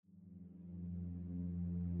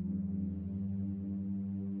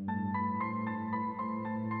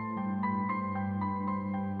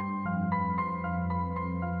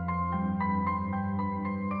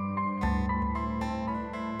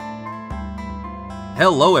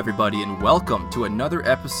Hello everybody and welcome to another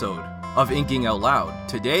episode of Inking Out Loud.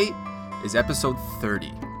 Today is episode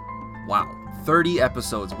 30. Wow, 30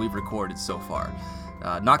 episodes we've recorded so far.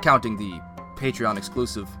 Not counting the Patreon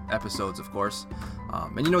exclusive episodes, of course.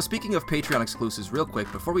 Speaking of Patreon exclusives, real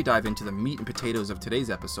quick, before we dive into the meat and potatoes of today's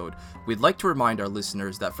episode, we'd like to remind our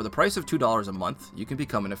listeners that for the price of $2 a month, you can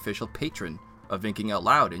become an official patron of Inking Out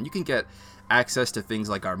Loud, and you can get access to things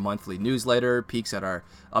like our monthly newsletter, peeks at our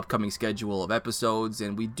upcoming schedule of episodes,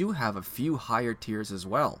 and we do have a few higher tiers as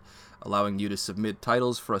well, allowing you to submit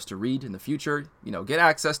titles for us to read in the future, get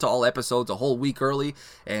access to all episodes a whole week early,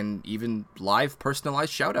 and even live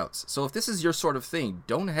personalized shoutouts. So if this is your sort of thing,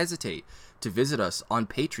 don't hesitate to visit us on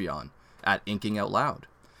Patreon at Inking Out Loud.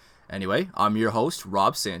 Anyway, I'm your host,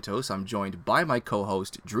 Rob Santos. I'm joined by my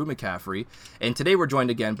co-host, Drew McCaffrey, and today we're joined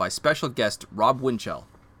again by special guest Rob Winchell,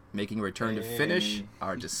 making a return to finish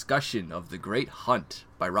our discussion of The Great Hunt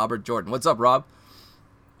by Robert Jordan. What's up, Rob?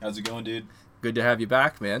 How's it going, dude? Good to have you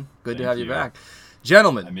back, man. Good to have you back.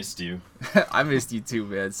 Gentlemen. I missed you. I missed you too,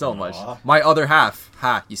 man, so much. My other half.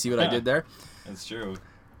 You see what I did there? That's true.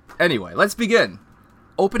 Anyway, let's begin.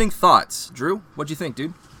 Opening thoughts. Drew, what'd you think,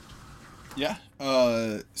 dude? Yeah.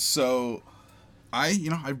 So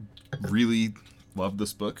I really love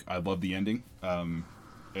this book. I love the ending. The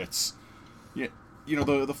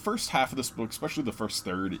first half of this book, especially the first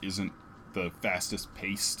third, isn't the fastest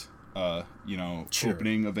paced,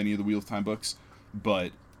 opening of any of the Wheel of Time books.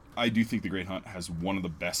 But I do think The Great Hunt has one of the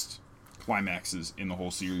best climaxes in the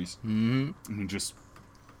whole series. Mm-hmm. I mean, just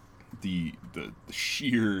the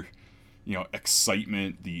sheer,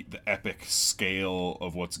 excitement, the epic scale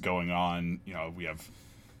of what's going on. We have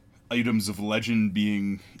items of legend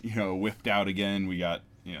being, whipped out again. We got,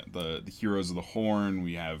 the Heroes of the Horn.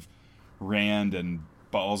 We have Rand and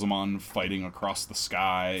Balsamon fighting across the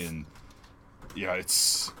sky, and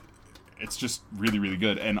it's just really, really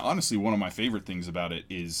good. And honestly, one of my favorite things about it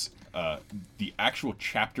is the actual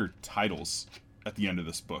chapter titles at the end of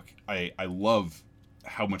this book. I love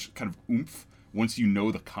how much kind of oomph, once you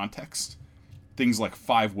know the context, things like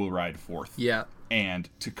Five Will Ride Forth, and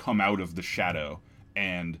To Come Out of the Shadow,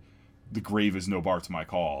 and The Grave Is No Bar to My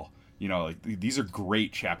Call. These are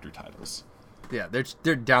great chapter titles. Yeah,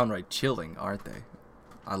 they're downright chilling, aren't they?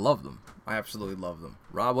 I love them. I absolutely love them.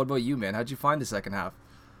 Rob, what about you, man? How'd you find the second half?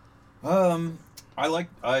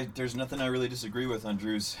 There's nothing I really disagree with on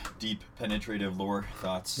Drew's deep, penetrative lore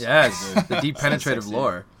thoughts. Yes, the deep, penetrative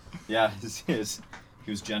lore. Yeah, he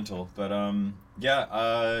was gentle, but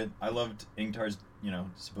I loved Ingtar's,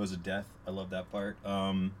 supposed death. I love that part.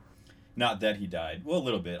 Not that he died. Well, a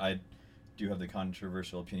little bit. I do have the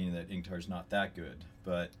controversial opinion that Ingtar's not that good,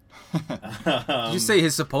 but did you say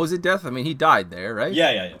his supposed death? I mean, he died there, right?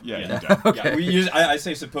 Yeah. He died. Okay. I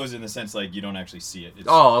say supposed in the sense like you don't actually see it. It's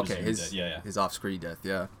okay. His off-screen death.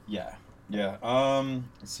 Yeah. Let's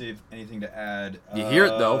see if anything to add. You hear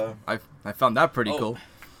it though. I found that pretty cool.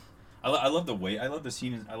 I love the way. I love the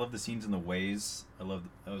scene. I love the scenes in the ways. That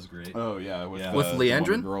was great. Oh yeah, with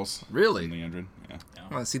Leandrin? Girls. Really? Leandrin.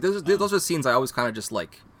 Yeah. See, those are scenes I always kind of just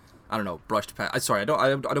like, I don't know, brushed past. Sorry, I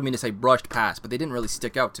don't mean to say brushed past, but they didn't really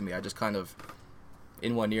stick out to me. I just kind of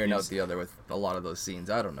in one ear and out the other with a lot of those scenes.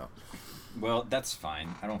 I don't know. Well, that's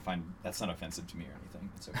fine. I don't find that's not offensive to me or anything.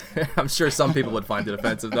 It's okay. I'm sure some people would find it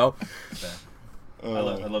offensive though. I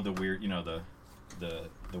love the weird,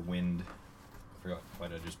 the wind. I forgot why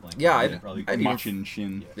did I just blank. Yeah, Machin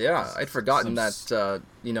Shin. Yeah, I'd forgotten that.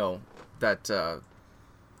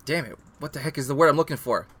 Damn it! What the heck is the word I'm looking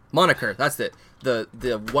for? Moniker. That's it.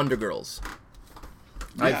 The Wonder Girls.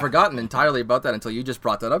 Yeah. I'd forgotten entirely about that until you just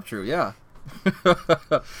brought that up, Drew. Yeah.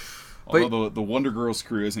 Although the Wonder Girls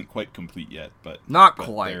crew isn't quite complete yet, but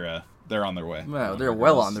quite. They're on their way. Well, they're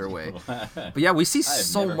well on their way. But yeah, we see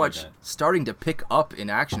so much starting to pick up in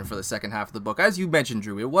action for the second half of the book. As you mentioned,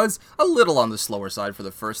 Drew, it was a little on the slower side for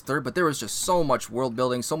the first third, but there was just so much world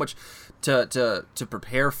building, so much to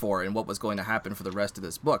prepare for and what was going to happen for the rest of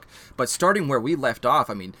this book. But starting where we left off,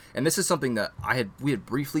 I mean, and this is something that we had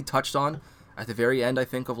briefly touched on at the very end, I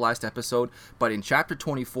think, of last episode, but in chapter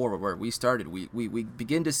 24, where we started, we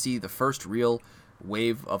begin to see the first real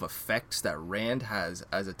wave of effects that Rand has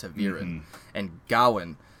as a Ta'veren, and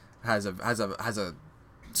Gawain has a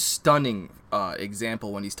stunning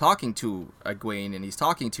example when he's talking to Egwene and he's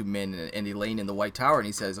talking to Min and Elaine in the White Tower, and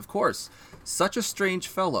he says, "Of course, such a strange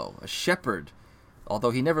fellow, a shepherd,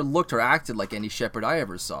 although he never looked or acted like any shepherd I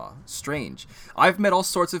ever saw. Strange. I've met all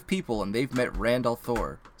sorts of people, and they've met Rand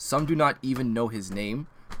al'Thor. Some do not even know his name,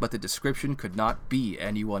 but the description could not be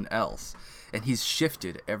anyone else. And he's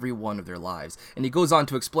shifted every one of their lives. And he goes on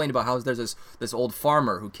to explain about how there's this old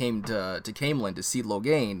farmer who came to Camelin to see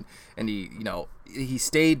Loghain, and he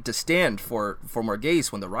stayed to stand for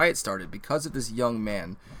Morghese when the riot started because of this young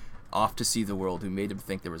man off to see the world who made him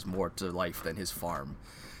think there was more to life than his farm.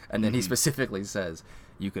 And then he specifically says,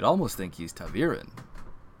 you could almost think he's ta'veren.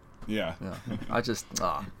 Yeah.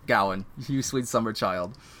 Gowan, you sweet summer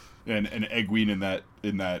child. And Egwene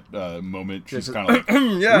in that moment, she's kind of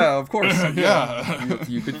like, yeah, of course. yeah.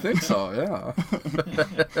 You could think so, yeah.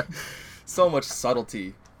 So much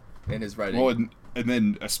subtlety in his writing. Well, and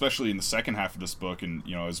then especially in the second half of this book, and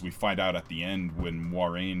as we find out at the end when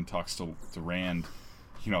Moiraine talks to Rand,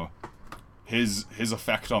 his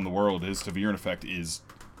effect on the world, his ta'veren effect, is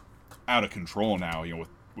out of control now.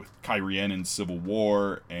 With Cairhien in civil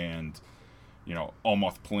war, and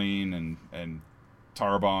Almoth Plain and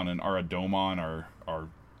Tarabon and Aradomon are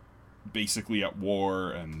basically at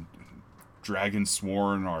war, and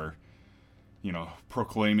Dragonsworn are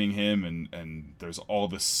proclaiming him, and there's all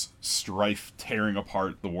this strife tearing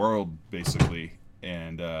apart the world basically,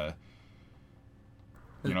 and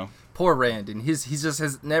poor Rand, and he's just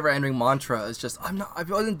his never-ending mantra is just I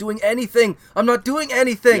wasn't doing anything. I'm not doing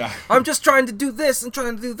anything. Yeah. I'm just trying to do this and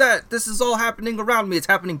trying to do that. This is all happening around me. It's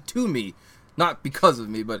happening to me, not because of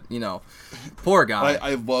me. But poor guy.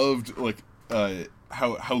 I loved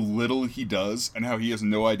how little he does and how he has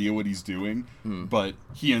no idea what he's doing, but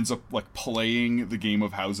he ends up playing the game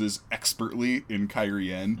of houses expertly in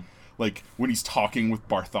Cairhien. Like when he's talking with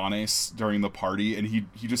Barthanes during the party, and he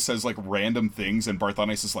just says random things, and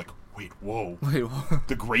Barthanes is like, "Wait, whoa!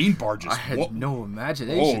 The grain barges. I had what? no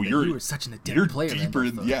imagination. You were such an adept player. Deeper,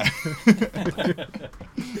 yeah.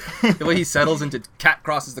 The way he settles into cat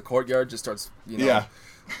crosses the courtyard, just starts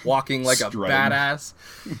walking like Strutting. a badass.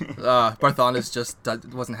 Barthanes just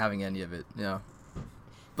wasn't having any of it. Yeah,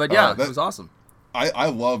 but it was awesome. I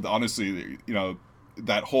loved, honestly,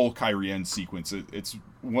 that whole Cairhien sequence. It's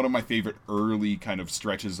one of my favorite early kind of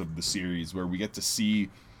stretches of the series, where we get to see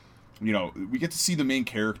the main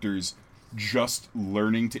characters just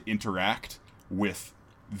learning to interact with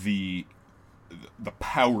the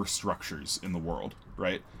power structures in the world,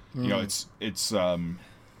 right? It's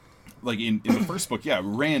like in the first book,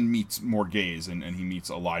 Rand meets Morghese and he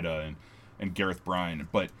meets Elaida and Gareth Bryne,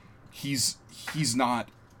 but he's not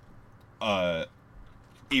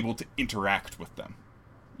able to interact with them.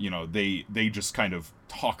 They just kind of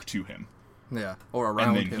talk to him. Yeah, or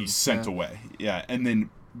around him. And then he's sent away. Yeah, and then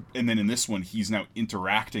in this one, he's now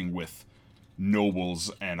interacting with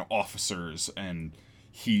nobles and officers, and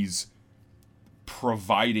he's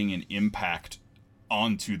providing an impact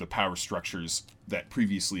onto the power structures that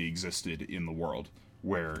previously existed in the world,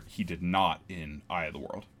 where he did not in Eye of the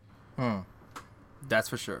World. That's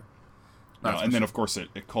for sure. Then, of course,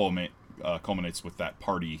 it culminates with that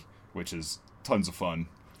party, which is tons of fun.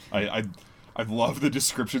 I love the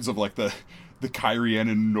descriptions of the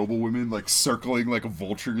Cairhien and noblewomen circling like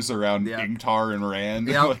vultures around Ingtar and Rand.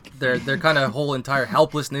 Yeah, their kind of whole entire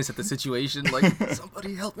helplessness at the situation,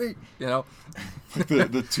 somebody help me,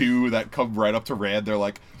 the two that come right up to Rand, they're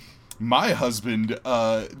like, my husband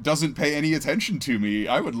doesn't pay any attention to me.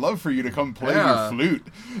 I would love for you to come play your flute.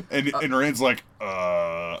 And Rand's like,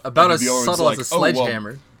 about as subtle as a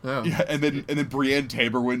sledgehammer. Yeah, and then Brienne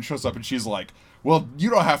Taborwin shows up, and she's like, well, you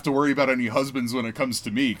don't have to worry about any husbands when it comes to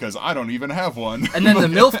me, because I don't even have one. And then the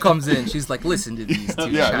MILF comes in. She's like, listen to these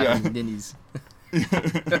two chatting ninnies.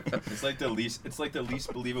 It's like the least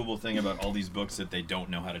believable thing about all these books, that they don't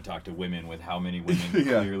know how to talk to women, with how many women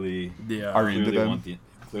clearly are into them.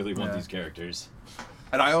 Want these characters.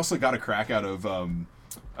 And I also got a crack out of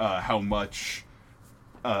how much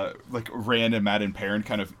Rand and Matt and Perrin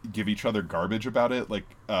kind of give each other garbage about it.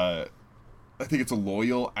 I think it's a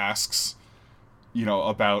Loyal asks,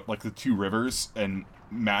 about the two rivers, and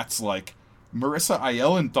Matt's like, Marissa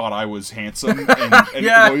Ayelen thought I was handsome, and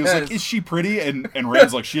Loyal's like, is she pretty? And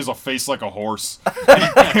Rand's like, she has a face like a horse.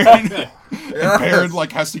 And Perrin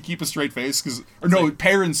has to keep a straight face,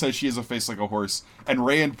 Perrin says she has a face like a horse, and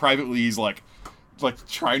Rand privately he's like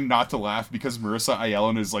trying not to laugh because Marissa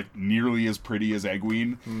Ayelen is nearly as pretty as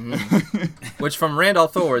Egwene. Mm-hmm. Which from Rand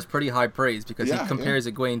al'Thor is pretty high praise, because he compares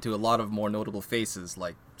Egwene to a lot of more notable faces,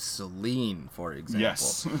 like Selene, for example.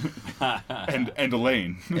 Yes. and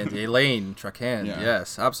Elaine. And Elaine Trakan. Yeah.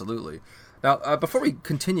 Yes, absolutely. Now, before we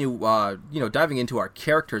continue, diving into our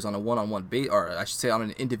characters on a one-on-one or I should say on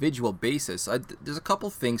an individual basis, there's a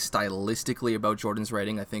couple things stylistically about Jordan's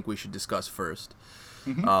writing I think we should discuss first.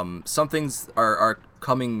 Mm-hmm. Some things are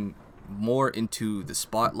coming more into the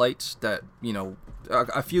spotlight that,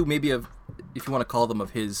 a few maybe have if you want to call them,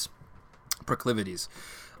 of his proclivities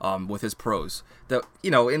with his prose. That,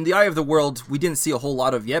 in The Eye of the World, we didn't see a whole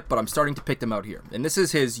lot of yet, but I'm starting to pick them out here. And this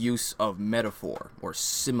is his use of metaphor or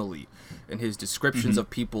simile in his descriptions of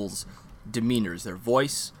people's demeanors, their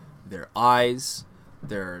voice, their eyes,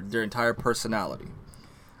 their entire personality.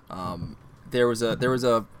 There was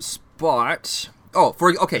a spot.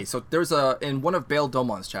 So there's in one of Bail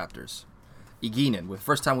Domon's chapters, Eginin. With the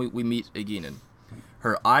first time we meet Eginin,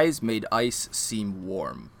 her eyes made ice seem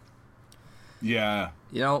warm. Yeah.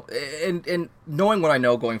 And knowing what I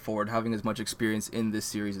know going forward, having as much experience in this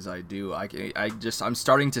series as I do, I'm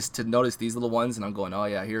starting to notice these little ones, and I'm going, oh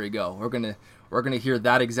yeah, here we go. We're gonna hear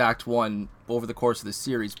that exact one over the course of the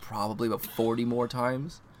series, probably about 40 more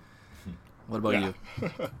times. What about you?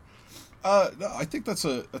 I think that's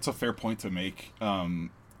a fair point to make.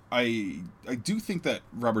 I do think that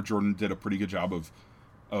Robert Jordan did a pretty good job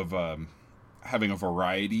of having a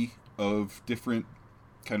variety of different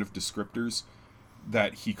kind of descriptors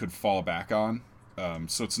that he could fall back on.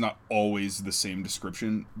 So it's not always the same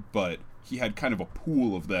description, but he had kind of a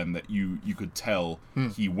pool of them that you could tell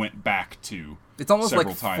he went back to. It's almost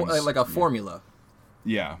several times. Like a formula.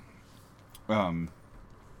 Yeah. And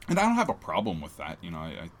I don't have a problem with that.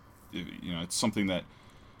 It's something that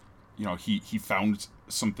he found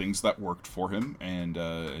some things that worked for him, and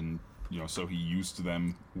so he used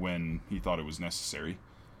them when he thought it was necessary.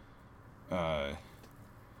 I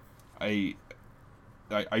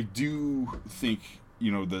do think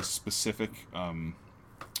the specific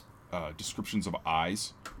descriptions of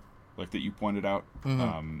eyes, like that you pointed out.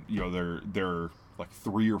 They're like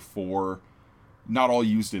 3 or 4, not all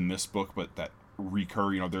used in this book, but that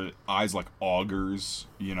recur. They're eyes like augers,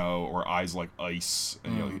 or eyes like ice,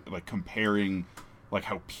 and like comparing like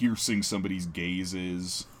how piercing somebody's gaze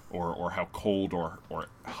is. Or how cold or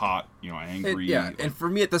hot, angry. And for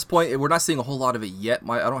me at this point, we're not seeing a whole lot of it yet.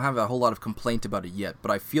 I don't have a whole lot of complaint about it yet,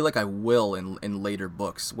 but I feel like I will in later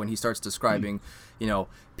books when he starts describing,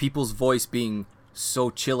 people's voice being so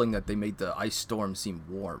chilling that they made the ice storm seem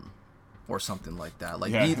warm, or something like that.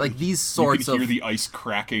 These sorts you could hear the ice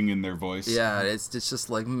cracking in their voice. Yeah, it's just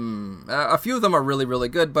like a few of them are really, really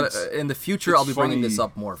good, but in the future I'll be bringing this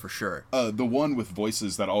up more for sure. The one with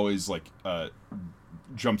voices that always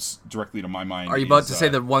jumps directly to my mind. Are you about to say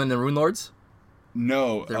the one in the Rune Lords?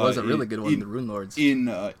 No, there was a really good one in the Rune Lords. In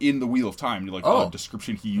the Wheel of Time, a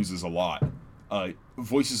description he uses a lot.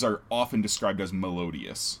 Voices are often described as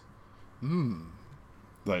melodious.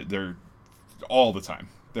 They're all the time.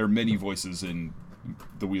 There are many voices in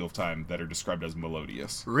the Wheel of Time that are described as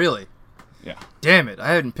melodious. Really? Yeah. Damn it!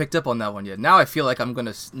 I hadn't picked up on that one yet. Now I feel like I'm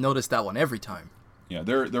gonna notice that one every time. Yeah,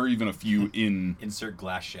 there are even a few in... Insert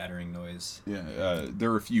glass shattering noise. Yeah,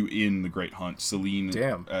 there are a few in The Great Hunt. Celine,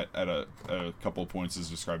 Damn. at a couple of points, is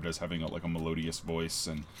described as having a melodious voice,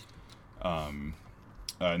 and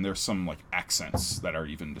there's some accents that are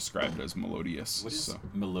even described as melodious. What is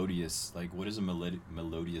melodious? What does a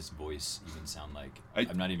melodious voice even sound like?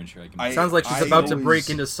 I'm not even sure I can... Sounds like she's about to break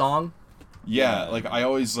into song. Yeah, I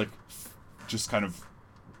always just kind of...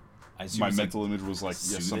 My mental image was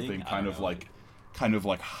something kind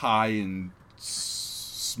of high and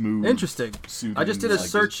smooth. Interesting. Soothing. I just did a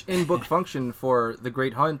search in Book Function for The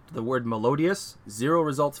Great Hunt, the word melodious, 0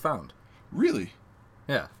 results found. Really?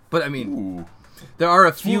 Yeah. But I mean, ooh. There are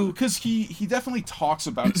a few... Because he definitely talks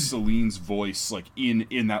about Celine's voice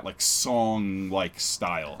in that song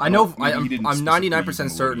style. I know, I'm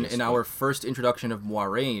 99% certain in our first introduction of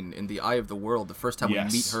Moiraine in The Eye of the World, the first time we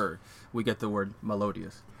meet her, we get the word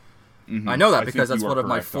melodious. Mm-hmm. I know that because that's one of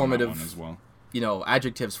my formative... as well.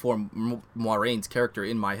 Adjectives for Moiraine's character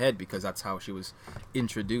in my head, because that's how she was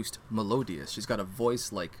introduced. Melodious. She's got a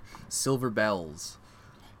voice like silver bells.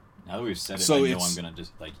 Now that we've said it, I know I'm gonna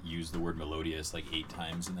just use the word melodious 8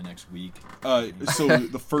 times in the next week. So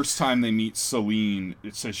the first time they meet Celine,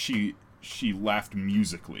 it says she laughed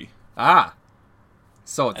musically. Ah,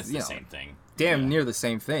 so it's the same thing. Damn near the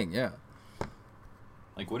same thing. Yeah.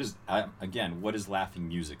 What is what is laughing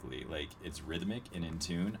musically? It's rhythmic and in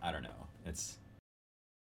tune. I don't know. It's.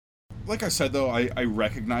 Like I said, though, I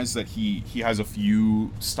recognize that he has a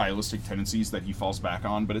few stylistic tendencies that he falls back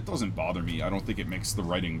on, but it doesn't bother me. I don't think it makes the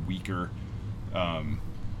writing weaker.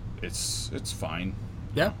 It's fine.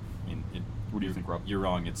 Yeah. What do you think, Rob? You're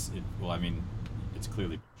wrong. It's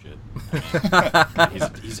clearly shit.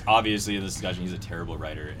 He's obviously in this discussion. He's a terrible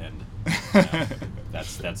writer, and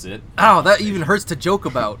that's it. Ow, that even hurts to joke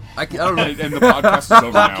about. I don't know. And the podcast is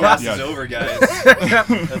over now. Podcast is over, guys.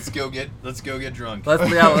 Let's go get drunk. Well,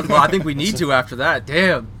 I think we need to after that.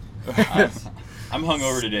 Damn. I'm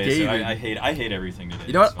hungover today, so I hate everything today.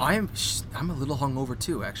 You know what? I'm a little hungover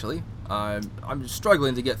too, actually. I'm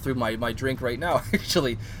struggling to get through my drink right now,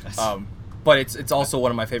 actually. But it's also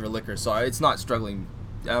one of my favorite liquors, so it's not struggling.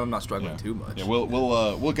 I'm not struggling too much. Yeah,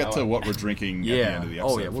 we'll get to what we're drinking at the end of the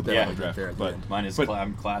episode. Oh yeah, we'll definitely get there. At the end. Mine is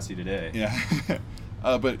I'm classy today. Yeah.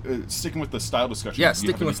 But sticking with the style discussion. Yeah, do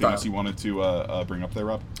you have sticking with anything style. else you wanted to bring up there,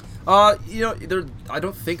 Rob? I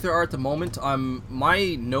don't think there are at the moment.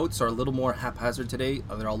 My notes are a little more haphazard today.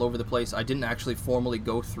 They're all over the place. I didn't actually formally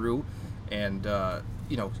go through and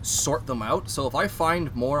sort them out. So if I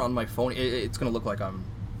find more on my phone, it's going to look like I'm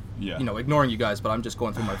ignoring you guys, but I'm just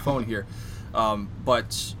going through my phone here.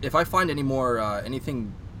 But if I find any more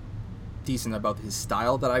anything decent about his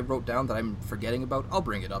style that I wrote down that I'm forgetting about, I'll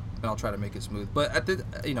bring it up and I'll try to make it smooth. But at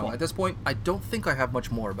at this point, I don't think I have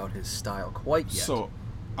much more about his style quite yet. So,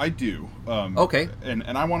 I do. Okay. And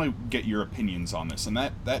I want to get your opinions on this, and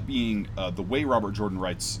that being the way Robert Jordan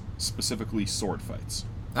writes, specifically sword fights.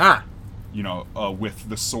 With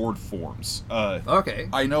the sword forms. Okay.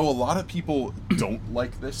 I know a lot of people don't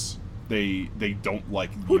like this. They don't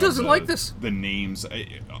like who doesn't like this? The names.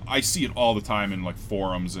 I see it all the time in like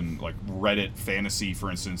forums and like Reddit fantasy,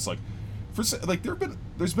 for instance.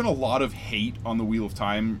 There's been a lot of hate on the Wheel of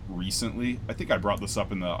Time recently. I think I brought this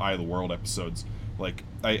up in the Eye of the World episodes.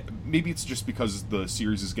 Maybe it's just because the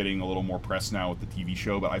series is getting a little more press now with the TV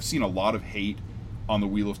show, but I've seen a lot of hate on the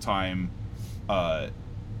Wheel of Time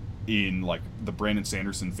in like the Brandon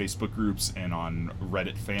Sanderson Facebook groups and on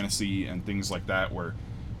Reddit fantasy and things like that, where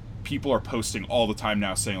people are posting all the time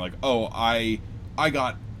now saying like, oh, I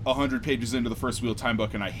got 100 pages into the first Wheel of Time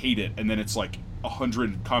book and I hate it, and then it's like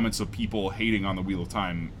 100 comments of people hating on the Wheel of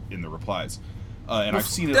Time in the replies. And I've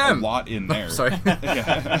seen it a lot in there. Sorry.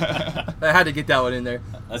 I had to get that one in there.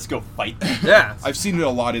 Let's go fight them. Yeah. I've seen it a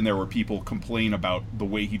lot in there where people complain about the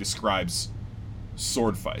way he describes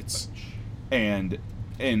sword fights. And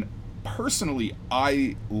personally,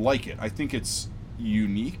 I like it. I think it's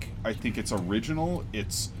unique. I think it's original.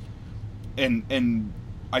 And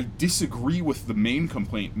I disagree with the main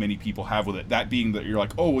complaint many people have with it. That being that you're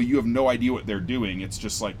like, oh, well, you have no idea what they're doing. It's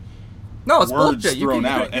just like no, it's words bullshit. thrown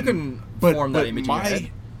out. You can form that image in your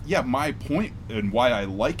head. Yeah, my point and why I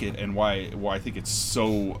like it and why I think it's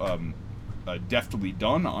so deftly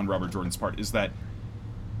done on Robert Jordan's part is that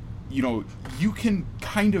you can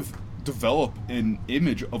kind of develop an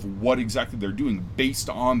image of what exactly they're doing based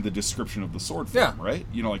on the description of the sword form, right?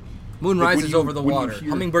 Moon rises over the water. Hear,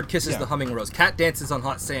 hummingbird kisses the humming rose. Cat dances on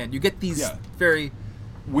hot sand. You get these very.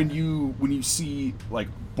 When you see like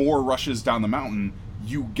boar rushes down the mountain,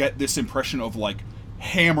 you get this impression of like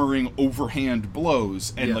hammering overhand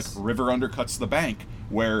blows, and like river undercuts the bank,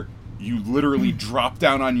 where you literally drop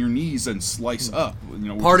down on your knees and slice up.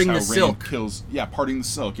 Parting the silk. Kills. Yeah, parting the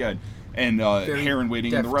silk. Yeah, and Heron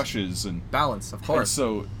wading in the rushes and balance, of course.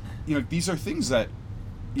 And so these are things that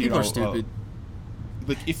people are stupid.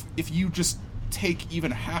 Like if you just take even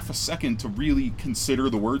half a second to really consider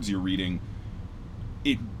the words you're reading,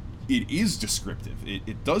 it is descriptive.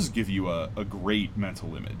 It does give you a great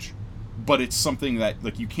mental image, but it's something that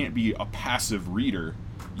like you can't be a passive reader.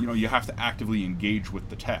 You have to actively engage with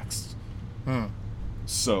the text.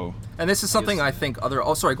 So, and this is something I think other.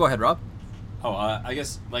 Oh, sorry. Go ahead, Rob. Oh, I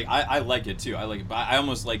guess like I like it too. I like it, but I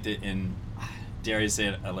almost liked it in. Dare I say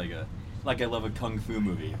it? I love a kung fu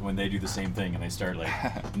movie when they do the same thing and they start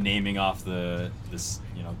like naming off the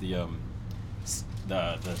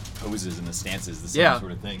poses and the stances, the same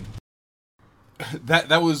sort of thing.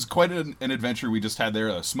 That was quite an adventure we just had there.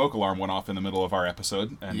 A smoke alarm went off in the middle of our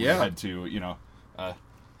episode, and we had to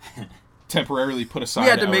temporarily put aside. We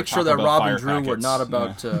had to make sure that Rob and Drew packets. were not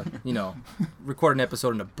about to record an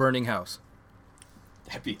episode in a burning house.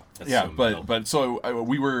 I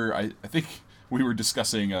think we were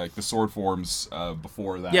discussing the sword forms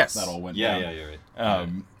before that. Yes. That all went down. Yeah, you're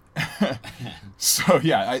right. So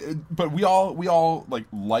yeah, but we all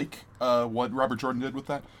like what Robert Jordan did with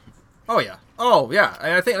that. Oh yeah.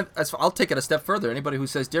 And I think I'll take it a step further. Anybody who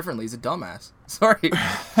says differently is a dumbass. Sorry.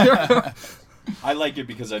 I like it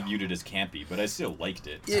because I viewed it as campy, but I still liked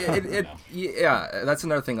it. Yeah, that's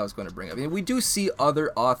another thing I was going to bring up. I mean, we do see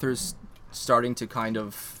other authors starting to kind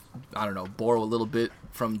of, borrow a little bit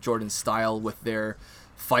from Jordan's style with their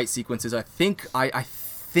fight sequences. I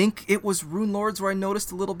think it was Rune Lords where I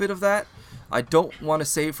noticed a little bit of that. I don't want to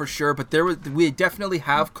say for sure, but we definitely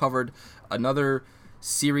have covered another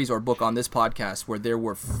series or book on this podcast where there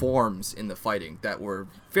were forms in the fighting that were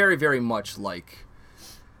very, very much like.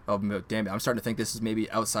 Oh, damn it! I'm starting to think this is maybe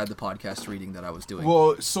outside the podcast reading that I was doing.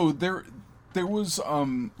 Well, so there was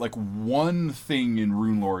like one thing in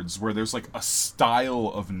Rune Lords where there's like a style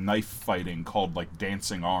of knife fighting called like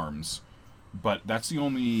dancing arms, but that's the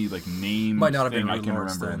only like name Might not have thing been I can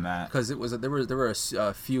remorse remember in that. because it was there were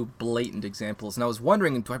a few blatant examples, and I was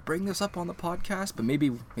wondering, do I bring this up on the podcast? But maybe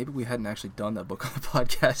we hadn't actually done that book on the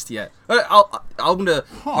podcast yet. But I'm gonna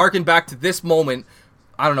harken back to this moment.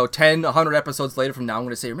 I don't know, 10, 100 episodes later from now, I'm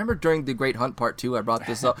gonna say, remember during the Great Hunt Part 2, I brought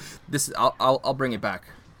this up. I'll bring it back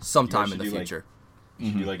sometime in the future.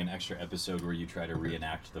 You should do like an extra episode where you try to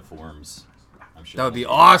reenact the forms. I'm sure That would be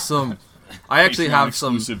awesome. I actually Patreon have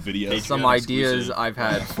some exclusive videos. some Patreon ideas exclusive. I've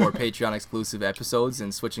had for Patreon exclusive episodes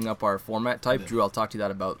and switching up our format type. Drew, I'll talk to you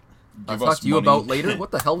about money. about later.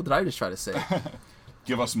 What the hell did I just try to say?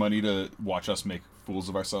 Give us money to watch us make fools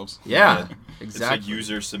of ourselves. Yeah, It's exactly. like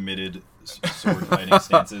user submitted sword fighting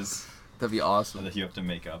stances That'd be awesome. that you have to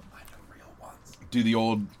make up. Do the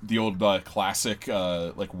old classic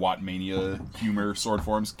like Wattmania humor sword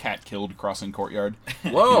forms. Cat killed crossing courtyard.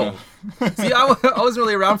 Whoa. See, I wasn't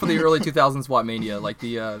really around for the early 2000s Wattmania, like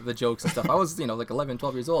the jokes and stuff. I was, like 11,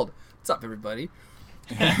 12 years old. What's up, everybody?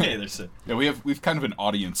 Hey, there's a Yeah, we've kind of an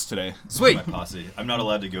audience today. Sweet. my posse. I'm not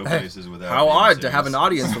allowed to go places without. How being odd to have an serious.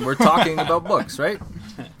 audience when we're talking about books, right?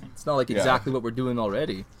 It's not like Yeah. exactly what we're doing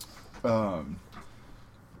already. But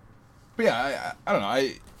yeah, I don't know.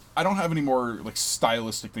 I don't have any more like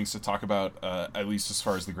stylistic things to talk about, at least as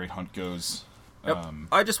far as the Great Hunt goes. Yep.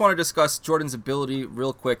 I just want to discuss Jordan's ability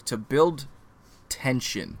real quick to build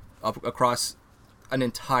tension across an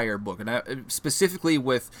entire book, and specifically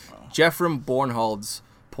with Jeffrem Bornhold's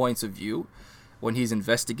points of view when he's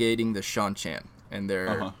investigating the Shan-Chan and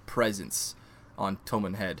their presence on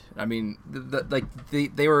Toman Head. I mean,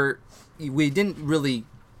 we didn't really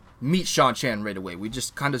meet Shan-Chan right away. We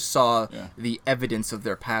just kind of saw the evidence of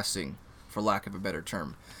their passing, for lack of a better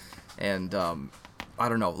term. And I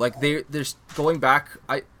don't know, like they're going back.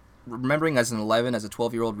 Remembering as an 11, as a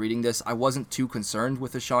 12-year-old reading this, I wasn't too concerned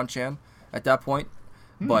with the Shan-Chan at that point.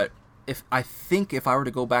 But if I were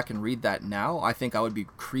to go back and read that now, I think I would be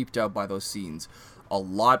creeped out by those scenes a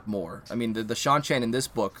lot more. I mean, the Shan-Chan in this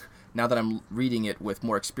book, now that I'm reading it with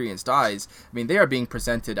more experienced eyes, I mean, they are being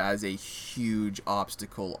presented as a huge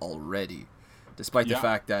obstacle already. Despite the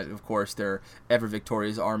fact that, of course, their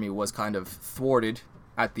ever-victorious army was kind of thwarted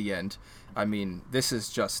at the end. I mean, this is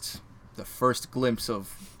just the first glimpse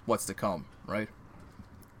of what's to come, right?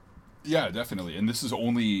 Yeah, definitely. And this is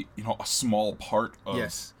only a small part of,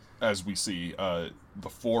 Yes. as we see, the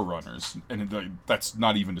Forerunners, and that's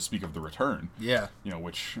not even to speak of the Return. Yeah.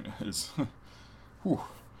 Which is. Whew.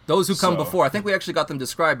 Those who come So- before. I think we actually got them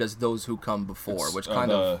described as those who come before, which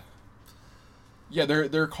kind of... Yeah,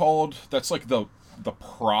 they're called. That's like the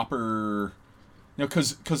proper.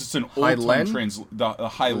 Because it's an old High-Len? tongue the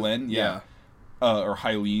High-Len, yeah. Or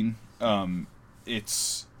High-Len.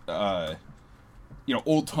 It's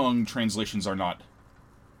old tongue translations are not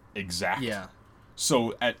exact. Yeah.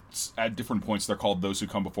 So at different points they're called those who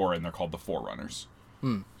come before, and they're called the Forerunners.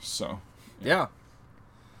 So. Yeah.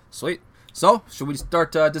 Sweet. So, should we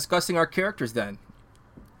start discussing our characters then?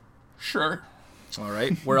 Sure. All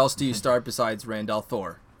right. Where else do you start besides Rand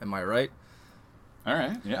al'Thor? Am I right? All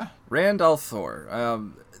right. Yeah. Rand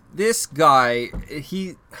al'Thor. This guy,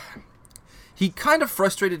 he kind of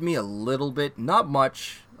frustrated me a little bit. Not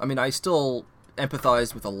much. I mean, I still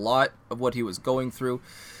empathized with a lot of what he was going through.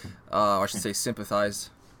 I should say sympathized.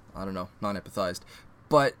 I don't know, not empathized.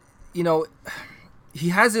 But, he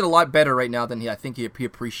has it a lot better right now than I think he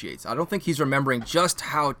appreciates. I don't think he's remembering just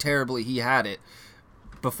how terribly he had it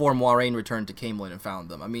before Moiraine returned to Caemlyn and found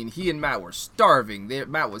them. I mean, he and Matt were starving.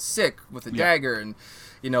 Matt was sick with a dagger, and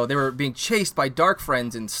they were being chased by dark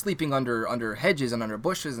friends and sleeping under hedges and under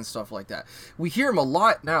bushes and stuff like that. We hear him a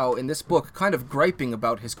lot now in this book, kind of griping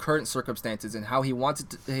about his current circumstances and how he wants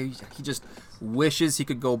it to. He just wishes he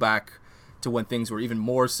could go back to when things were even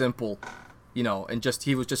more simple. And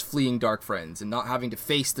he was just fleeing dark friends and not having to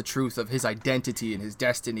face the truth of his identity and his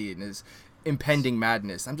destiny and his impending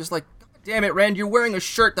madness. I'm just like, God damn it, Rand, you're wearing a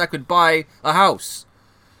shirt that could buy a house.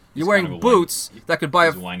 You're wearing kind of a boots that could buy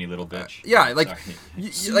He's a whiny little bitch. yeah, like,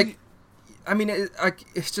 Sorry. I mean,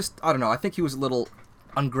 it's just, I don't know. I think he was a little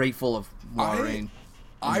ungrateful of Moiraine.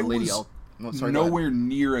 I was nowhere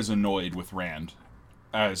near as annoyed with Rand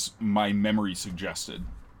as my memory suggested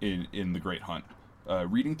in The Great Hunt.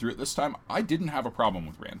 Reading through it this time, I didn't have a problem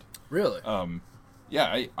with Rand. Really?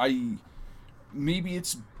 Yeah, I maybe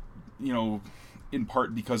it's in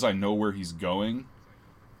part because I know where he's going,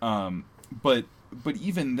 but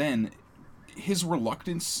even then, his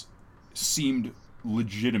reluctance seemed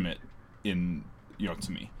legitimate to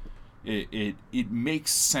me. It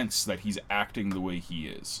makes sense that he's acting the way he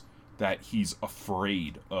is, that he's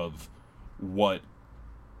afraid of what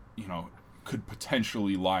could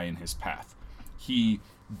potentially lie in his path. He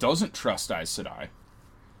doesn't trust Aes Sedai.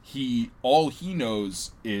 All he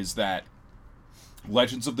knows is that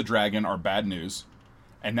Legends of the Dragon are bad news,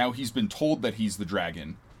 and now he's been told that he's the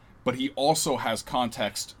dragon, but he also has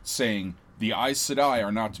context saying the Aes Sedai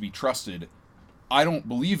are not to be trusted. I don't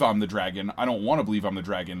believe I'm the dragon. I don't want to believe I'm the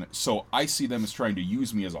dragon, so I see them as trying to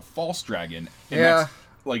use me as a false dragon, and that's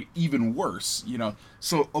like even worse, you know.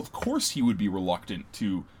 So of course he would be reluctant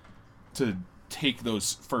to take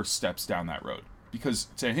those first steps down that road, because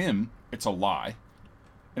to him it's a lie.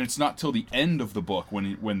 And it's not till the end of the book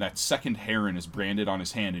when that second heron is branded on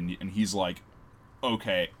his hand and he's like,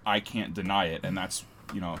 okay, I can't deny it, and that's,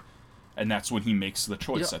 you know, and that's when he makes the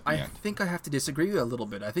choice at the end. I think I have to disagree with you a little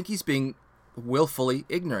bit. I think he's being willfully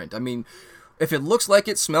ignorant. I mean, if it looks like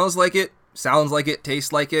it, smells like it, sounds like it,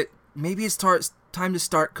 tastes like it, maybe it's time to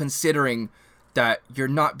start considering that you're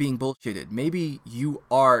not being bullshitted. Maybe you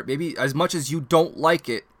are. Maybe as much as you don't like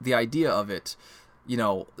it, the idea of it, you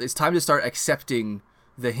know, it's time to start accepting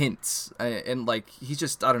the hints. And like, he's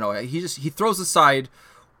just, I don't know, he throws aside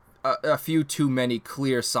a few too many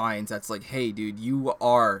clear signs that's like, hey dude, you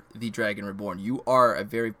are the Dragon Reborn, you are a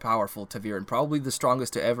very powerful Ta'veren, probably the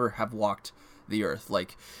strongest to ever have walked the earth.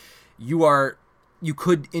 Like, you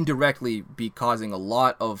could indirectly be causing a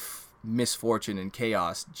lot of misfortune and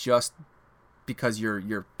chaos just because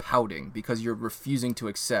you're pouting, because you're refusing to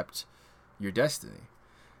accept your destiny.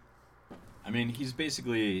 I mean, he's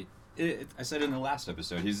basically, I said in the last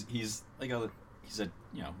episode, he's like he's a,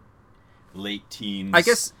 you know, late teens, I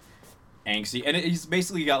guess, angsty, and he's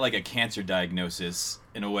basically got like a cancer diagnosis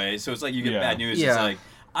in a way. So it's like you get bad news. Yeah. It's like,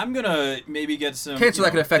 I'm gonna maybe get some cancer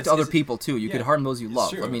that could affect other people too. You could harm those you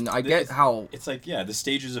love. True. I mean, I get how it's like, the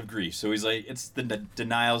stages of grief. So he's like, it's the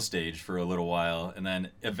denial stage for a little while, and then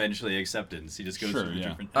eventually acceptance. He just goes through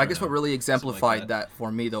different. I guess what really exemplified that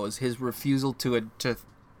for me though is his refusal to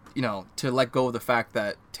let go of the fact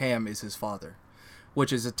that Tam is his father,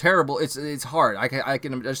 which is a terrible. It's hard. I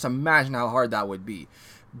can just imagine how hard that would be.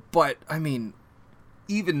 But I mean,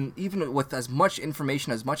 even with as much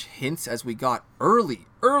information, as much hints as we got early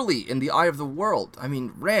in the Eye of the World, I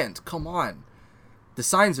mean, Rand, come on, the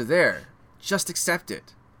signs are there. Just accept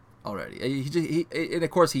it already. He and of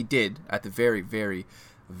course he did at the very, very,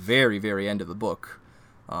 very, very end of the book,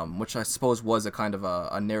 which I suppose was a kind of a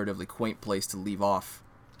narratively quaint place to leave off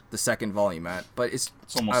the second volume at, but it's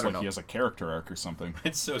almost like he has a character arc or something.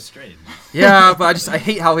 It's so strange. Yeah, but I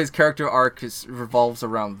hate how his character arc revolves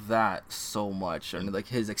around that so much, and like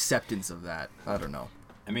his acceptance of that. I don't know.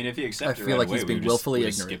 I mean, if he accepted, I feel like he's being willfully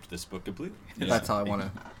ignorant. Skipped this book completely. That's how I want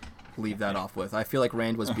to leave that off with. I feel like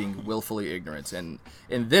Rand was being willfully ignorant, and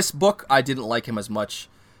in this book, I didn't like him as much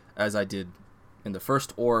as I did in the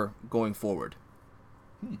first or going forward.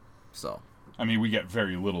 So. I mean, we get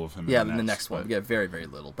very little of him. In the next one, we get very, very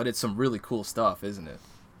little, but it's some really cool stuff, isn't it?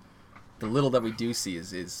 The little that we do see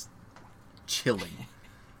is chilling.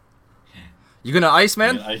 You gonna ice,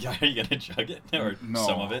 man? Are you gonna chug it or no,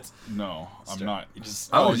 some of it? No, I'm not.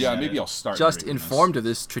 Maybe I'll start. Just informed of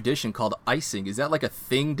this tradition called icing. Is that like a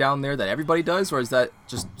thing down there that everybody does, or is that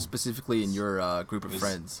just specifically in your group of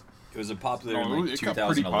friends? It was a popular in like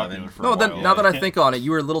 2011. Now that I think on it,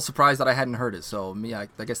 you were a little surprised that I hadn't heard it. So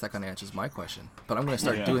I guess that kind of answers my question. But I'm going to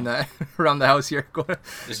start doing that around the house here.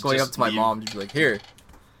 Going up to my mom and be like, here,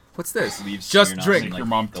 what's this? Just drink. Make your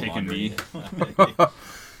mom take a knee.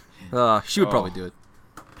 She would probably do it.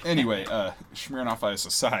 Anyway, Smirnoff Ice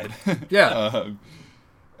aside.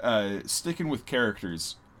 Sticking with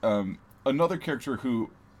characters, another character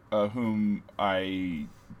whom I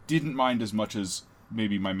didn't mind as much as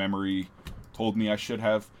maybe my memory told me I should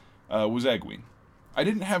have, was Egwene. I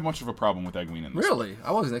didn't have much of a problem with Egwene in this. Really?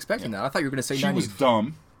 I wasn't expecting that. I thought you were going to say She was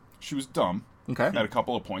dumb. She was dumb. Okay. At a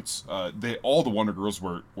couple of points. All the Wonder Girls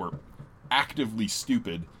were actively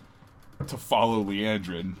stupid to follow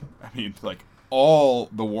Liandrin. I mean, like, all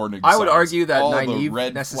the warning signs. I would argue that all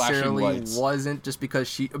Nynaeve necessarily wasn't, just because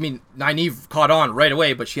Nynaeve caught on right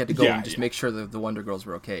away, but she had to go and just make sure that the Wonder Girls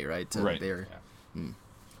were okay, right?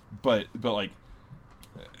 But like,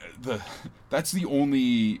 that's the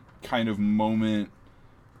only kind of moment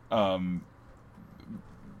that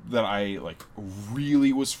I like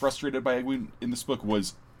really was frustrated by Egwene in this book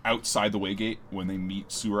was outside the Waygate when they meet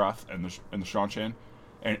Suroth and the Seanchan,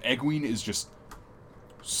 and Egwene is just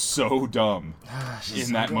so dumb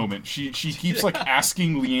in that moment. She keeps like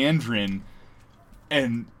asking Liandrin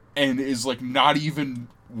and is like not even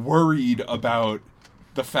worried about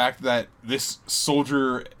the fact that this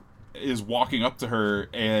soldier is walking up to her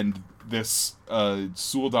and this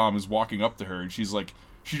Suldam is walking up to her, and she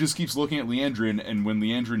just keeps looking at Liandrin, and when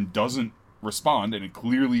Liandrin doesn't respond, and it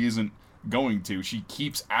clearly isn't going to. She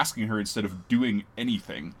keeps asking her instead of doing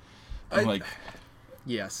anything. I'm like,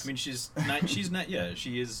 yes. I mean, she's not. Yeah,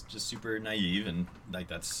 she is just super naive, and like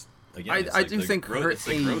that's again. I do think her it's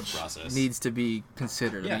the growth age process. needs to be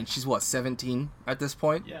considered. Yeah. I mean, she's what, 17 at this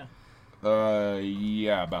point? Yeah.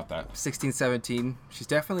 yeah, about that. 16, 17. She's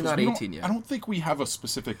definitely 'Cause not we 18 yet. I don't think we have a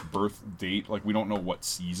specific birth date. Like, we don't know what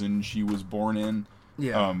season she was born in.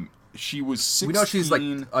 Yeah. She was 16. We know she's like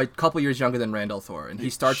a couple years younger than Rand al'Thor, and he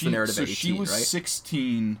starts the narrative at 18, she was right?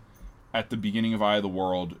 16 at the beginning of Eye of the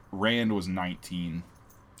World. Rand was 19.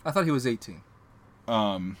 I thought he was 18.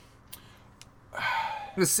 Um,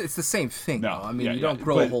 It's the same thing, No, though. I mean, yeah, you don't yeah,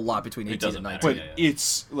 grow a but whole lot between 18 doesn't and matter. 19. but Yeah.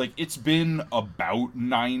 it's like it's been about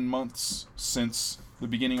 9 months since the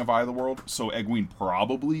beginning of Eye of the World, so Egwene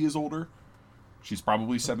probably is older. She's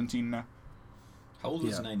probably 17 now. How old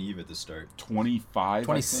was Yeah. Nynaeve at the start? 25.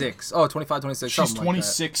 26. Oh, 25, 26. She's something like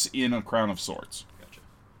 26 in A Crown of Swords. Gotcha.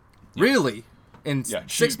 that. Really? In Yeah,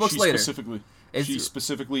 6 books she later. She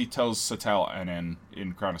specifically tells Satel and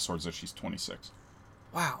in Crown of Swords that she's 26.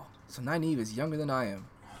 Wow. So Nynaeve is younger than I am.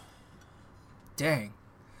 Dang.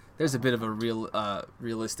 There's a bit of a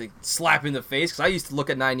realistic slap in the face, because I used to look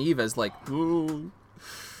at Nynaeve as like, ooh,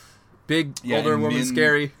 big, Yeah, older and woman, Min-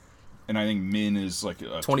 scary. And I think Min is like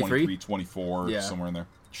 23? 23, 24, Yeah. somewhere in there.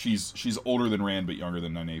 She's older than Rand, but younger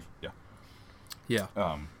than Nynaeve. Yeah. Yeah.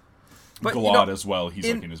 But you Galad know, as well. He's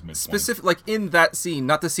like in his mid-20s. Specific, like in that scene,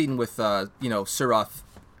 not the scene with Suroth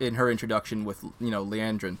in her introduction with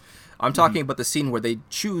Leandrin. I'm talking about the scene where they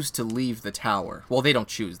choose to leave the tower. Well, they don't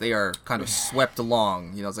choose; they are kind of swept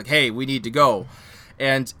along. It's like, hey, we need to go.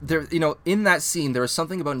 And there, in that scene, there was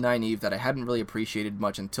something about Nynaeve that I hadn't really appreciated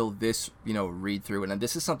much until this, read through. And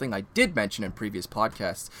this is something I did mention in previous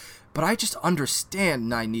podcasts. But I just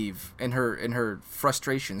understand Nynaeve and her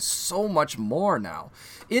frustration so much more now.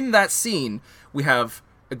 In that scene, we have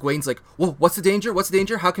Egwene's like, "Whoa, what's the danger? What's the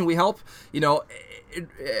danger? How can we help?"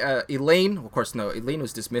 Elaine, of course, no, Elaine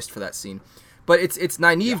was dismissed for that scene, but it's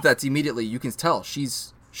Nynaeve that's immediately, you can tell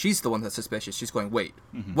she's the one that's suspicious. She's going, "Wait,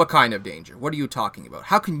 what kind of danger? What are you talking about?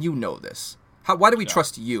 How can you know this? Why do we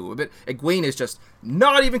trust you?" But Egwene is just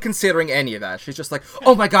not even considering any of that. She's just like,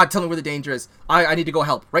 "Oh my God, tell me where the danger is. I need to go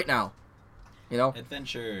help right now."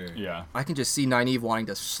 Adventure. Yeah. I can just see Nynaeve wanting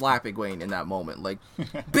to slap Egwene in that moment, like,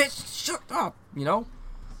 "Bitch, shut up,"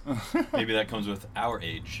 Maybe that comes with our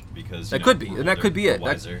age, because That could be, and that could be it.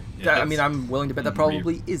 Wiser. I mean, I'm willing to bet that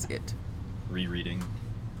probably is it. Rereading.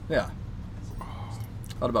 Yeah.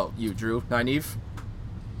 What about you, Drew? Nynaeve?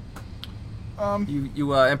 You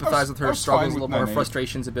empathize with I her was struggles fine a little with more, Nynaeve.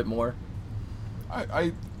 frustrations a bit more.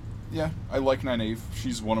 I like Nynaeve.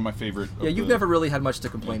 She's one of my favorite. Yeah, you've never really had much to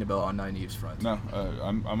complain about on Nynaeve's front. No,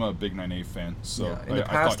 I'm a big Nynaeve fan. So Yeah, in the I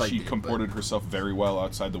past thought I she did, comported herself very well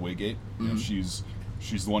outside the Waygate.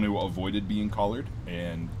 She's the one who avoided being collared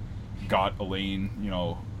and got Elaine,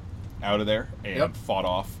 out of there and Yep. fought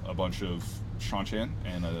off a bunch of Shanchan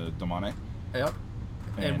and Damane. Yep.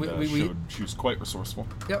 And we showed she was quite resourceful.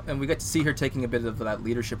 Yep, and we get to see her taking a bit of that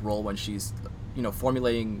leadership role when she's,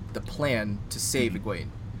 formulating the plan to save Egwene,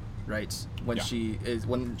 right? When Yeah. she's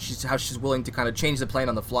willing to kind of change the plan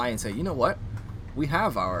on the fly and say, "You know what? We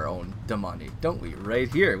have our own Damani, don't we?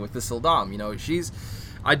 Right here with the Sildam."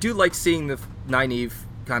 I do like seeing the Nynaeve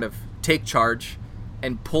kind of take charge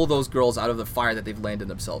and pull those girls out of the fire that they've landed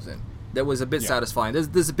themselves in. That was a bit satisfying.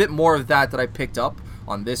 There's a bit more of that I picked up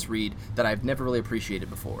on this read that I've never really appreciated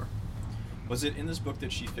before. Was it in this book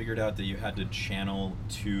that she figured out that you had to channel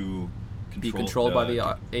to Be controlled by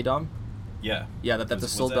the Adom? Yeah. Yeah, that the Was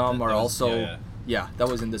that Sildam that are was- also... yeah. that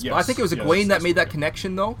was in this book. Yes, I think it was yes, Egwene that that's made that okay.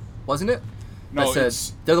 connection, though, wasn't it? No, that said,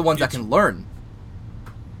 it's- they're the ones that it's- can learn.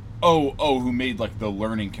 who made like the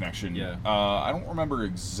learning connection. Yeah. I don't remember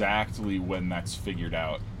exactly when that's figured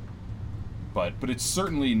out. But it's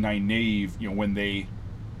certainly Nynaeve,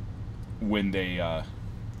 when they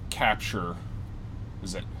capture,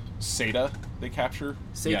 is it Seta they capture?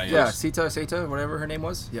 Seta, whatever her name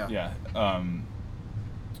was. Yeah. Yeah.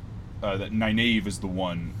 That Nynaeve is the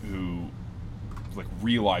one who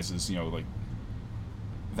realizes,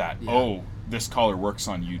 that, Yeah. this collar works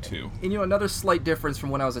on you too. And another slight difference from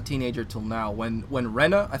when I was a teenager till now, when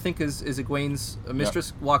Rena, I think is Egwene's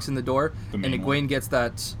mistress, walks in the door, The and main Egwene one. gets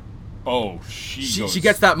that... She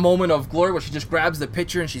gets that moment of glory where she just grabs the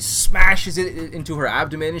picture and she smashes it into her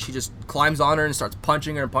abdomen, and she just climbs on her and starts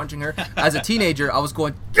punching her. As a teenager, I was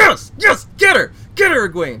going, yes, get her,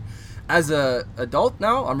 Egwene. As a adult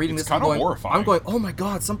now, I'm reading It's this and kinda going, horrifying. I'm going, oh my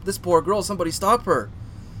God, this poor girl, somebody stop her,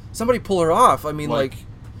 somebody pull her off. I mean,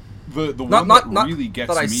 the one not that really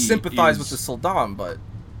gets that I me sympathize is, with the Sildam, but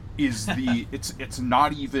is the it's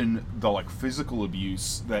not even the like physical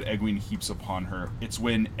abuse that Egwene heaps upon her. It's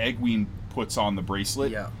when Egwene puts on the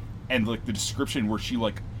bracelet, Yeah. and like the description where she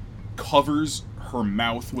like covers her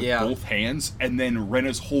mouth with Yeah. both hands, and then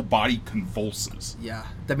Renna's whole body convulses. Yeah,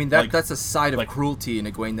 I mean that Like- that's a side of like- cruelty in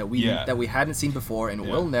Egwene that we Yeah. hadn't seen before and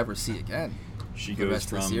Yeah. will never see again. She The goes rest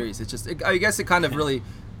from of the series, it's just I guess it kind of really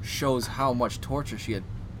shows how much torture she had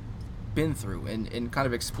been through, and kind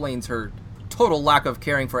of explains her total lack of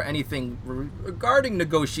caring for anything regarding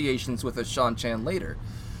negotiations with Ashan-Chan later.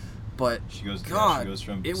 But she goes God, she goes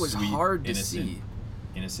from it was sweet, hard to innocent, see.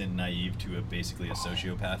 innocent, naive to basically a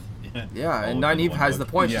sociopath. Yeah, All and within Nynaeve one has the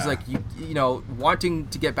book. point. Yeah. She's like, you know, wanting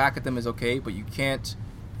to get back at them is okay, but you can't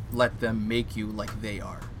let them make you like they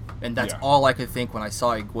are. And that's Yeah. all I could think when I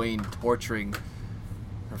saw Egwene torturing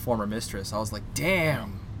her former mistress. I was like,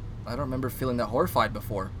 damn, I don't remember feeling that horrified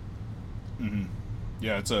before. Mm-hmm.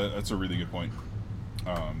 Yeah, that's a really good point.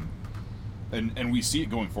 And we see it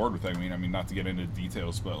going forward with Egwene. I mean, not to get into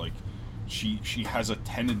details, but like she has a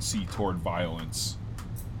tendency toward violence.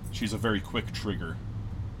 She's a very quick trigger,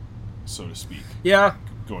 so to speak. Yeah,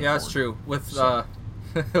 Going yeah, that's forward. true. With So-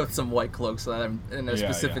 with some white cloaks that I'm in a Yeah,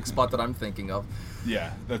 specific yeah. spot that I'm thinking of.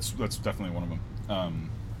 Yeah, that's definitely one of them.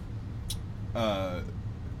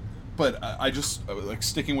 But I just like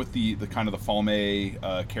sticking with the kind of the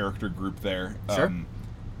Falme character group there. Sure.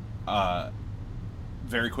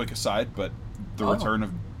 Very quick aside, but the Oh. return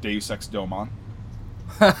of Deus Ex Domon.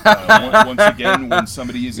 Once again, when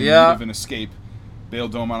somebody is in Yeah. need of an escape, Bail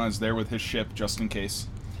Domon is there with his ship just in case.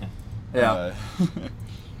 Yeah.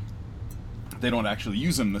 They don't actually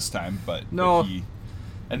use him this time, but No.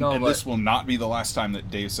 and No, but- this will not be the last time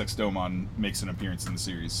that Deus Ex Domon makes an appearance in the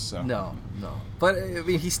series. So No. But I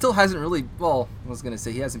mean, he still hasn't really. Well, I was gonna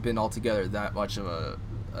say he hasn't been altogether that much of a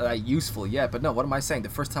useful yet. But no, what am I saying? The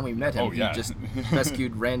first time we met him, Oh, yeah. he just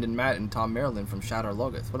rescued Rand and Matt and Tom Maryland from Shadar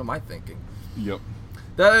Logoth. What am I thinking? Yep.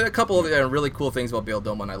 A couple of really cool things about Bail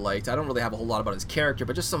Domon I liked. I don't really have a whole lot about his character,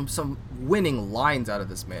 but just some winning lines out of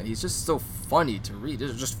this man. He's just so funny to read.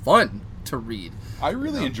 It's just fun to read. I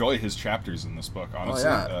really enjoy his chapters in this book. Honestly,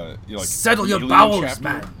 yeah. Like Settle the your Iliad bowels, chapter-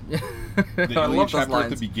 man. The I Iliad love those chapter at the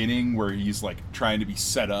lines. beginning where he's like trying to be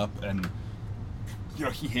set up, and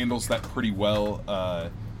he handles that pretty well.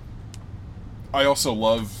 I also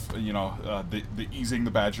love the easing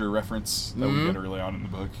the badger reference that we get early on in the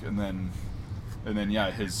book, and then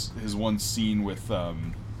yeah, his one scene with the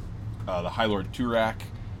High Lord Turak,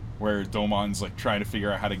 where Domon's like trying to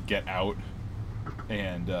figure out how to get out,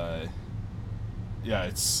 and yeah,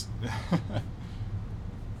 it's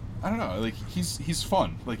I don't know, like he's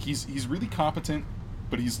fun, like he's really competent,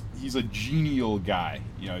 but he's a genial guy.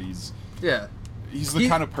 He's Yeah. the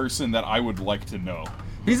kind of person that I would like to know.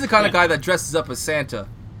 He's the kind of guy that dresses up as Santa,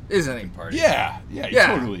 isn't he? Party. Yeah, he Yeah.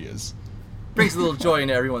 totally is. Brings a little joy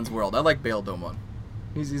into everyone's world. I like Bail Domon.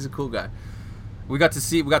 He's a cool guy. We got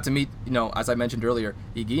to meet, as I mentioned earlier,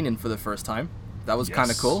 Egwene for the first time. That was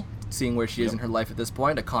kind of Yes. cool, seeing where she is Yep. in her life at this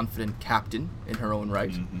point, a confident captain in her own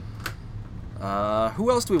right. Mhm.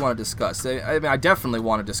 Who else do we want to discuss? I mean, I definitely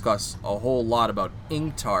want to discuss a whole lot about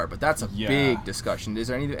Ingtar, but that's a Yeah. big discussion. Is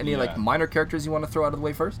there any like Yeah. minor characters you want to throw out of the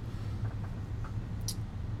way first?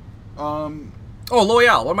 Oh,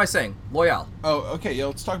 Loyal. What am I saying? Loyal. okay, yeah,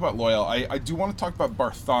 let's talk about Loyal. I do want to talk about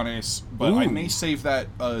Barthanes, but I Ooh. may save that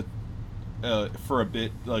for a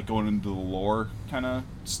bit, like going into the lore kind of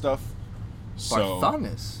stuff. So,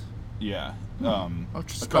 Barthanes. yeah. I'm A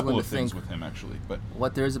just couple struggling of to things think with him, actually. But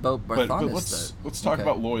what there is about Barthanes. but let's talk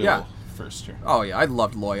about Loyal Yeah. first here. Oh yeah, I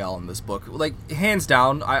loved Loyal in this book. Like hands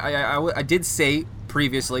down, I did say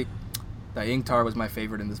previously that Ingtar was my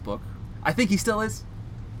favorite in this book. I think he still is,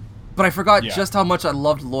 but I forgot Yeah. just how much I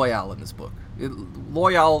loved Loyal in this book.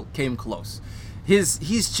 Loyal came close. He's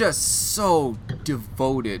just so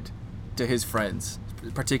devoted to his friends,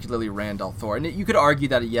 particularly Rand al'Thor. And you could argue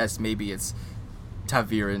that yes, maybe it's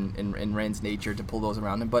Tavir and Rand's nature to pull those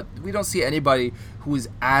around him, but we don't see anybody who is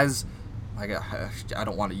as I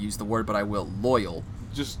don't want to use the word, but I will, loyal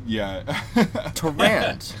Just yeah. to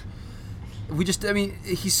Rand.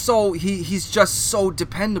 He's just so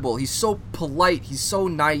dependable. He's so polite. He's so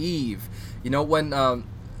naive. When,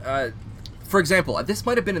 for example, this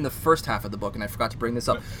might have been in the first half of the book, and I forgot to bring this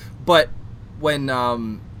up, but when,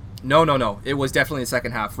 no, it was definitely the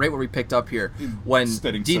second half, right where we picked up here, when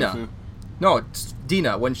Steading Dina, Sofu. no, it's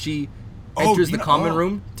Dina, when she Oh, enters Dina, the common oh.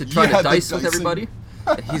 room to try Yeah, to the dice with dicing. everybody,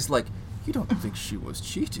 and he's like, "You don't think she was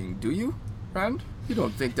cheating, do you, Rand? You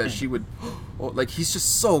don't think that she would?" Oh, like he's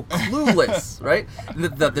just so clueless, right? And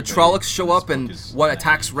the Trollocs show up, and book is one naive.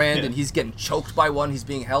 attacks Rand, Yeah. and he's getting choked by one. He's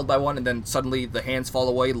being held by one, and then suddenly the hands fall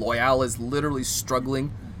away. Loyal is literally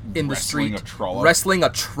struggling in the Wrestling street, a Trolloc. wrestling a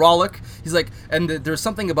Trolloc. He's like, and there's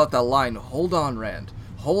something about that line. Hold on, Rand.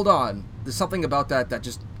 Hold on. There's something about that I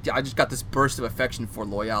just got this burst of affection for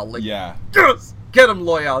Loyal. Like, Yeah. yes, get him,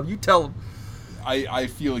 Loyal. You tell him. I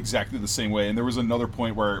feel exactly the same way. And there was another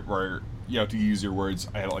point where you know, to use your words,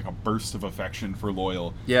 I had like a burst of affection for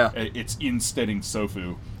Loyal. Yeah. It's in Steading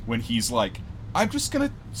Sofu when he's like, I'm just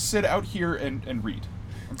gonna sit out here and read.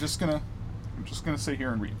 I'm just gonna sit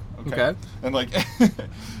here and read. Okay. And like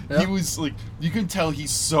he was like, you can tell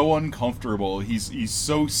he's so uncomfortable. He's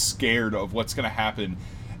so scared of what's gonna happen.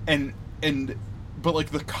 But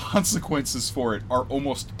like the consequences for it are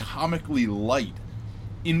almost comically light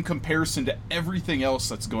in comparison to everything else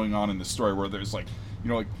that's going on in the story, where there's like, you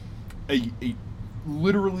know, like a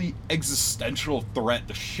literally existential threat.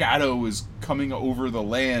 The shadow is coming over the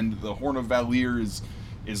land. The Horn of Valir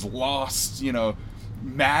is lost. You know,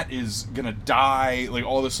 Matt is gonna die. Like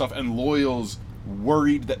all this stuff, and Loyal's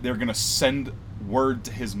worried that they're gonna send word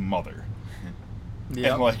to his mother.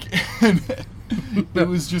 Yeah. And like, it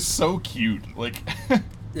was just so cute. Like,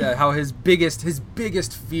 Yeah, how his biggest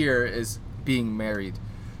fear is being married.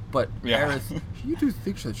 But Yeah. Aerith, you do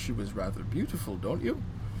think that she was rather beautiful, don't you?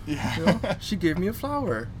 yeah. You know, she gave me a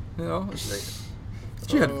flower. You know,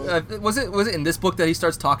 she had. Was it in this book that he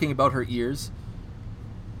starts talking about her ears?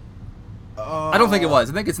 I don't think it was.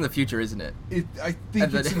 I think it's in the future, isn't it? I think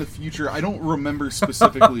And then- it's in the future. I don't remember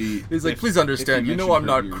specifically. He's like, if- please if understand, he you know I'm mentioned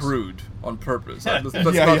not her ears. crude on purpose. That's Yeah,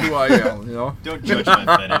 not yeah. who I am, you know? Don't judge my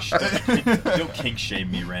fetish. Don't kink shame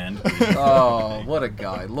me, Rand. Oh, what a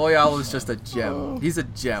guy. Loyal is just a gem. He's a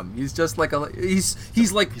gem. He's just like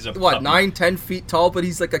he's like, He's a what, puppy. 9-10 feet tall, but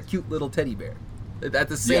he's like a cute little teddy bear. At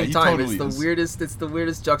the same he time, totally it's is. the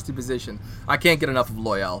weirdest juxtaposition. I can't get enough of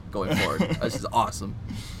Loyal going forward. This is awesome.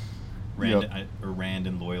 Rand, Yep. Rand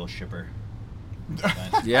and Loyal shipper.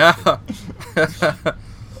 Yeah.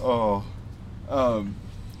 Oh,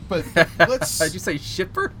 but let's. Did you say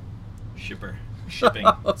shipper? Shipper. Shipping.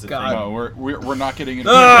 It's a God. thing. No, we're not getting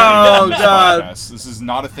into Oh, this God. podcast. This is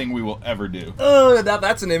not a thing we will ever do. Oh,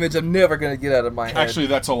 that's an image I'm never gonna get out of my head. Actually,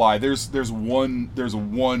 that's a lie. There's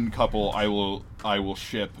one couple I will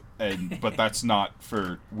ship, but that's not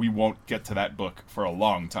for. We won't get to that book for a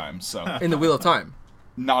long time. So in the Wheel of Time.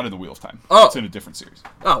 not in the Wheel of Time. Oh. It's in a different series.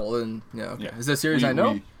 Oh well, then yeah. Okay. Yeah. Is it a series I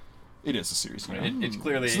know? It is a series. Yeah. It's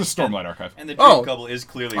clearly It's the Stormlight Archive. And the dream Oh. couple is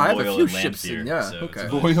clearly I have a Loyal few and ships Lanfear. in- yeah, so okay.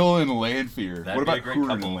 it's Loyal and Lanfear. That'd What be a about great Hurin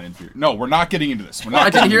couple. and Lanfear? No, we're not getting into this. We're not I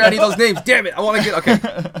didn't getting hear into any of those names. Damn it! I want to get okay.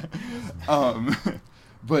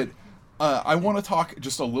 But I want to talk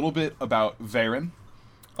just a little bit about Varen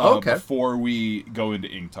Okay. before we go into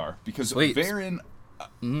Ingtar, because Sweet. Varen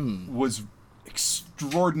was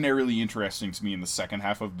extraordinarily interesting to me in the second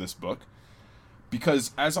half of this book, because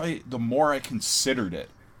the more I considered it,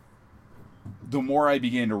 the more I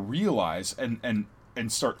began to realize and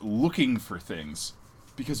start looking for things,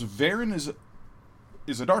 because Varen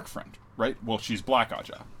is a dark friend, right? Well, she's Black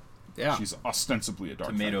Aja. Yeah. She's ostensibly a dark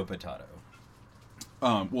Tomato, friend. potato.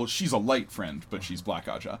 Well, she's a light friend, but she's Black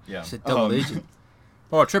Aja. Yeah. She's a double agent.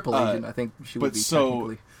 Or a triple agent, I think she would but be so-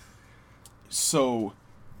 technically. So,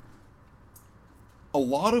 a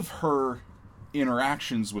lot of her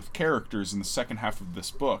interactions with characters in the second half of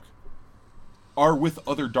this book are with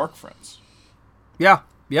other dark friends. Yeah.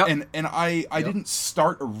 Yeah. And I didn't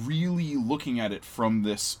start really looking at it from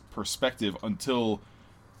this perspective until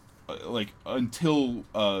the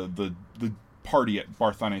party at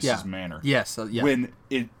Barthanes' manor. Yes. Yeah. When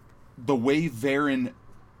the way Varen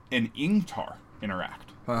and Ingtar interact,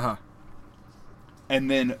 Uh-huh. and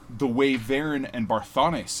then the way Varen and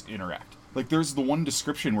Barthanes interact. Like, there's the one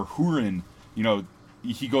description where Hurin,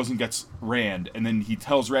 he goes and gets Rand, and then he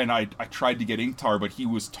tells Rand, I tried to get Ingtar, but he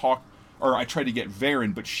was I tried to get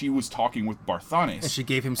Varen, but she was talking with Barthanes. And she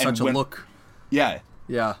gave him And such a when- look. Yeah.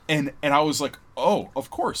 Yeah. And I was like, oh, of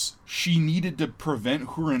course. She needed to prevent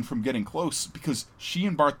Hurin from getting close, because she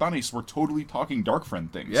and Barthanes were totally talking dark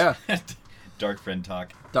friend things. Yeah. Dark friend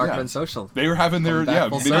talk. Dark Yeah. friend social. They were having their Come back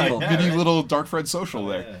full mini, circle. mini right. little dark friend social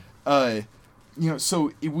there. Yeah.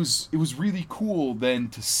 So it was really cool then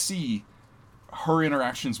to see her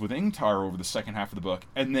interactions with Ingtar over the second half of the book,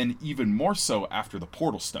 and then even more so after the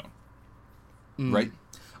Portal Stone. Right?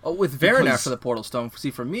 Oh, with Varen Because- after the Portal Stone. See,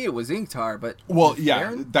 for me it was Ingtar, but Well, with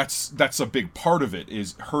yeah, Varen? that's a big part of it,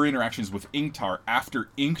 is her interactions with Ingtar after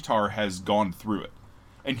Ingtar has gone through it.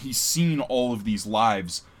 And he's seen all of these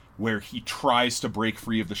lives where he tries to break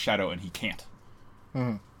free of the shadow and he can't.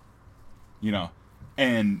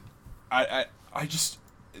 And I just,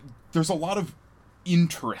 there's a lot of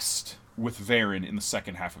interest with Varen in the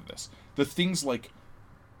second half of this. The things like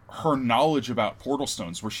her knowledge about portal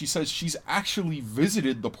stones, where she says she's actually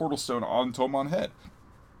visited the portal stone on Tomon Head.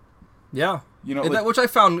 Yeah, You know, and like- which I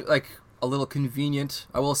found like a little convenient.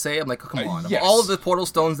 I will say, I'm like, come on, yes. of all of the portal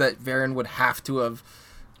stones that Varen would have to have,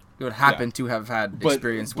 it would happen to have had But-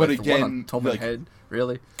 experience but with, the one on again, Tomon like- Head,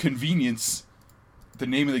 really, Convenience. The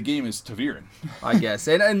name of the game is Taviran. I guess,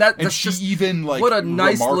 and that's And she just even like what a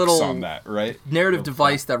nice remarks little on that, right? narrative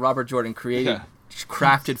device that Robert Jordan created, Yeah.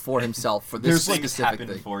 crafted for himself for this There's, like, Things specific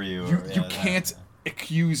happen thing. for you. You, or- you yeah, can't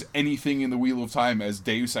accuse anything in the Wheel of Time as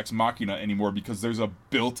Deus Ex Machina anymore because there's a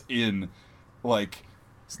built-in like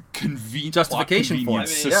Justification for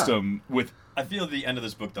convenience it, yeah. system with I feel at the end of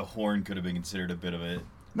this book, the horn could have been considered a bit of it.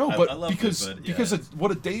 no, I- but I loved it, because but, yeah. because what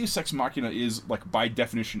a Deus Ex Machina is, like, by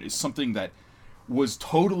definition, is something that was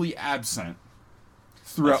totally absent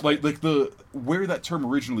throughout. That's Like the where that term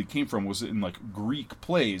originally came from was in like Greek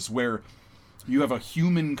plays where you have a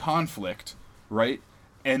human conflict, right,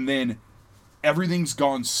 and then everything's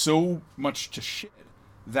gone so much to shit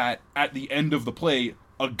that at the end of the play,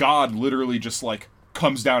 a god literally just like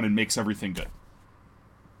comes down and makes everything good.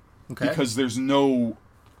 Okay. Because there's no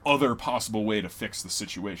other possible way to fix the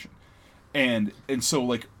situation. And so,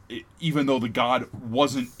 like, even though the god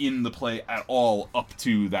wasn't in the play at all up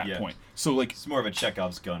to that Yeah. point. So, like, It's more of a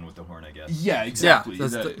Chekhov's gun with the horn, I guess. yeah, exactly.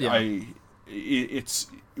 that's It's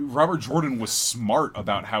Robert Jordan was smart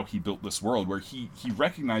about how he built this world, where he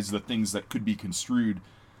recognized the things that could be construed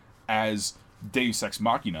as Deus Ex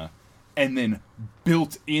Machina, and then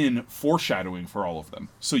built in foreshadowing for all of them.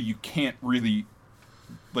 So you can't really,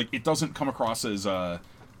 like, it doesn't come across as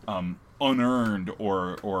unearned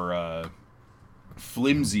or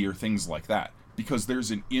flimsy or things like that, because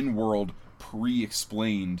there's an in-world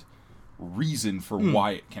pre-explained reason for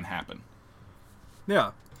why it can happen.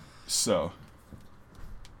 yeah. So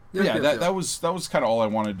Yeah, yeah, yeah. that was kind of all I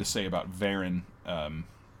wanted to say about Varen.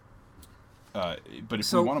 But if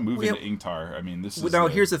So, we want to move we into have- Ingtar, I mean, this is Now,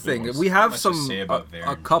 here's the thing. most- We not have much to some say about a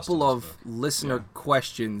Varen couple most of of this, listener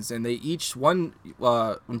questions, and they each one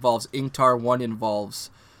involves Ingtar, one involves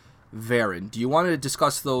Varen. Do you want to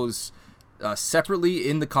discuss those separately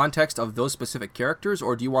in the context of those specific characters,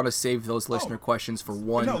 or do you want to save those listener questions for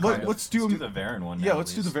one? no, kind of- let's do Let's them. do the Varen one. Yeah, now,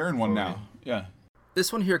 let's at do the least, Varen one before now. Yeah.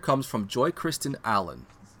 This one here comes from Joy Kristen Allen,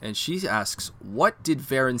 and she asks, "What did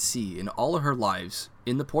Varen see in all of her lives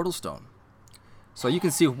in the Portal Stone?" So you can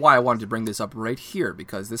see why I wanted to bring this up right here,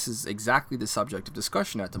 because this is exactly the subject of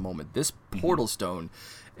discussion at the moment. This Portal Stone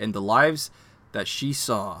and the lives that she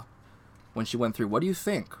saw when she went through. What do you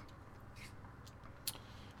think?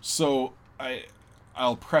 So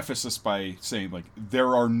I'll preface this by saying, like,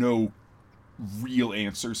 there are no real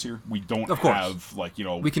answers here. We don't Of course. have, like, you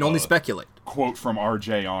know, We can only speculate. quote from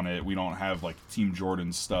RJ on it. We don't have, like, Team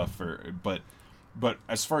Jordan stuff, but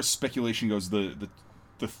as far as speculation goes, the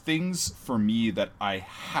things for me that I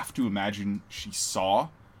have to imagine she saw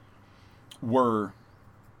were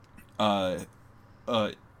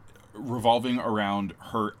revolving around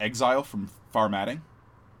her exile from Farmatting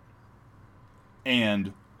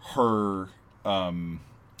and her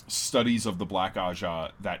studies of the Black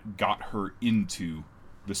Aja that got her into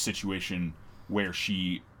the situation where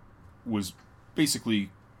she was basically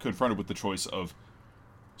confronted with the choice of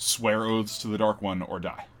swear oaths to the Dark One or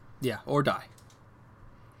die. Yeah, or die.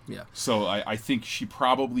 Yeah. So I think she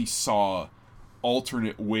probably saw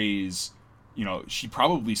alternate ways. You know, she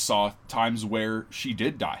probably saw times where she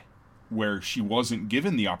did die, where she wasn't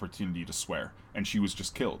given the opportunity to swear and she was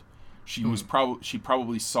just killed. She was she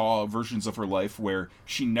probably saw versions of her life where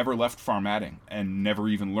she never left Farmatting and never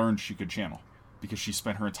even learned she could channel because she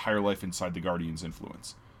spent her entire life inside the Guardian's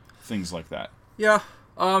influence. Things like that. Yeah,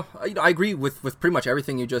 I agree with pretty much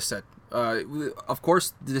everything you just said. Of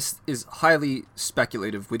course, this is highly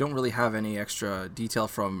speculative. We don't really have any extra detail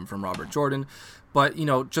from Robert Jordan, but, you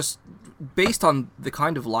know, just based on the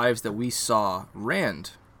kind of lives that we saw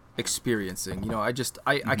Rand experiencing, you know, I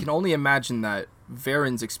can only imagine that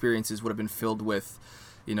Varen's experiences would have been filled with,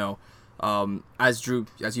 you know, as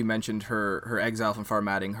you mentioned, her exile from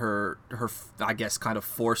Farmatting, her I guess kind of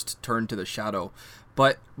forced turn to the shadow.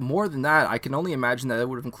 But more than that, I can only imagine that it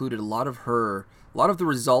would have included a lot of the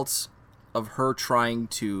results of her trying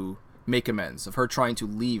to make amends, of her trying to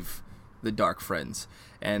leave the Dark Friends.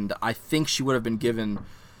 And I think she would have been given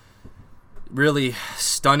really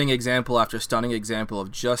stunning example after stunning example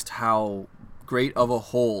of just how great of a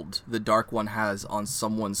hold the Dark One has on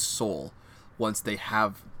someone's soul once they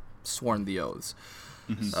have sworn the oaths.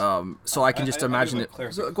 So I can just imagine I it. have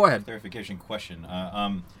a So, go ahead. Clarification question.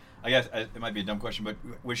 I guess it might be a dumb question, but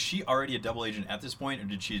was she already a double agent at this point, or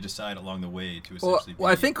did she decide along the way to essentially?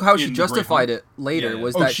 Well, I think how she in the justified Great it later Yeah.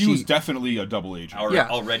 was Oh, that she was definitely a double agent. already, Yeah.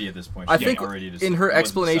 already at this point? I She think already in her wasn't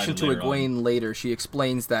explanation decided to later on. Egwene later, she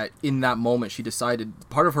explains that in that moment she decided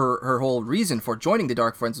part of her whole reason for joining the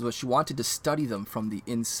Dark Friends was she wanted to study them from the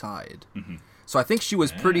inside. Mm-hmm. So I think she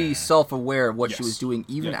was pretty Yeah. self-aware of what she Yes. was doing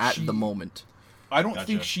even Yeah, at she- the moment. I don't Gotcha.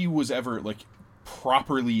 think she was ever like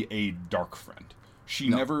properly a dark friend. She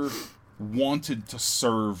No. never wanted to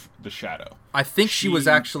serve the Shadow. I think she was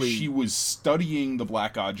actually she was studying the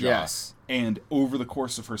Black Oddjaw, Yes. and over the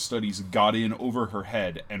course of her studies got in over her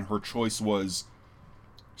head, and her choice was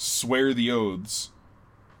swear the oaths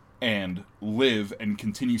and live and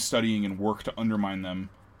continue studying and work to undermine them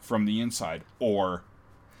from the inside, or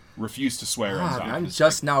refuse to swear and God, die. I'm Just,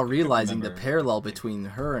 just now realizing the remember. parallel between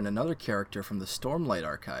her and another character from the Stormlight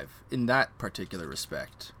Archive in that particular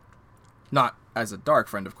respect. Not as a dark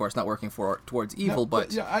friend, of course, not working towards evil,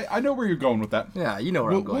 but yeah, I know where you're going with that. yeah, you know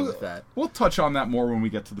where I'm going We'll- with that. We'll touch on that more when we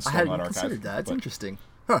get to the I hadn't Stormlight even Archive. considered that. It's but, interesting.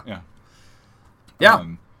 Huh. Yeah. Yeah.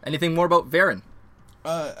 Um, Anything more about Varen?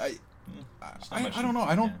 I not much don't know.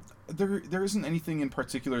 I don't. yeah. There isn't anything in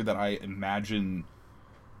particular that I imagine.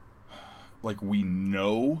 Like we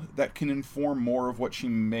know that can inform more of what she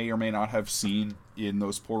may or may not have seen in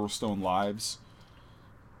those Portal Stone lives.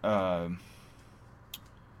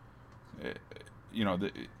 You know,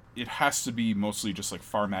 it has to be mostly just like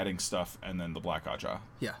farmatting stuff, and then the Black Oddjaw.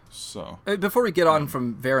 Yeah. So Before we get on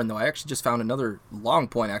from Varen, though, I actually just found another long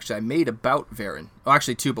point actually I made about Varen. Well,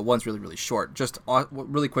 actually two, but one's really, really short. Just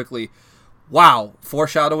really quickly. Wow,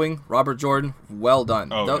 foreshadowing, Robert Jordan, well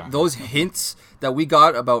done. Oh, yeah. Those hints that we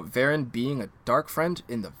got about Varen being a dark friend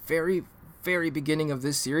in the very, very beginning of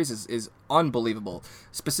this series is unbelievable.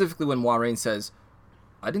 Specifically when Moiraine says,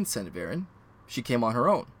 I didn't send Varen. She came on her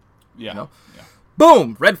own. yeah, know? yeah.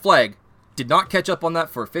 Boom! Red flag. Did not catch up on that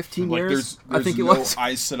for 15 Like years. there's I think it no was.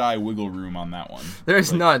 Aes Sedai wiggle room on that one.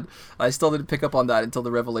 There's Like, none. I still didn't pick up on that until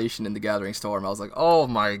the revelation in the Gathering Storm. I was like, oh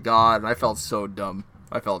my god. And I felt so dumb.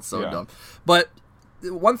 I felt so Yeah. dumb. But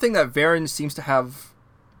one thing that Varen seems to have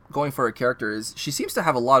going for her character is she seems to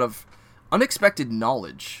have a lot of unexpected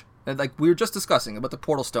knowledge. And like we were just discussing about the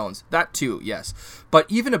Portal Stones. That too, yes. But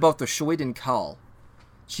even about the Shoiden Kal.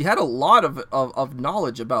 She had a lot of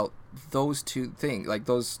knowledge about those two things, like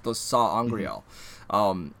those Sa Angreal.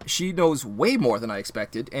 She knows way more than I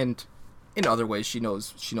expected, and in other ways she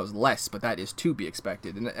knows less, but that is to be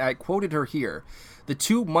expected. And I quoted her here: "The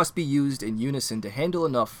two must be used in unison to handle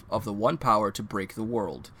enough of the one power to break the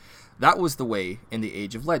world. That was the way in the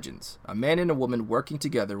Age of Legends. A man and a woman working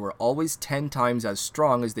together were always 10 times as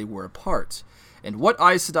strong as they were apart. And what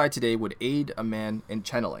Aes Sedai today would aid a man in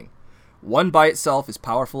channeling? One by itself is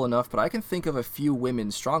powerful enough, but I can think of a few women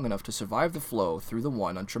strong enough to survive the flow through the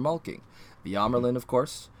one on Tremalking. The Amerlin, of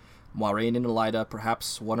course, Moiraine and Elida,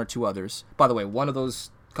 perhaps one or two others. By the way, one of those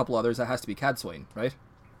couple others, that has to be Cadsuane, right?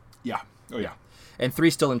 Yeah. Oh yeah. And 3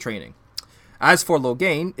 still in training. As for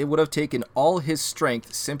Logain, it would have taken all his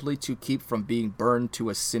strength simply to keep from being burned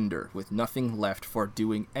to a cinder, with nothing left for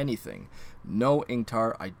doing anything. No,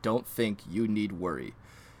 Ingtar, I don't think you need worry."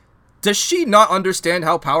 Does she not understand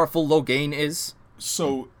how powerful Logain is?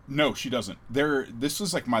 So no, she doesn't. This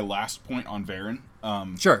was like my last point on Varen.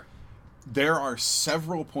 Sure. There are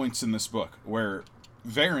several points in this book where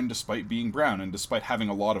Varen, despite being brown and despite having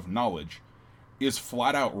a lot of knowledge, is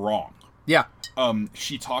flat out wrong. Yeah.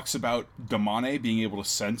 She talks about Damane being able to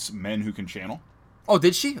sense men who can channel. Oh,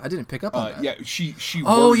 did she? I didn't pick up on that. Yeah, she.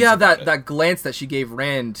 Oh, worries yeah, about that it. glance that she gave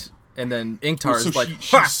Rand, and then Ingtar So is like,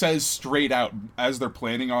 she "Ha!" says straight out as they're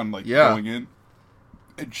planning on like Yeah. going in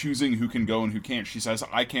and choosing who can go and who can't. She says,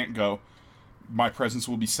 "I can't go. My presence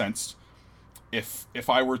will be sensed. If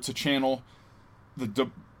I were to channel, the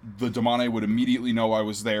Damane would immediately know I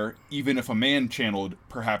was there. Even if a man channeled,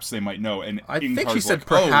 perhaps they might know." And I think Ingtar's she said like,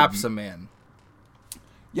 perhaps "Oh, a man.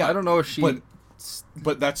 yeah." I don't know if she...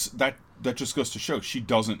 But that just goes to show she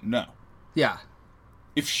doesn't know. Yeah.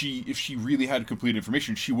 If she really had complete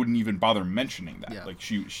information, she wouldn't even bother mentioning that. Yeah. Like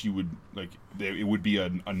she would it would be a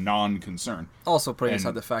non-concern. Also putting And-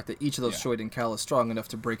 aside the fact that each of those yeah. Shoiden Kal is strong enough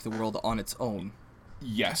to break the world on its own.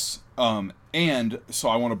 Yes. And so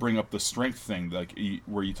I want to bring up the strength thing, like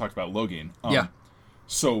where you talked about Logain. Yeah.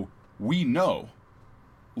 So we know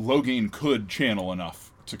Logain could channel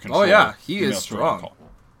enough to control. Oh, yeah, he female is Shoiden strong. Kal.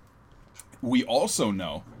 We also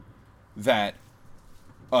know that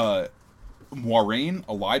Moiraine,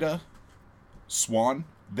 Elida, Swan,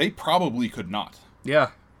 they probably could not. Yeah.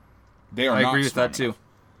 They are I not agree with strong that too.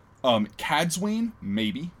 enough. Cadsuane,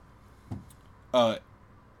 maybe.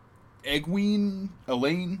 Egwene,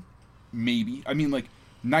 Elaine, maybe. I mean, like,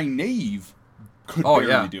 Nynaeve could Oh,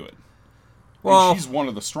 barely yeah. do it. Well, And she's one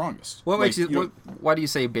of the strongest. what makes Like, you? Why do you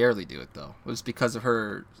say barely do it though? Was it because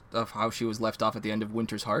of how she was left off at the end of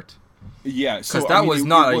Winter's Heart? yeah, Because so that I mean, was it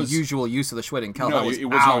not was- a usual use of the Schwed and Kel. No, that was it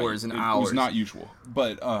was hours not, and hours. It was not usual.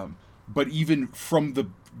 But even from the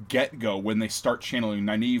get-go, when they start channeling,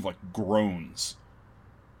 Nynaeve like groans.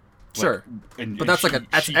 Sure, and but that's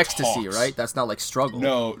she ecstasy, talks. right? That's not like struggle.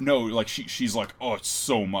 No, like she's like, oh, it's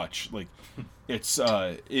so much. Like, it's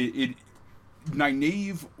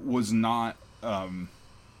Nynaeve was not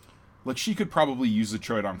like she could probably use the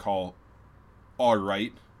Troodon call, all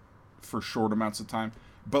right, for short amounts of time,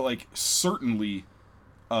 but like certainly,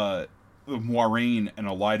 Moiraine and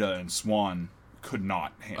Elida and Swan could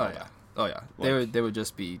not handle that. Oh yeah. They would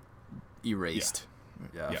just be erased.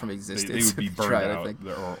 Yeah, from existence. They would be burned Tried, I out think.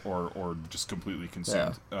 or just completely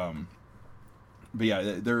consumed. But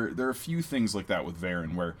yeah, there are a few things like that with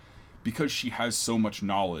Varen where, because she has so much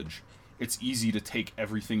knowledge, it's easy to take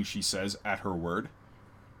everything she says at her word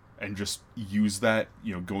and just use that,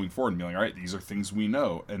 going forward and be like, all right, these are things we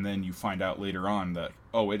know. And then you find out later on that,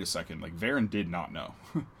 oh, wait a second, like Varen did not know.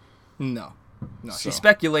 No, she So-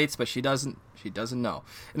 speculates, but she doesn't know.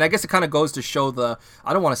 And I guess it kind of goes to show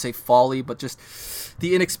I don't want to say folly, but just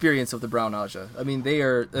the inexperience of the Brown Aja. I mean, they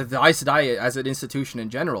are, the Aes Sedai as an institution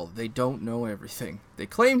in general, they don't know everything. They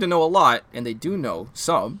claim to know a lot, and they do know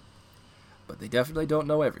some, but they definitely don't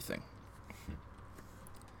know everything.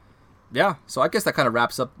 Yeah, so I guess that kind of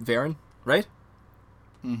wraps up Varen, right?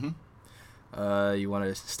 Mm-hmm. You want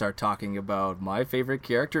to start talking about my favorite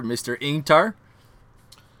character, Mr. Ingtar?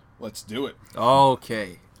 Let's do it.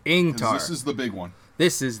 Okay, 'Cause Ingtar. this is the big one.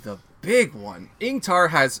 This is the big one. Ingtar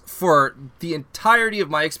has, for the entirety of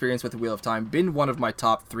my experience with the Wheel of Time, been one of my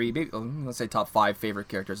top 3, maybe, let's say top 5 favorite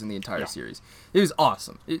characters in the entire Yeah. series. It was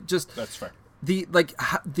awesome. It just That's fair.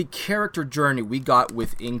 the character journey we got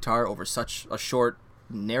with Ingtar over such a short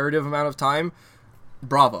narrative amount of time.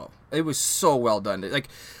 Bravo! It was so well done. Like,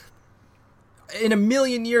 in a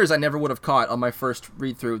million years, I never would have caught on my first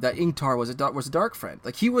read through that Ingtar was a dark friend.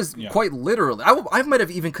 Like, he was quite literally. I might have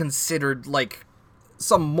even considered like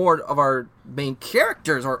some more of our main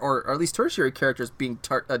characters, or at least tertiary characters, being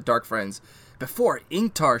dark friends before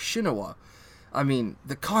Ingtar Shinoa. I mean,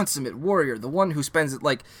 the consummate warrior, the one who spends it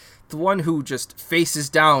like. The one who just faces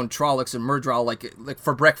down Trollocs and Myrddraal like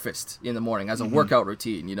for breakfast in the morning as a workout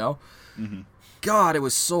routine, Mm-hmm. God, it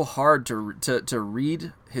was so hard to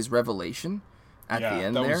read his revelation at the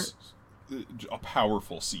end that there. was a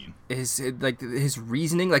powerful scene. His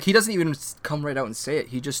reasoning, like he doesn't even come right out and say it.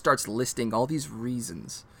 He just starts listing all these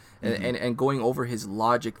reasons and going over his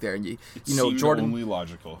logic there. And Seemed Jordan only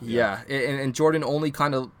logical. Yeah, and Jordan only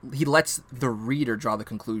kind of he lets the reader draw the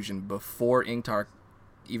conclusion before Ingtar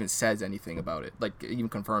even says anything about it, like even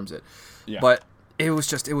confirms it. Yeah. But it was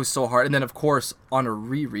so hard. And then of course on a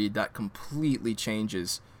reread that completely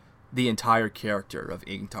changes the entire character of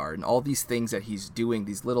Ingtar and all these things that he's doing,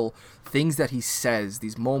 these little things that he says,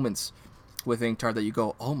 these moments with Ingtar that you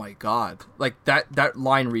go, oh my god, like that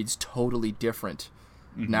line reads totally different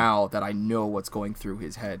now that I know what's going through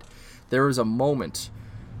his head. There is a moment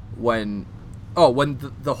when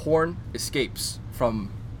the horn escapes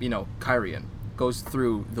from Kyrian, goes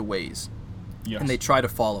through the ways, Yes. and they try to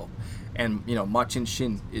follow, and Machin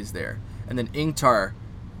Shin is there, and then Ingtar,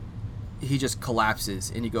 he just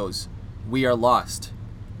collapses and he goes, "We are lost.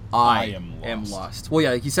 I am lost." Well,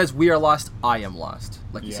 yeah, he says, "We are lost. I am lost."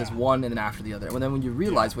 Like he says Yeah. one and then after the other. And then when you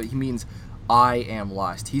realize what he means, "I am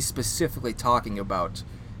lost," he's specifically talking about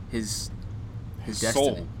his destiny,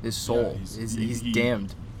 soul. his soul. Yeah, he's he-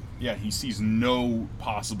 damned. Yeah, he sees no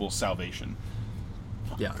possible salvation.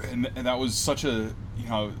 Yeah. And that was such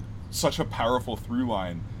a powerful through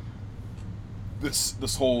line.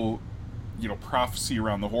 This whole prophecy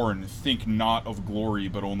around the horn, think not of glory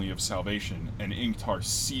but only of salvation, and Ingtar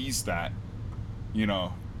sees that.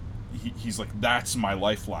 He's like, that's my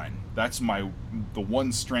lifeline, that's the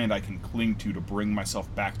one strand I can cling to bring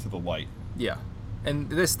myself back to the light. Yeah, and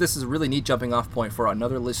this is a really neat jumping off point for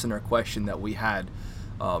another listener question that we had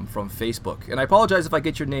from Facebook. And I apologize if I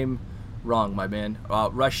get your name wrong, my man.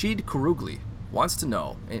 Rashid Kurugli wants to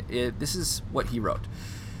know, this is what he wrote.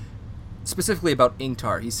 Specifically about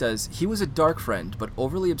Ingtar, he says, he was a dark friend, but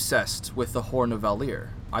overly obsessed with the Horn of Valir.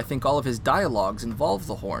 I think all of his dialogues involved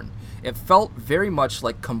the Horn. It felt very much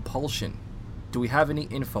like compulsion. Do we have any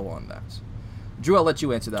info on that? Drew, I'll let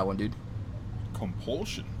you answer that one, dude.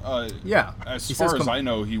 Compulsion? Yeah. As He far says as I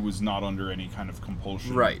know, he was not under any kind of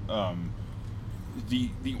compulsion. Right.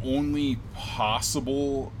 The only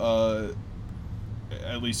possible,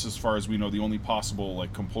 at least as far as we know, the only possible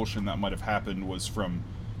compulsion that might have happened was from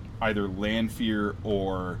either Lanfear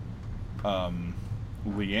or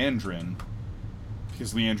Liandrin,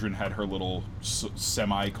 because Liandrin had her little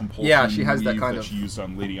semi-compulsion Yeah, she has that weave kind that of she used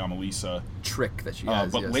on Lady Amalisa. trick that she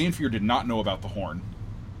has. But yes. Lanfear did not know about the horn.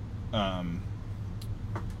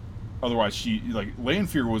 Otherwise,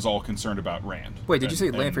 Lanfear was all concerned about Rand. Wait, did you say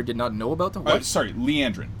Lanfear did not know about the horn? Sorry,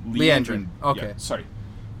 Liandrin. Liandrin, okay. Yeah, sorry.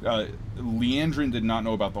 Liandrin did not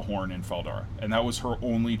know about the horn in Faldara, and that was her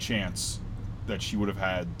only chance that she would have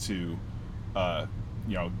had to,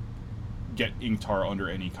 get Ingtar under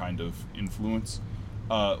any kind of influence.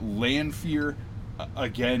 Lanfear,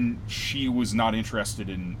 again, she was not interested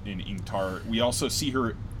in Ingtar. We also see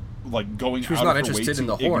her going she was out not of her way interested in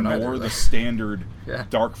to the horn ignore either, the standard Yeah.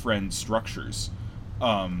 Dark Friend structures.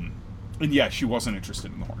 And yeah, she wasn't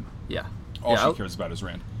interested in the horn. Yeah. All yeah, she cares about is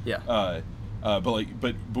Rand. Yeah. But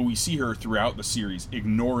we see her throughout the series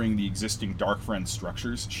ignoring the existing Dark Friend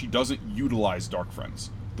structures. She doesn't utilize Dark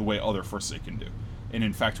Friends the way other Forsaken do. And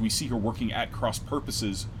in fact, we see her working at cross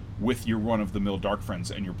purposes with your run-of-the-mill Dark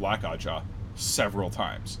Friends and your Black Ajah several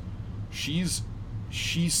times. She's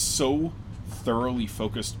so thoroughly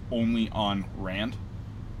focused only on Rand,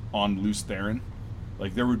 on Lews Therin.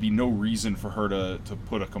 There would be no reason for her to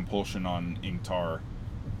put a compulsion on Ingtar.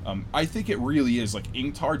 I think it really is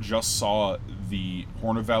Ingtar just saw the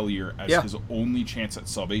Horn of Valir as his only chance at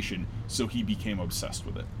salvation, so he became obsessed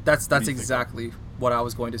with it. That's exactly what I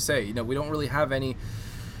was going to say. We don't really have any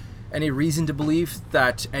reason to believe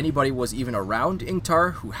that anybody was even around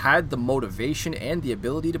Ingtar who had the motivation and the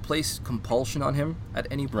ability to place compulsion on him at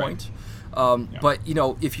any point. Right. But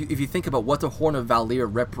if you think about what the Horn of Valir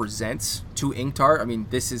represents to Ingtar, I mean,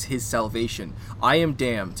 this is his salvation. I am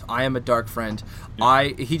damned. I am a Dark Friend. Yeah.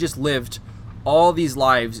 He just lived all these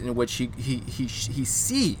lives in which he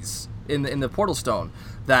sees in the Portal Stone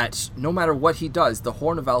that no matter what he does, the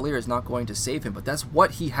Horn of Valir is not going to save him. But that's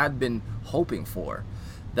what he had been hoping for.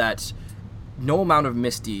 That no amount of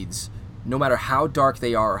misdeeds, no matter how dark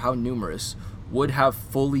they are or how numerous, would have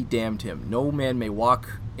fully damned him. No man may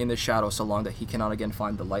walk in the shadow so long that he cannot again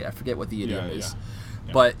find the light. I forget what the idiom is.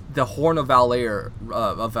 Yeah. But the Horn of Valir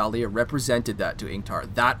represented that to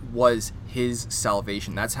Ingtar. That was his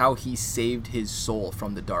salvation. That's how he saved his soul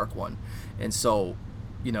from the Dark One. And so,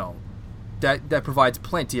 that provides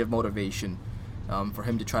plenty of motivation for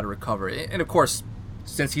him to try to recover. And of course,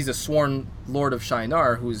 since he's a sworn Lord of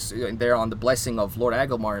Shinar, who's there on the blessing of Lord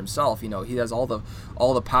Agelmar himself, he has all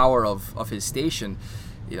the power of his station.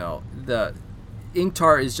 The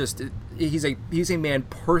Ingtar is just he's a man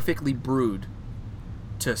perfectly brewed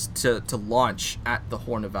to launch at the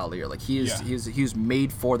Horn of Valir. He was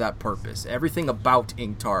made for that purpose. Everything about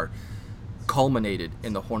Ingtar culminated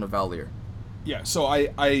in the Horn of Valir. Yeah, so I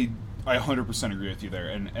 100% agree with you there,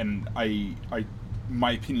 and I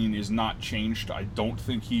my opinion is not changed. I don't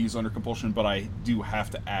think he's under compulsion, but I do have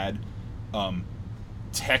to add,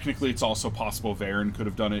 technically it's also possible Varen could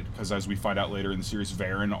have done it, because as we find out later in the series,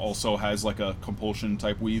 Varen also has a compulsion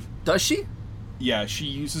type weave. Does she? Yeah, she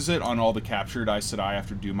uses it on all the captured Aes Sedai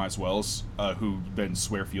after Doom as Wells, who've been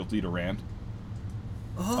swear fealty to Rand.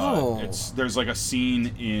 Oh. There's a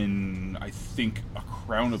scene in, I think, A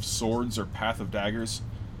Crown of Swords or Path of Daggers,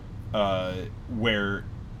 where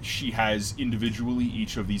she has individually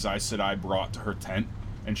each of these Aes Sedai brought to her tent,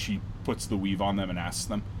 and she puts the weave on them and asks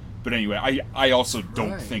them. But anyway, I also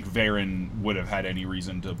don't think Varen would have had any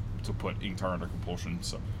reason to put Ingtar under compulsion.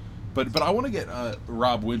 So, but I want to get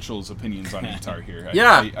Rob Winchell's opinions on Ingtar here.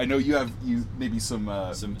 Yeah, I know you maybe some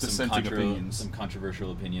dissenting opinions, some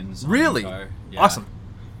controversial opinions. Really? On Ingtar. Yeah. Awesome.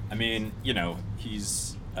 I mean,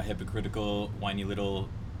 he's a hypocritical, whiny little,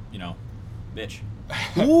 bitch.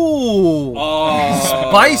 Ooh,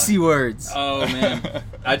 spicy words. Oh man,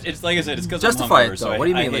 it's like I said, it's because justify I'm hungover, it though. So What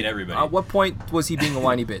do you I mean? hate everybody. At what point was he being a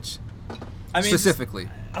whiny bitch? I mean, specifically,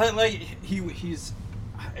 he's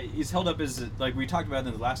held up as we talked about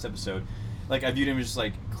in the last episode. I viewed him as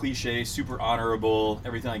just cliche, super honorable,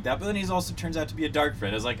 everything like that. But then he's also turns out to be a Dark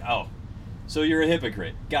Friend. I was oh, so you're a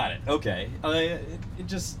hypocrite. Got it. Okay. It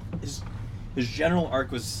just his general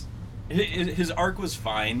arc was. His arc was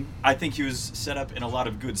fine. I think he was set up in a lot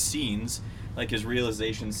of good scenes, his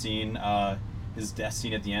realization scene, his death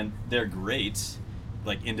scene at the end. They're great,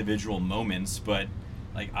 individual moments. But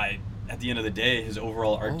at the end of the day, his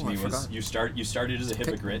overall arc to me was you started as a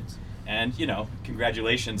hypocrite, and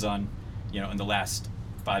congratulations on in the last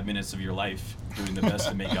 5 minutes of your life doing the best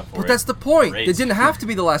to make up for it. But that's the point. Great. It didn't have to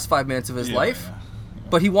be the last 5 minutes of his life,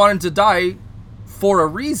 but he wanted to die for a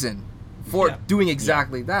reason. For doing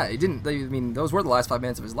exactly that. It didn't. I mean, those were the last 5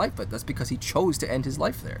 minutes of his life, but that's because he chose to end his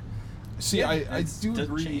life there. See, I do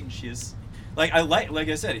agree. Change his, like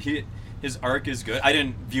I said, his arc is good. I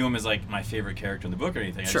didn't view him as like my favorite character in the book or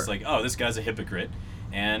anything. I Sure. was like, oh, this guy's a hypocrite,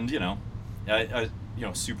 and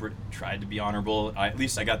super tried to be honorable. At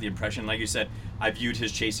least I got the impression. Like you said, I viewed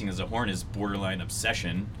his chasing as a horn as borderline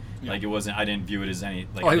obsession. Yeah. Like it wasn't. I didn't view it as any.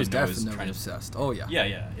 Like Oh, I he was didn't know it definitely trying to- obsessed. Oh yeah.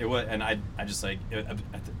 Yeah. It was, and I just like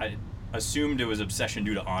I assumed it was obsession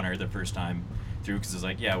due to honor the first time through because it's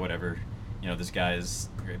like, yeah, whatever. This guy is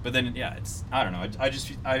great. But then, yeah, it's I don't know.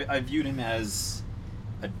 I viewed him as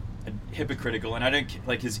a hypocritical, and I didn't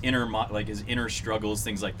like his inner struggles,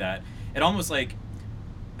 things like that. It almost like.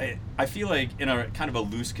 I feel like in a kind of a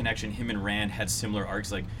loose connection, him and Rand had similar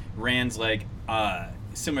arcs. Like Rand's like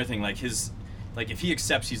similar thing. Like if he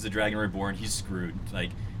accepts he's the Dragon Reborn, he's screwed. Like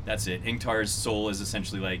that's it. Ingtar's soul is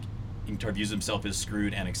essentially like Ingtar views himself as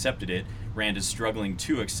screwed and accepted it. Rand is struggling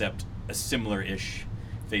to accept a similar-ish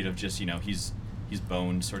fate of just he's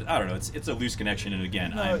boned sort of. I don't know. It's a loose connection, and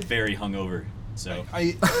again, No, I'm very hungover. So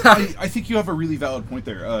I think you have a really valid point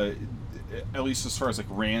there. At least as far as like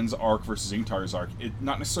Rand's arc versus Ingtar's arc,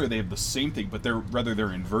 not necessarily they have the same thing, but they're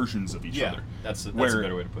inversions of each yeah, other. that's a Where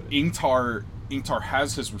better way to put it. Ingtar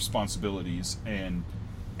has his responsibilities and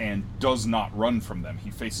does not run from them. He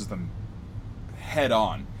faces them head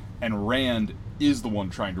on, and Rand is the one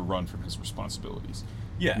trying to run from his responsibilities.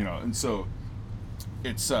 Yeah. And so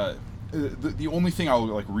it's the only thing I'll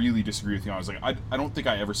like really disagree with you on is like I don't think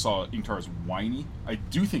I ever saw Ingtar as whiny. I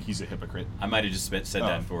do think he's a hypocrite. I might have just said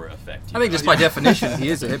that for effect. I think just by definition, he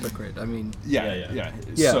is a hypocrite. I mean, Yeah.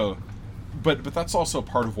 Yeah. So, but that's also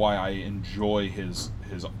part of why I enjoy his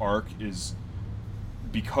arc is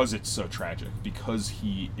because it's so tragic. Because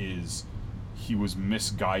he was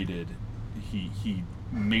misguided. He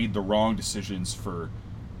made the wrong decisions for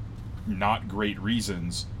not great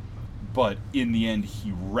reasons. But in the end,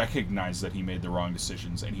 he recognized that he made the wrong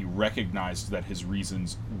decisions, and he recognized that his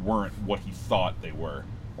reasons weren't what he thought they were,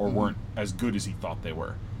 or weren't as good as he thought they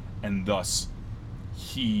were. And thus,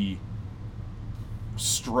 he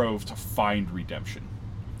strove to find redemption.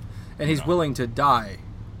 and he's willing to die,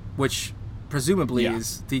 which presumably Yeah.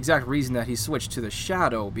 is the exact reason that he switched to the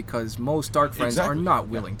Shadow, because most Dark Friends Exactly. are not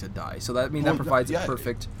willing to die. So that Well, that provides yeah, a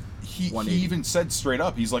perfect He 180. even said straight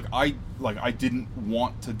up, he's like, I didn't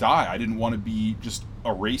want to die. I didn't want to be just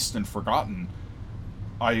erased and forgotten.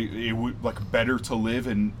 It would like better to live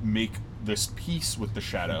and make this peace with the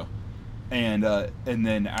Shadow. And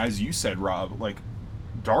then as you said, Rob, like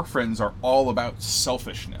Dark Friends are all about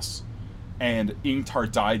selfishness. And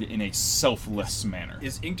Ingtar died in a selfless manner.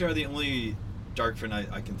 Is Ingtar the only Dark Friend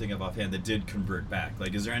I can think of offhand that did convert back?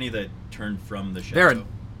 Like, is there any that turned from the Shadow? Varen.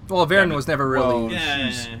 Well, Varen Yeah, was never really. well, Yeah,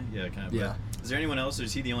 She's- kind of. Yeah. But is there anyone else, or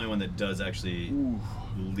is he the only one that does actually Ooh.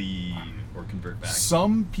 leave or convert back?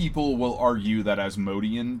 Some people will argue that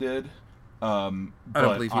Asmodean did. I don't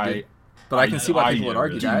believe he did. But I can see why people would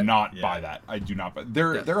argue do that. not Yeah. buy that. I do not buy.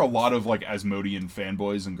 There Yeah. are a lot of like Asmodean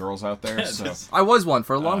fanboys and girls out there. So, That's- I was one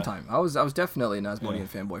for a long time. I was definitely an Asmodean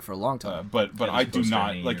yeah. fanboy for a long time. but Yeah, I there's a do poster not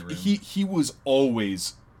hanging in like. your room. He was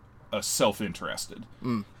always self-interested.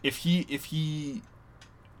 Mm. If he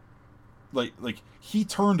like he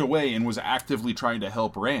turned away and was actively trying to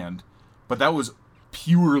help Rand, but that was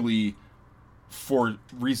purely for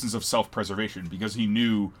reasons of self-preservation, because he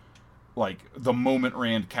knew like the moment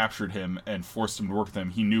Rand captured him and forced him to work with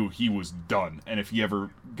him, he knew he was done, and if he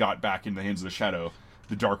ever got back in the hands of the Shadow,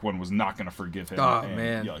 the Dark One was not going to forgive him. Oh, and,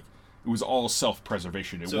 man. yeah, like, it was all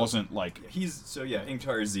self-preservation. It So- wasn't like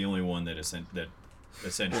Ingtar is the only one that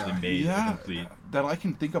essentially Yeah. made a complete. that I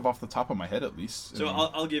can think of off the top of my head, at least. So I mean,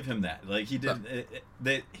 I'll give him that. Like he did,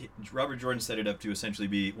 Robert Jordan set it up to essentially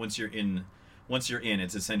be once you're in,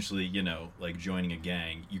 it's essentially like joining a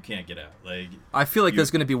gang. You can't get out. Like I feel like you-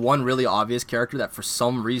 there's going to be one really obvious character that for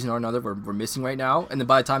some reason or another we're missing right now, and then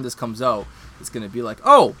by the time this comes out, it's going to be like,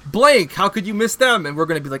 oh, blank, how could you miss them? And we're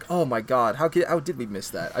going to be like, oh my god, how did we miss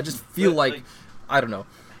that? I just feel But, like I don't know.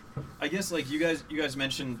 I guess like you guys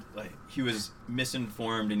mentioned like he was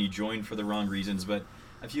misinformed and he joined for the wrong reasons, but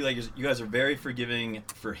I feel like you guys are very forgiving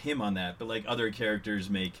for him on that. But like other characters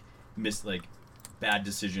make bad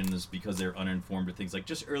decisions because they're uninformed or things like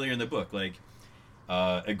just earlier in the book, like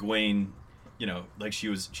Egwene, like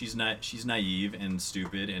she's naive and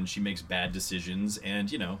stupid and she makes bad decisions,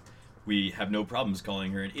 and we have no problems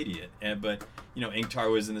calling her an idiot. But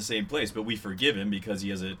Ingtar was in the same place, but we forgive him because he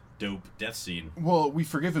has a dope death scene. well, we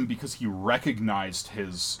forgive him because he recognized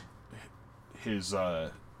his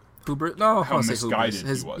Hubris? No, I how want to say misguided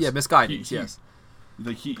hubris. he was. Yeah, misguidance. He- Yes.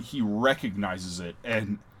 Like he recognizes it,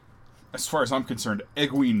 and as far as I'm concerned,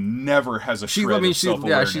 Egwene never has a shred of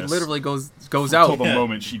self-awareness. She literally goes until out the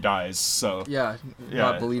moment she dies. So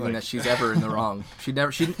not believing that she's ever in the wrong.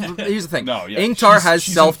 Here's the thing. No, yeah, Ingtar has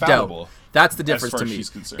she's self-doubt. infallible, That's the as difference far to as me. she's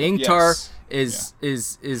concerned. Ingtar Yes.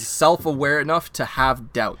 is self-aware enough to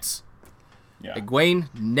have doubts. Yeah.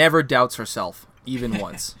 Egwene never doubts herself, even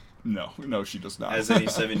once. No, she does not. As any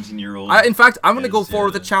 17-year-old. In fact, I'm going to go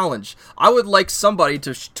forward with a challenge. I would like somebody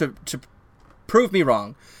to prove me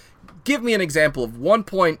wrong. Give me an example of one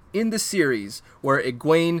point in the series where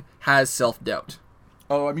Egwene has self-doubt.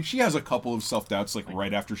 Oh, I mean, she has a couple of self-doubts, like,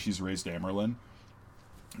 right after she's raised Amyrlin.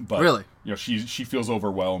 But, Really? You know, she feels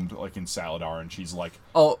overwhelmed, like, in Saladar, and she's like,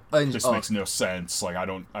 this makes no sense. Like, I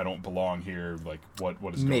don't belong here. Like, what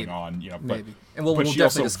is going on? You know, but, maybe. And we'll but definitely she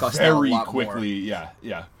also discuss that a very lot quickly, more.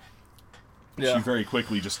 Yeah. She very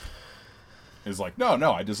quickly just is like,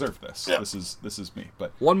 no, I deserve this. Yeah. This is me.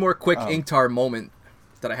 But one more quick Ingtar moment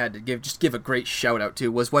that I had to give a great shout out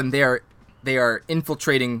to was when they are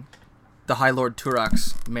infiltrating the High Lord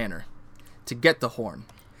Turak's manor to get the horn,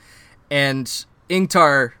 and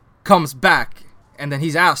Ingtar comes back, and then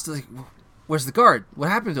he's asked, like, "Where's the guard? What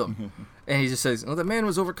happened to him?" And he just says, "Oh, the man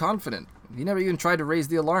was overconfident. He never even tried to raise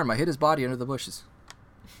the alarm. I hid his body under the bushes."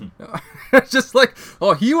 Just like,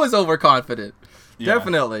 oh, he was overconfident. Yeah.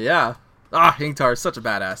 Definitely, yeah. Ingtar is such a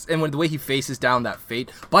badass. And the way he faces down that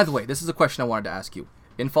fate. By the way, this is a question I wanted to ask you.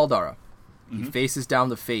 In Faldara, he faces down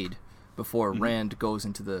the Fade before Rand goes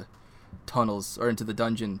into the tunnels, or into the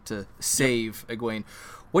dungeon to save Egwene.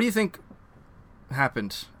 What do you think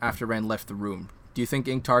happened after Rand left the room? Do you think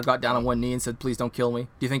Ingtar got down on one knee and said, "Please don't kill me"?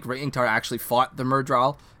 Do you think Ingtar actually fought the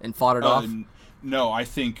Myrddraal and fought it off? No, I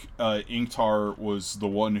think Ingtar was the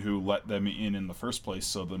one who let them in the first place,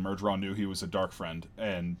 so the Myrddraal knew he was a Dark Friend,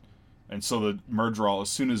 and so the Myrddraal, as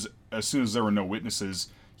soon as there were no witnesses,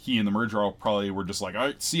 he and the Myrddraal probably were just like, "All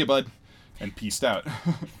right, see you, bud," and peaced out.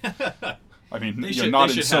 I mean,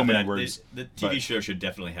 not in so many words. The TV show should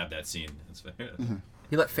definitely have that scene.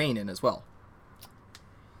 He let Fane in as well.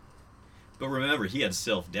 But remember, he had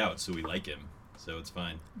self-doubt, so we like him. So it's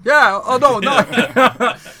fine. Yeah. Oh no.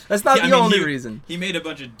 That's not the only reason. He made a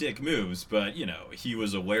bunch of dick moves, but he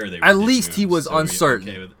was aware they were. At least moves, he was uncertain.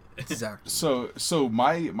 Okay with it. Exactly. So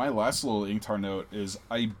my last little Ingtar note is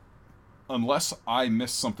unless I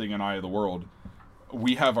missed something in Eye of the World,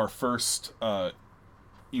 we have our first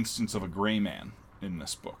instance of a gray man in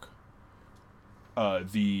this book.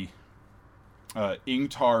 The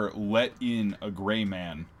Ingtar let in a gray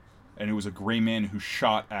man, and it was a gray man who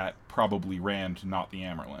shot at probably Rand, not the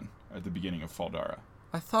Amyrlin, at the beginning of Faldara.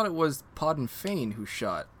 I thought it was Podden Fane who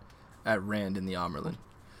shot at Rand in the Amyrlin,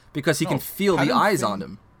 because he can feel the eyes on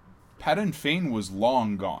him. Podden Fane was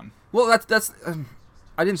long gone. Well, that's.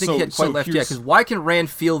 I didn't think he had quite left yet, because why can Rand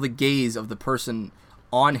feel the gaze of the person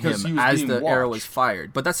on him as the arrow is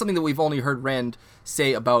fired? But that's something that we've only heard Rand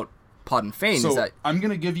say about Podden Fane. So is that I'm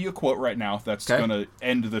going to give you a quote right now that's going to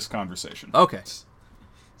end this conversation. Okay.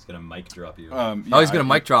 He's going to mic drop you. He's going to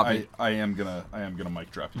mic drop me. I am gonna mic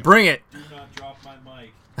drop you. Bring it. Do not drop my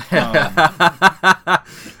mic.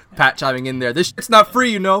 Pat chiming in there. This shit's not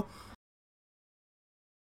free, you know.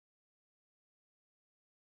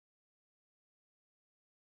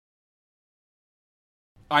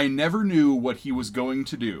 I never knew what he was going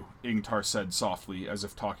to do, Ingtar said softly, as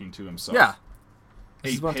if talking to himself. Yeah.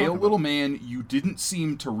 A pale little man you didn't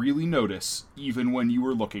seem to really notice, even when you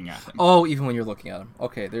were looking at him. Oh, even when you're looking at him.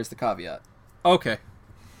 Okay, there's the caveat. Okay.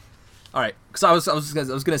 All right, because I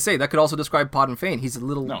was gonna say that could also describe Podden Fane. He's a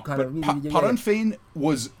little Podden Fane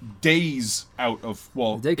was days out of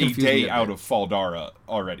a day out of Faldara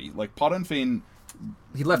already. Like Podden Fane,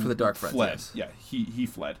 he left with the Dark Friends. Fled. Yes. Yeah, he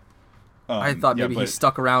fled. I thought maybe he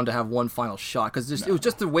stuck around to have one final shot, because it was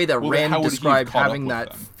just the way that Rand described having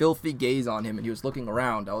that filthy gaze on him, and he was looking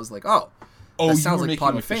around. I was like, that sounds you were like making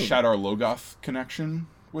Podden like Fane. the Shadar Logoth connection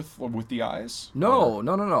with the eyes? No.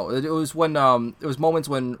 It was when it was moments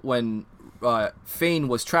when Fane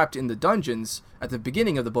was trapped in the dungeons at the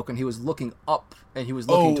beginning of the book, and he was looking up and he was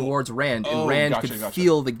looking towards Rand, and Rand could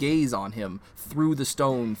feel the gaze on him through the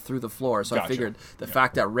stone, through the floor. So I figured the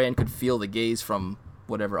fact that Rand could feel the gaze from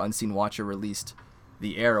whatever Unseen Watcher released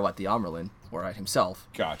the arrow at the Amyrlin, or at himself.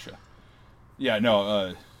 Gotcha. Yeah,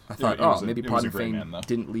 no. I thought, maybe Podden Fane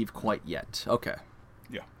didn't leave quite yet. Okay.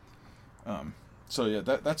 Yeah. So yeah,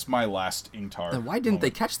 that's my last Ingtar. Then why didn't they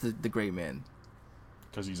catch the gray man?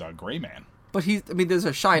 Because he's a gray man. But there's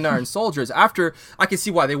a Shinar and soldiers. After, I can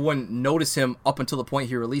see why they wouldn't notice him up until the point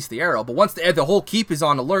he released the arrow. But once the whole keep is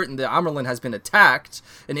on alert and the Amyrlin has been attacked,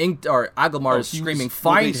 and Agelmar is screaming,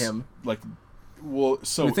 "Find him!"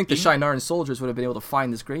 So you think the Shinar and soldiers would have been able to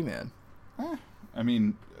find this gray man? I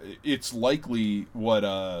mean, it's likely what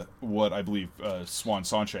I believe Swan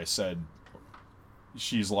Sanchez said.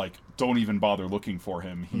 She's like, don't even bother looking for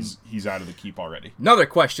him. He's out of the keep already. Another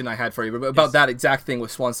question I had for you about that exact thing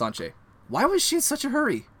with Swan Sanchez. Why was she in such a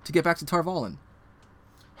hurry to get back to Tar Valon?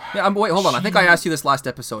 Yeah, wait, hold on. I think I asked you this last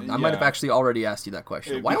episode. I might have actually already asked you that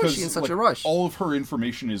question. Why was she in such a rush? All of her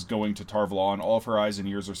information is going to Tar Valon. All of her eyes and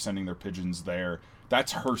ears are sending their pigeons there.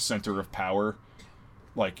 That's her center of power.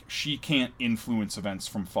 Like, she can't influence events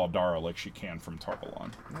from Faldara like she can from Tar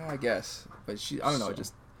Valon. Yeah, I guess. But I don't know,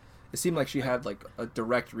 it seemed like she had, like, a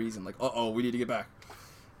direct reason. Like, we need to get back.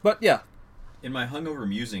 But, yeah. In my hungover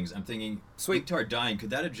musings, I'm thinking, Ingtar dying, could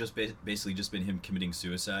that have just basically just been him committing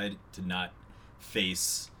suicide to not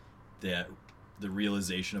face the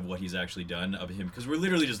realization of what he's actually done of him? Because we're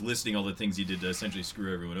literally just listing all the things he did to essentially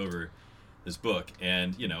screw everyone over this book,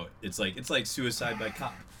 and it's like suicide by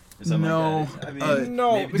cop or something like that. I mean,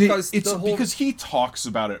 no, because he talks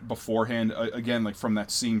about it beforehand. Again, like from that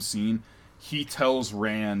same scene, he tells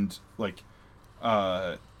Rand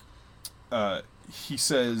he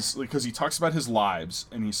says, because he talks about his lives,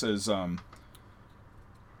 and he says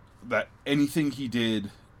that anything he did,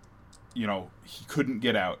 he couldn't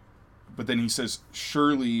get out. But then he says,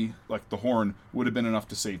 surely, like, the horn would have been enough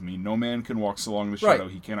to save me. No man can walk so long the shadow.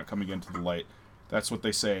 Right. He cannot come again to the light. That's what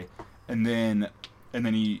they say. And then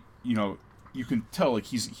he, you can tell, like,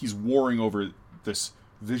 he's warring over this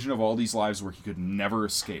vision of all these lives where he could never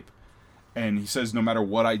escape. And he says, no matter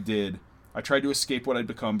what I did, I tried to escape what I'd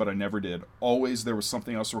become, but I never did. Always there was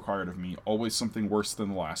something else required of me. Always something worse than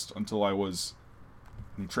the last, until I was...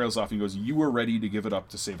 And he trails off and he goes, you were ready to give it up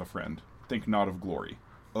to save a friend. Think not of glory.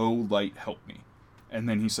 Oh, light, help me. And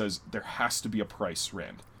then he says, there has to be a price,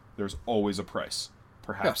 Rand. There's always a price.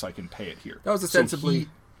 Perhaps I can pay it here. That was ostensibly...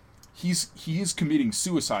 So he is committing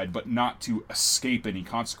suicide, but not to escape any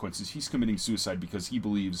consequences. He's committing suicide because he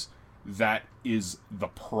believes that is the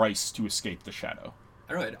price to escape the shadow.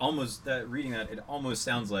 I don't know, reading that, it almost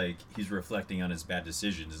sounds like he's reflecting on his bad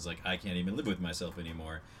decisions. It's like, I can't even live with myself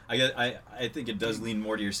anymore. I think it does lean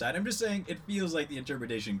more to your side. I'm just saying, it feels like the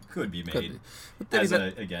interpretation could be made.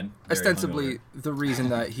 Again, ostensibly, the reason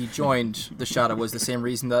that he joined the Shadow was the same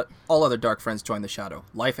reason that all other Dark Friends joined the Shadow.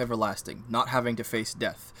 Life everlasting, not having to face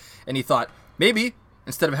death. And he thought, maybe,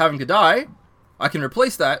 instead of having to die, I can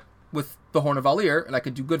replace that with the Horn of Val'ir, and I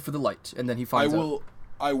could do good for the light. And then he finds out...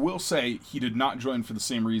 I will say he did not join for the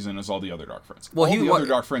same reason as all the other Dark Friends. Well, other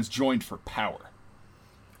Dark Friends joined for power.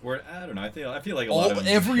 Or I don't know. I feel like a lot of them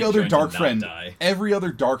every other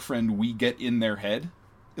Dark Friend we get in their head,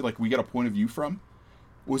 like we get a point of view from,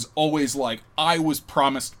 was always like, I was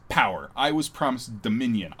promised power. I was promised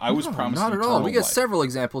dominion. I was promised not at all. We get several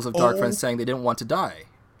examples of Dark Friends saying they didn't want to die.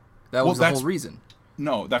 That was the whole reason.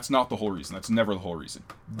 No, that's not the whole reason. That's never the whole reason.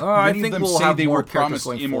 I think of them we'll say have they more were promised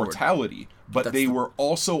forward. immortality, but they were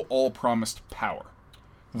also all promised power.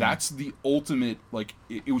 That's the ultimate, like,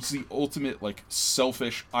 it was the ultimate, like,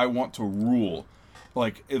 selfish, I want to rule.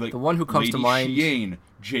 Like the one who comes Lady to mind... Shiane,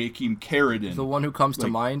 Jakeem Carradine. The one who comes to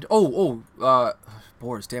mind... Bors.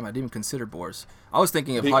 Damn, I didn't even consider Bors. I was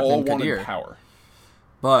thinking of Hadmin Kadir. They all wanted power.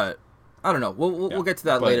 But, I don't know. We'll get to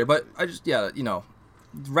that later. But I just,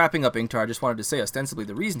 wrapping up Ingtar, I just wanted to say, ostensibly,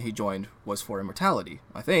 the reason he joined was for immortality,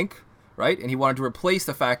 I think, right? And he wanted to replace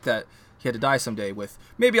the fact that he had to die someday with,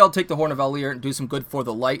 maybe I'll take the Horn of Val'ir and do some good for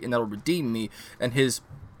the light, and that'll redeem me. And his,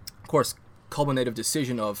 of course, culminative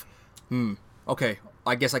decision of, okay,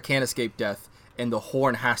 I guess I can't escape death, and the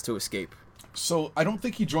Horn has to escape. So, I don't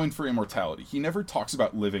think he joined for immortality. He never talks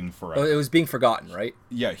about living forever. It was being forgotten, right?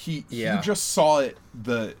 Yeah, he just saw it,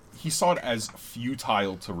 he saw it as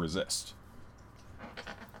futile to resist.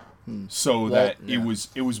 So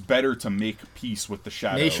it was better to make peace with the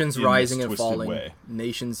shadow. Nations rising and falling,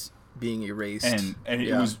 nations being erased, and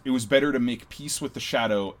it was better to make peace with the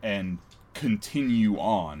shadow and continue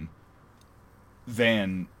on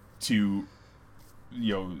than to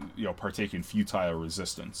partake in futile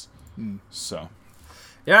resistance. So.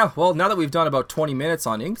 Yeah, well, now that we've done about 20 minutes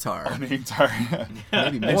on Ingtar.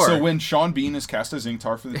 Maybe more. And so when Sean Bean is cast as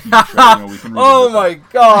Ingtar for the TV show, we can oh my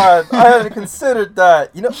god, I hadn't considered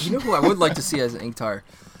that. You know who I would like to see as Ingtar?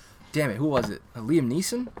 Damn it, who was it? Liam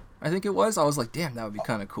Neeson? I think it was. I was like, damn, that would be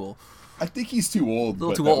kind of cool. I think he's too old. A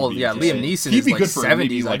little too old, yeah. Liam Neeson is like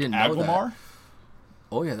 70s. I didn't know that.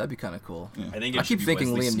 Oh yeah, that'd be kind of cool. Yeah. I keep thinking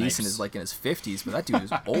Liam Neeson is like in his 50s, but that dude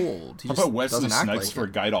is old. How about Wesley Snipes for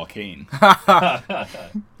Guidal Kane?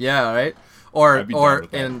 Yeah, right. Or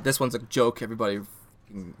and this one's a joke. Everybody,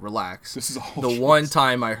 relax. This is a one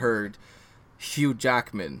time I heard Hugh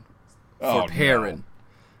Jackman for Perrin.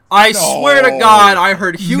 I No. swear to God, I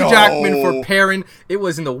heard Hugh No. Jackman for Perrin. It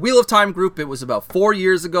was in the Wheel of Time group. It was about 4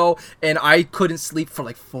 years ago, and I couldn't sleep for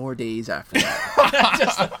like 4 days after that.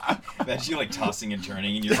 Just imagine you like tossing and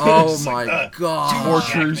turning, and you're Oh just like, my God.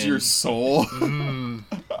 Tortures Jackman. your soul.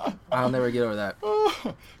 I'll never get over that.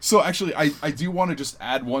 So actually, I do want to just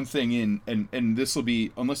add one thing in, and this will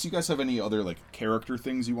be, unless you guys have any other like character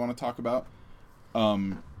things you want to talk about, a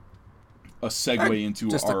segue into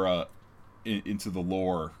just our into the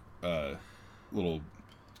lore little.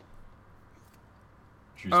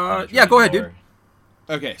 Choose yeah, go ahead, dude. lore.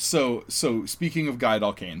 Okay, so speaking of Guy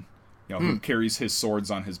Dalkane, who carries his swords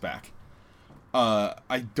on his back.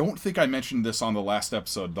 I don't think I mentioned this on the last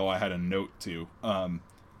episode, though I had a note to.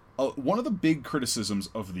 One of the big criticisms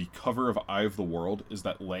of the cover of Eye of the World is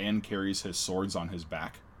that Lan carries his swords on his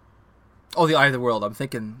back. Oh, the Eye of the World. I'm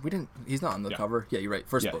thinking he's not on the Yeah. cover. Yeah, you're right.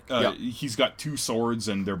 First Yeah, book. Yeah. he's got two swords,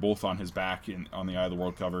 and they're both on his back on the Eye of the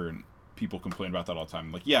World cover, and people complain about that all the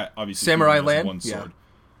time. Like, yeah, obviously, Samurai he only has Lan? one Yeah. sword.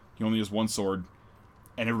 He only has one sword,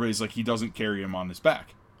 and everybody's like, he doesn't carry him on his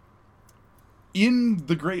back. In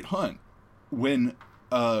The Great Hunt, when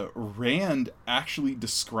Rand actually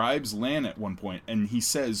describes Lan at one point, and he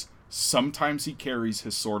says sometimes he carries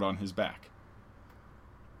his sword on his back.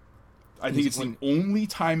 I think it's the only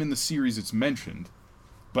time in the series it's mentioned,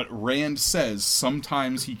 but Rand says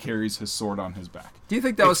sometimes he carries his sword on his back. Do you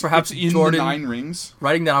think that was perhaps it's in Jordan the Nine Rings?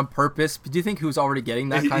 writing that on purpose? Do you think he was already getting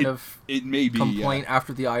that kind of It may be complaint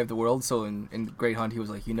after the Eye of the World? So in Great Hunt, he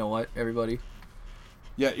was like, you know what, everybody?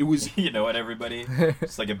 Yeah, it was. You know what, everybody?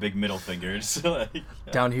 It's like a big middle finger. It's like,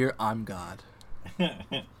 Down here, I'm God.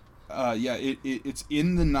 Yeah, it's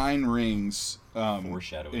in the Nine Rings.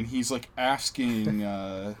 Foreshadowing. And he's like asking.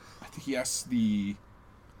 I think he asks the.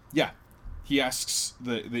 Yeah, he asks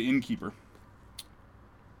the innkeeper.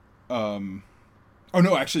 Oh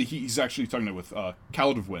no, actually, he's actually talking with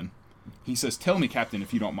Caldwin. He says, "Tell me, Captain,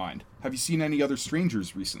 if you don't mind, have you seen any other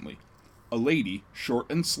strangers recently? A lady, short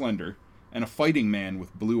and slender, and a fighting man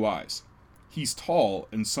with blue eyes. He's tall,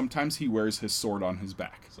 and sometimes he wears his sword on his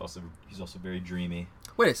back." He's also very dreamy.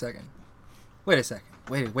 Wait a second. Wait.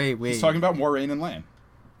 He's talking about Moiraine and Lan.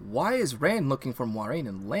 Why is Rand looking for Moiraine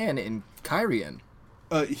and Lan in Kyrian?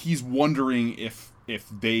 He's wondering if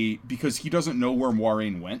they, because he doesn't know where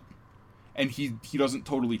Moiraine went, and he doesn't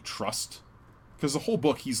totally trust, because the whole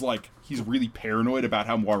book he's really paranoid about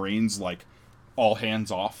how Moiraine's like all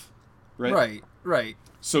hands off, right? Right.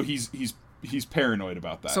 So he's paranoid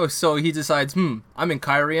about that. So he decides, I'm in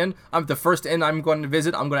Kyrian. I'm the first inn I'm going to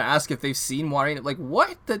visit. I'm going to ask if they've seen Moiraine. Like,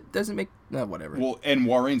 what? That doesn't make... No, whatever. Well, and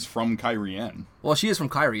Moiraine's from Cairhien. Well, she is from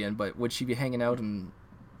Kyrian, but would she be hanging out in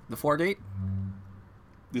the Foregate?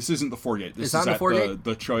 This isn't the Foregate. This It's not is the at Foregate?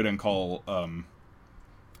 the Choidan Call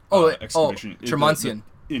expedition. Tremancian.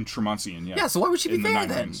 In Tremancian, yeah. Yeah, so why would she be In the there Nine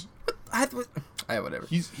then? Rings. Whatever.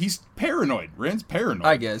 He's paranoid. Rand's paranoid.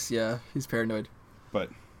 I guess, yeah. He's paranoid. But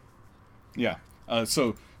yeah,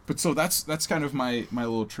 so that's kind of my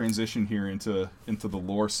little transition here into the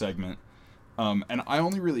lore segment, and I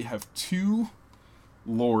only really have two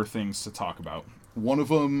lore things to talk about. One of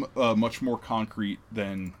them much more concrete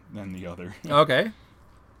than the other. Okay.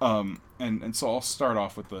 And so I'll start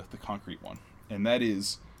off with the concrete one, and that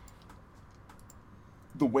is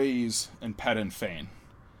the Ways and Padan Fain.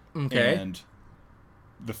 Okay. And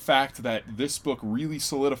the fact that this book really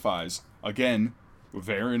solidifies, again,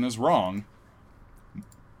 Varen is wrong,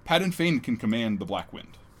 Padan Fain can command the Black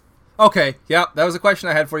Wind. Okay, yeah, that was a question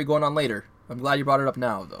I had for you going on later. I'm glad you brought it up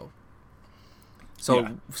now, though. So,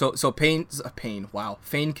 Yeah. so Pain. Wow,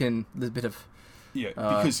 Fain can a bit of. Yeah,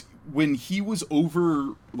 because when he was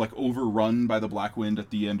overrun by the Black Wind at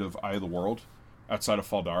the end of Eye of the World, outside of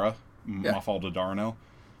Faldara, Mafalda Darnell,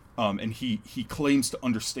 and he claims to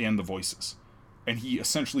understand the voices, and he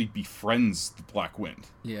essentially befriends the Black Wind.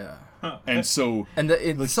 Yeah. And so, And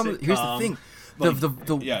here's the thing,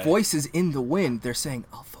 the voices in the wind, they're saying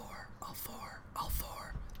Althor, Althor,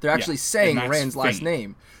 Althor. They're actually saying and that's Rand's last Fain.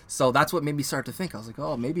 name. So that's what made me start to think. I was like,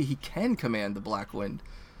 oh, maybe he can command the Black Wind.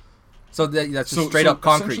 So that's just straight up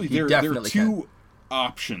concrete. essentially He there definitely are two can.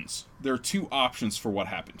 options. There are two options for what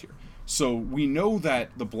happened here. So we know that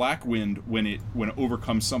the Black Wind, when it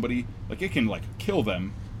overcomes somebody, like it can kill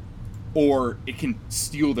them, or it can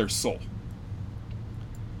steal their soul.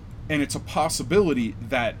 And it's a possibility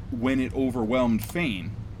that when it overwhelmed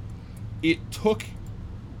Fain, it took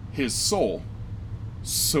his soul,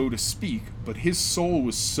 so to speak, but his soul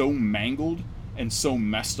was so mangled and so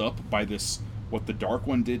messed up by what the Dark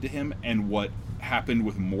One did to him and what happened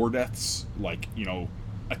with Mordeth's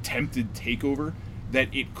attempted takeover,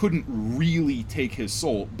 that it couldn't really take his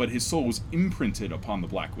soul, but his soul was imprinted upon the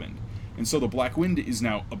Black Wind. And so the Black Wind is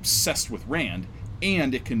now obsessed with Rand,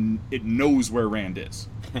 and it knows where Rand is.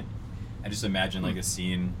 I just imagine like a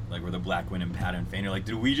scene like where the Black Wind and Pat and Fane are like,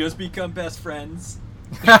 did we just become best friends?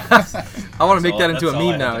 I want to make that into a That's all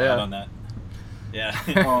I meme had now. to add Yeah. on that. Yeah.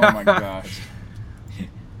 Oh my gosh.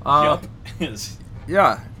 Yup.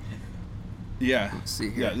 Yeah. Yeah. Let's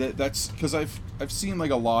see here. Yeah, that's because I've seen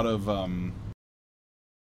like a lot of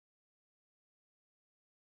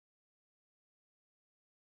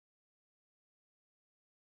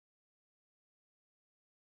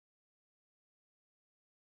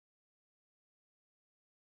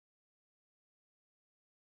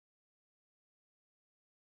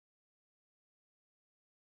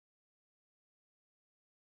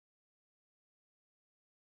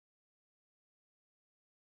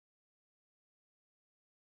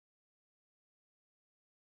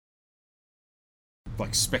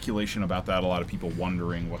like speculation about that. A lot of people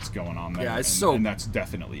wondering what's going on there. Yeah, it's and that's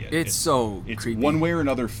definitely it. It's so it's creepy. one way or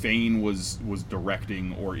another. Fane was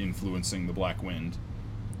directing or influencing the Black Wind.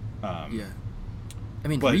 Yeah. I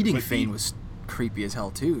mean, but reading Fane was creepy as hell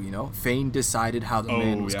too. You know, Fane decided how the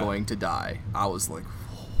man was yeah. going to die. I was like,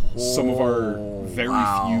 Some of our very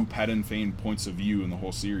wow. few Pat and Fane points of view in the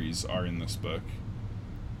whole series are in this book.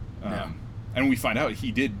 Yeah. And we find out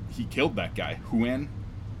he killed that guy, Huan.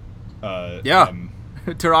 Yeah.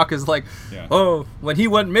 Turok is like, Yeah. oh, when he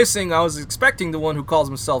went missing, I was expecting the one who calls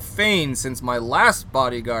himself Fane, since my last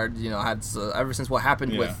bodyguard, you know, had ever since what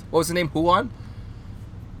happened with, what was the name, Huan?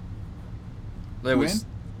 There was,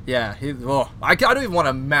 yeah. I don't even want to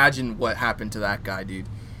imagine what happened to that guy, dude.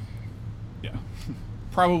 Yeah.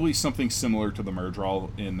 Probably something similar to the Murdral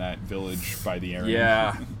in that village by the Arryn.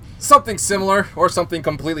 Yeah. Something similar, or something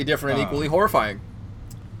completely different and equally horrifying.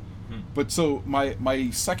 But so my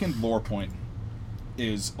second lore point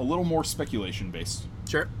is a little more speculation based.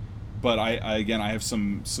 Sure. But I have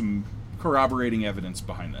some corroborating evidence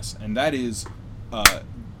behind this, and that is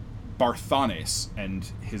Barthanes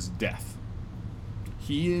and his death.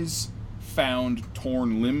 He is found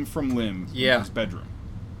torn limb from limb in his bedroom.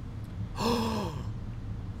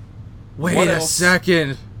 Wait a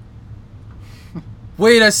second.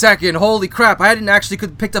 Wait a second. Holy crap. I hadn't actually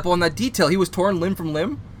picked up on that detail. He was torn limb from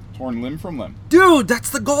limb? Torn limb from limb. Dude, that's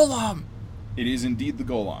the Golem. It is indeed the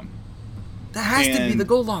Golem. That has to be the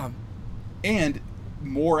Golem. And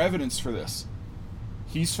more evidence for this.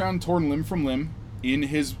 He's found torn limb from limb in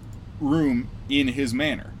his room in his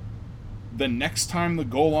manor. The next time the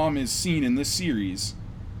Golem is seen in this series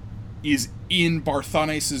is in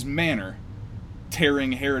Barthanes' manor,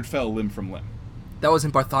 tearing Harad Fel limb from limb. That was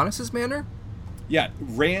in Barthanes' manor? Yeah,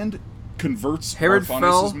 Rand converts Harad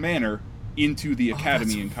Barthanes' manor into the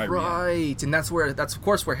academy in Cairhien. Right, and that's of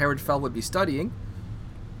course where Harad Fel would be studying.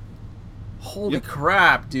 Holy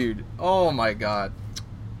crap, dude! Oh my god,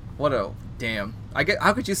 what a damn!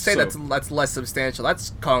 How could you say that's less substantial?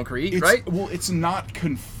 That's concrete, right? Well, it's not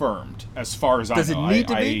confirmed as far as I know. Does it need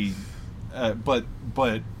to be? But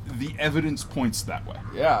the evidence points that way.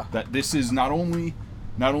 Yeah. That this is not only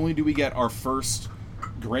do we get our first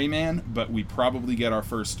Gray Man, but we probably get our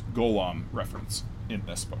first Golem reference in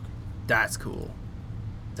this book. That's cool.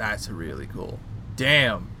 That's really cool.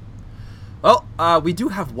 Damn. Well, we do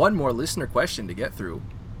have one more listener question to get through.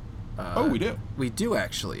 We do? We do,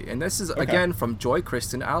 actually. And this is, again, from Joy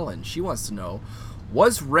Kristen Allen. She wants to know,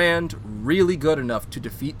 was Rand really good enough to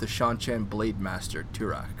defeat the Shan-Chan Blade Master,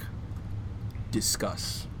 Turak?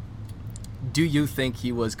 Discuss. Do you think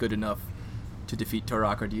he was good enough to defeat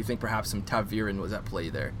Turak, or do you think perhaps some ta'veren was at play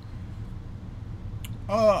there?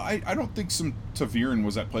 I don't think some ta'veren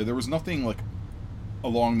was at play. There was nothing, like,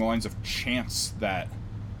 along the lines of chance that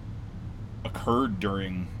occurred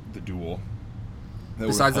during the duel.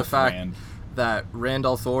 Besides the fact that Rand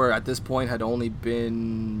al'Thor at this point had only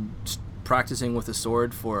been practicing with a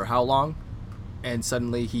sword for how long? And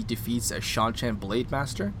suddenly he defeats a Shan-Chan Blade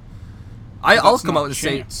Master? I'll come out and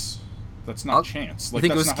say... That's not chance. Like, you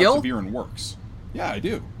think that's it was not how skill? ta'veren works. Yeah, I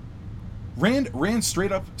do. Rand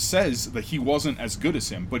straight up says that he wasn't as good as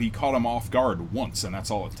him, but he caught him off guard once, and that's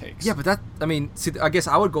all it takes. Yeah, but I guess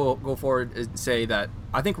I would go forward and say that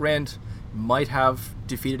I think Rand might have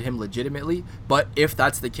defeated him legitimately, but if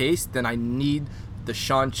that's the case, then I need the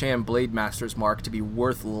Shan-Chan Blade Master's mark to be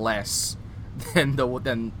worth less than the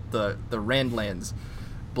Randlands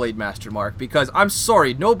Blade Master mark, because I'm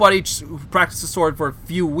sorry, nobody who practiced the sword for a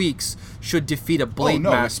few weeks should defeat a Blade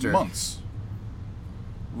Master. Months.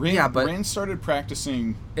 Rand started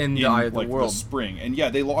practicing in the Eye of the World. The spring, and yeah,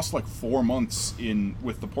 they lost like 4 months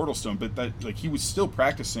with the Portal Stone, but that he was still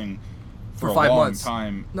practicing for a 5 long months.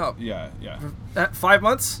 time. No, yeah. 5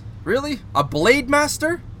 months? Really? A Blade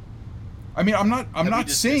Master? I mean, I'm not Have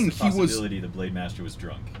we saying dismissed the he was. possibility the Blade Master was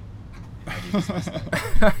drunk.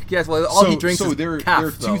 Yes, well, all he drinks is there calf,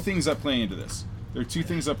 are though. two things that play into this.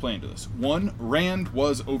 One, Rand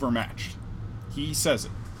was overmatched. He says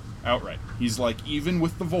it outright. He's like, even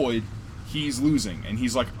with the Void, he's losing, and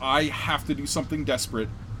he's like, I have to do something desperate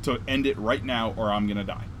to end it right now, or I'm gonna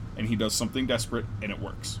die. And he does something desperate, and it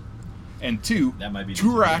works. And two, That might be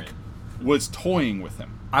Turak deterrent. was toying with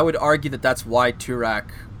him. I would argue that that's why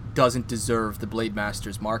Turak doesn't deserve the Blade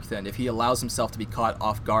Master's mark then, if he allows himself to be caught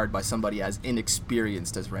off guard by somebody as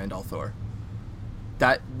inexperienced as Rand al'Thor.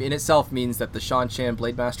 That in itself means that the Shan Chan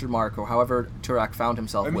Blade Master mark, or however Turak found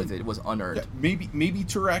himself with it, was unearned. Yeah, maybe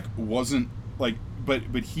Turak wasn't like, but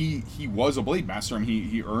he was a Blade Master. I mean,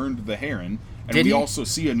 he earned the Heron, and Did we he? also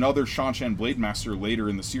see another Shan Chan Blade Master later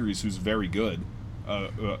in the series who's very good,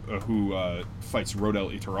 who fights Rodel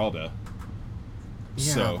Ituralde.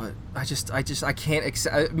 Yeah, So, but I can't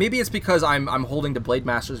accept. Maybe it's because I'm holding the Blade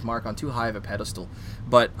Master's mark on too high of a pedestal,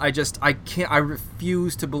 but I can't. I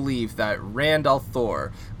refuse to believe that Rand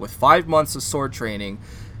al'Thor, with 5 months of sword training,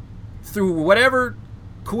 through whatever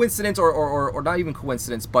coincidence or not even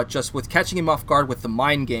coincidence, but just with catching him off guard with the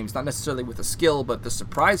mind games, not necessarily with the skill, but the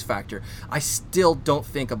surprise factor, I still don't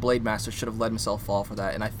think a Blade Master should have let himself fall for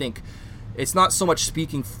that, and I think. It's not so much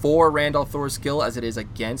speaking for Rand al'Thor's skill as it is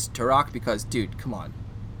against Turak, because, dude, come on.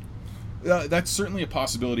 that's certainly a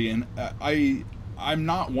possibility, and I'm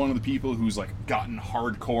not one of the people who's like gotten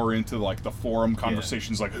hardcore into like the forum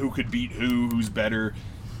conversations, like who could beat who's better.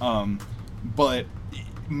 But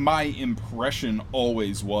my impression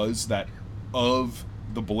always was that of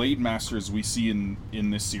the Blade Masters we see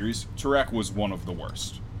in this series, Turak was one of the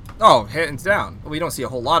worst. Oh, hands down. We don't see a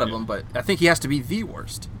whole lot of them, but I think he has to be the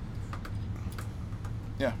worst.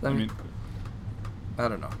 Yeah, I I mean, mean, I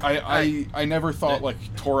don't know. I never thought like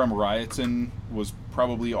Toram Rioton was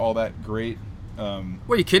probably all that great.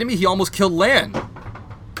 What, are you kidding me? He almost killed Lan.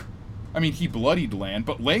 I mean, he bloodied Lan,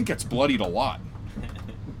 but Lan gets bloodied a lot.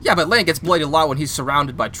 Yeah, but Lan gets bloodied a lot when he's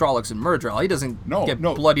surrounded by Trollocs and Myrddraal. He doesn't get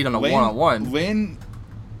bloodied on a one-on-one.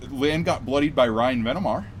 Lan got bloodied by Ryan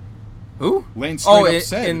Venomar. Who? Lan straight up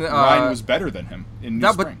said Ryan was better than him in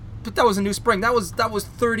New Spring. But that was a New Spring. That was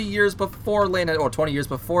 30 years before Lan had, or 20 years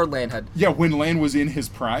before Lan had. Yeah, when Lan was in his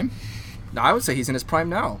prime. No, I would say he's in his prime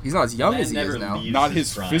now. He's not as young as he is now. Not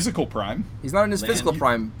his physical prime. He's not in his physical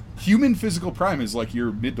prime. Human physical prime is like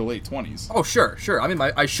your mid to late 20s. Oh, sure.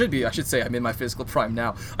 I should say I'm in my physical prime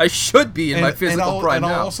now. I should be in my physical prime now.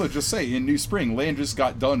 And I'll also just say, in New Spring, Lan just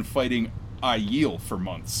got done fighting Aiel for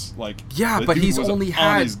months. Yeah, but he's only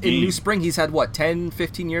had, in New Spring, he's had, what, 10,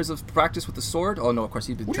 15 years of practice with the sword? Oh, no, of course,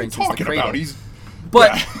 he's been trained since the cradle.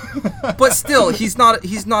 But still, he's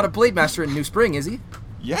not a Blade Master in New Spring, is he?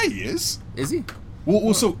 Yeah, he is. Is he?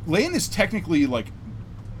 Well, so Lan is technically, Well,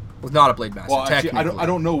 not a Blade Master, actually, I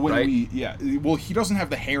don't know when right? well, he doesn't have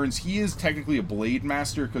the Herons. He is technically a Blade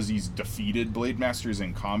Master because he's defeated Blade Masters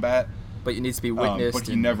in combat. But he needs to be witnessed. But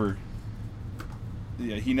he never...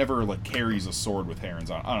 Yeah, he never carries a sword with Herons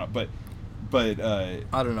on. I don't know, but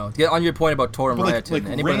I don't know. Get on your point about Toram Rioton.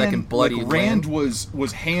 Anybody that can bloody Rand was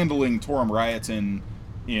handling Toram Rioton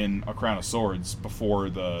in A Crown of Swords before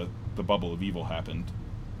the Bubble of Evil happened.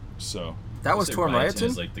 So that was Toram Rioton.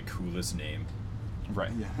 Is like the coolest name. Right.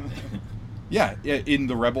 Yeah. Yeah, in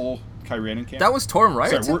the Rebel Kyrianan camp. That was Toram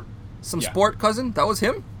Rioton. Sorry, sport cousin. That was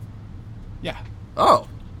him. Yeah. Oh,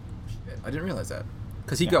 I didn't realize that.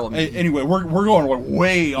 Because he got anyway, we're going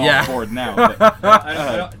way off board now. But,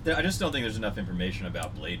 I just don't think there's enough information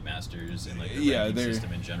about Blade Masters and the ranking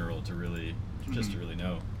system in general to really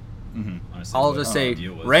know. Mm-hmm. Honestly, I'll just say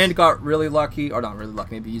Rand got really lucky, or not really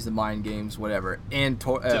lucky. Maybe he's the mind games, whatever. And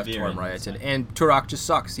Toram Rioton, and Turak just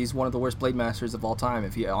sucks. He's one of the worst Blade Masters of all time.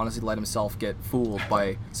 If he honestly let himself get fooled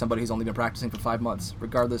by somebody who's only been practicing for 5 months,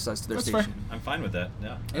 regardless as to their station. Fair. I'm fine with that.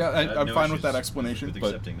 I'm fine with that explanation. With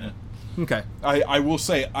accepting that. Okay. I will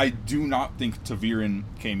say I do not think ta'Veren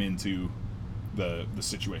came into the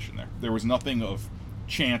situation there. There was nothing of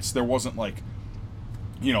chance. There wasn't Rioton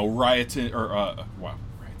or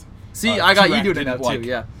Rioton. See, I got you doing it now too.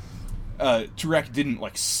 Yeah. Turak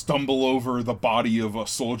didn't stumble over the body of a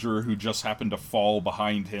soldier who just happened to fall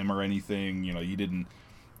behind him or anything. You didn't.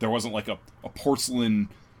 There wasn't a porcelain,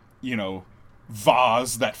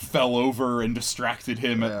 vase that fell over and distracted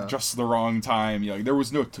him at just the wrong time. There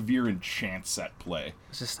was no ta'Veren chance at play.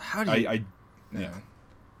 It's just how do you?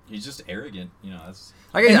 He's just arrogant. That's.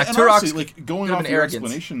 And honestly, going off your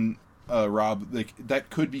explanation, Rob, that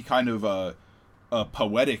could be kind of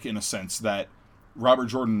poetic in a sense that Robert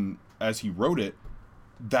Jordan, as he wrote it,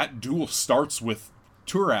 that duel starts with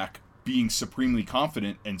Turak being supremely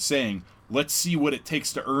confident and saying, let's see what it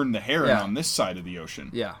takes to earn the heron Yeah. on this side of the ocean.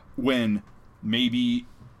 Yeah. When maybe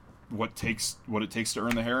what it takes to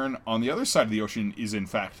earn the heron on the other side of the ocean is in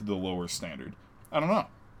fact the lower standard. I don't know.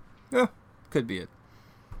 Yeah. Could be it.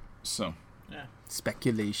 So, Yeah.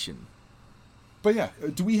 Speculation. but yeah,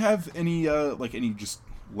 do we have any any just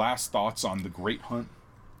last thoughts on the Great Hunt?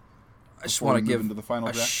 I just Before want we to move give into the final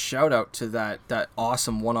a draft? shout out to that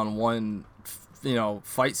awesome one-on-one,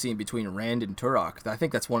 fight scene between Rand and Turok. I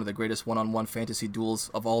think that's one of the greatest one-on-one fantasy duels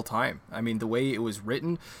of all time. I mean, the way it was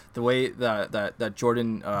written, the way that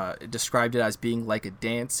Jordan described it as being like a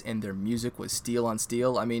dance, and their music was steel on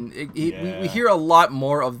steel. I mean, we hear a lot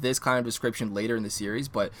more of this kind of description later in the series,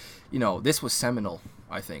 but this was seminal,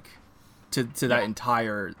 I think, to that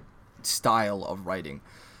entire style of writing.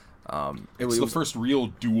 It's the first real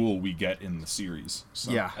duel we get in the series. So.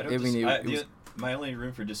 Yeah, I don't it was, my only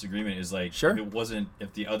room for disagreement is like Sure.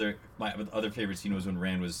 if my other favorite scene was when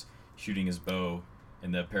Rand was shooting his bow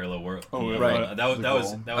in the parallel world. Oh, you know, right. That was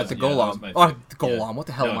At the that was Golem. my The Golem. yeah. What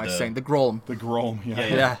the hell No, am I the- saying? The Golem. The Grom, yeah.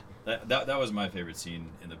 Yeah. Yeah. That was my favorite scene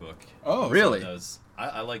in the book. Oh, Really? That was,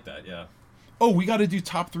 I like that. Yeah. Oh, we got to do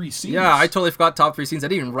top 3 scenes. Yeah, I totally forgot top 3 scenes. I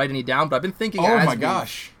didn't even write any down, but I've been thinking. Oh my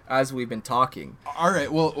gosh. As we've been talking. All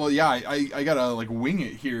right. Well, yeah. I gotta wing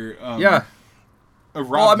it here. Yeah. Rob,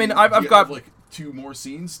 Well, I mean, do I've you got- have, 2 more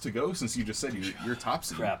scenes to go since you just said your top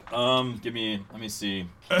scene. Crap. Let me see.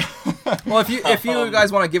 Well, if you guys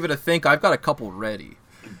want to give it a think, I've got a couple ready.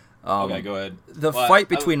 Okay, go ahead. The Well, fight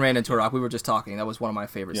between Rand and Turok, we were just talking. That was one of my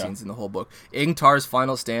favorite Yeah. scenes in the whole book. Ingtar's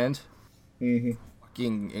final stand,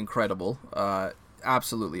 fucking incredible,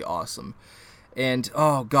 absolutely awesome. And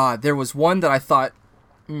oh god, there was one that I thought,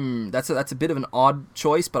 that's a bit of an odd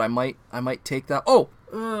choice, but I might take that. Oh,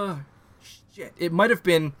 shit, it might have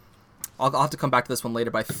been. I'll have to come back to this one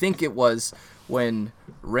later, but I think it was when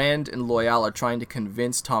Rand and Loial are trying to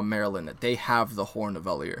convince Tom Marilyn that they have the Horn of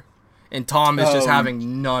Valir. And Tom is just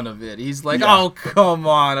having none of it. He's like, Yeah. oh, come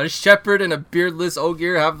on. A shepherd and a beardless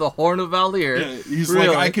Ogier have the Horn of Valir. Yeah, he's Really?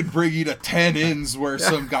 like, I could bring you to 10 inns where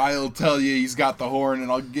some guy will tell you he's got the horn,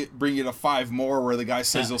 and I'll bring you to 5 more where the guy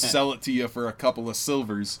says he'll sell it to you for a couple of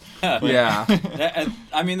silvers. Yeah.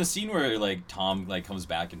 I mean, the scene where Tom comes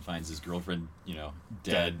back and finds his girlfriend,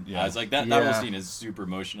 dead. Yeah. I was like, that Yeah. whole scene is super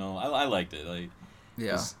emotional. I liked it.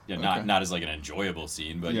 Yeah. Not as an enjoyable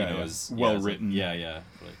scene, but Yeah, yeah. as Well as, written. Yeah.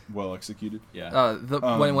 Well executed. Yeah.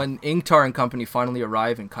 When Ingtar and company finally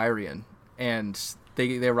arrive in Kyrian, and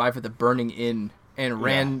they arrive at the Burning Inn, and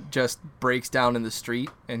Rand just breaks down in the street,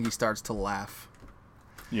 and he starts to laugh.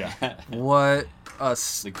 Yeah. What a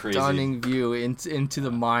crazy- stunning view into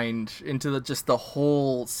the mind, into just the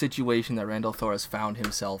whole situation that Randall Thor has found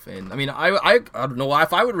himself in. I mean, I don't know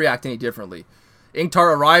if I would react any differently.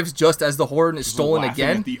 Ingtar arrives just as the horn is stolen Laughing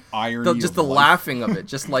again. at the irony Just of the life. laughing of it,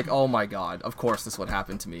 just like, oh my god, of course this would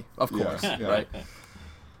happen to me. Of Yeah, course, yeah. right?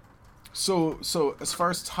 So as far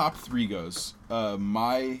as top 3 goes,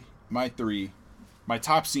 my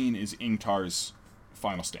top scene is Ingtar's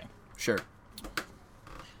final stand. Sure.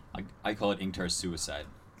 I call it Ingtar's suicide.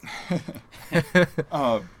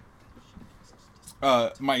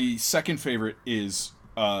 My second favorite is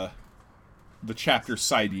the chapter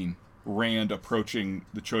citing Rand approaching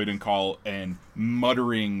the Choyden Call and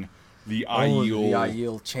muttering the Aiel. The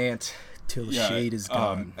Aiel chant till the shade is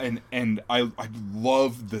gone. And I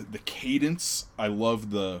love the cadence. I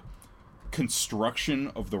love the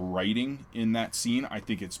construction of the writing in that scene. I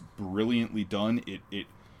think it's brilliantly done. It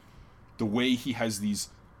the way he has these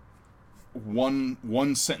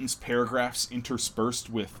one sentence paragraphs interspersed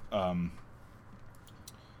with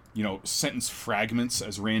sentence fragments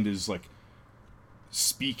as Rand is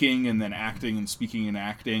speaking and then acting and speaking and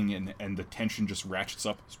acting, and the tension just ratchets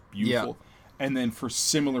up. It's beautiful. Yeah. And then for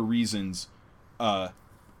similar reasons,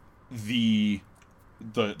 the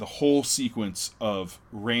whole sequence of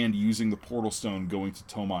Rand using the portal stone going to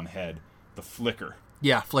Tomon Head, the flicker.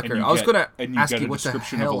 Yeah, flicker. And I was gonna ask get you a what the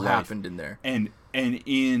description of hell a life. happened in there. And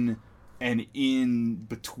in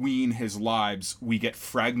between his lives, we get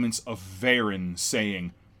fragments of Varen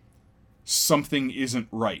saying, something isn't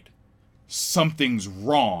right. Something's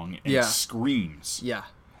wrong, and screams. Yeah.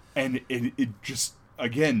 And it just,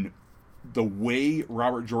 again, the way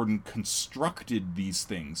Robert Jordan constructed these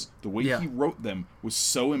things, the way he wrote them was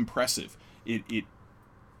so impressive. It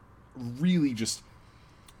really just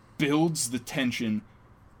builds the tension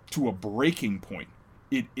to a breaking point.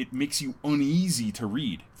 It makes you uneasy to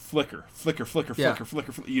read. Flicker, flicker, flicker, flicker,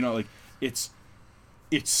 flicker, flicker. It's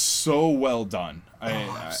so well done.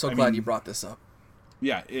 I'm so glad you brought this up.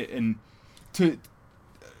 Yeah, and to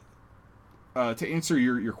answer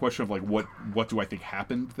your question of what do I think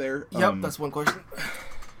happened there? Yep, that's one question.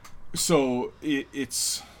 So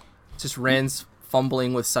it's Just Rand's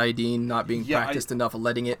fumbling with Saidin, not being Yeah, practiced enough,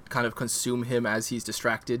 letting it kind of consume him as he's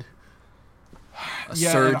distracted. A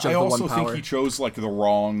yeah. surge And of I the also one power. think he chose like the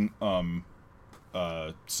wrong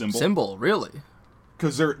Symbol, really?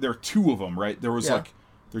 because there are two of them, right? There was Yeah. like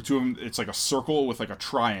there are two of them. It's like a circle with like a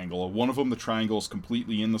triangle. One of them, the triangle is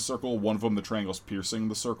completely in the circle. One of them, the triangle's piercing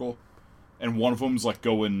the circle, and one of them's like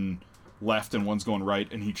going left and one's going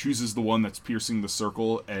right. And he chooses the one that's piercing the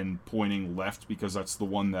circle and pointing left because that's the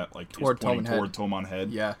one that like Toward is pointing Toman Head. toward Toman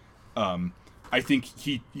Head. Yeah. I think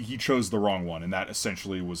he chose the wrong one, and that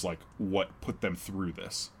essentially was like what put them through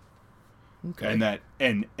this. Okay. And that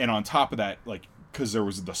and on top of that, like because there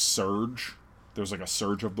was the surge, there was like a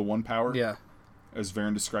surge of the one power. Yeah. As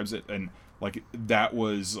Varen describes it, and like that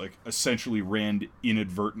was like essentially Rand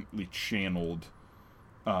inadvertently channeled,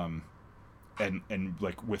 and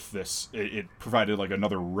like with this, it provided like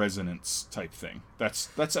another resonance type thing. That's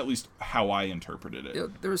at least how I interpreted it. Yeah,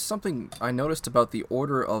 there was something I noticed about the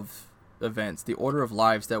order of events, the order of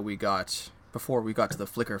lives that we got before we got to the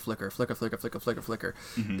flicker.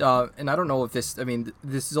 And I don't know if this, I mean,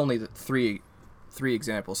 this is only the three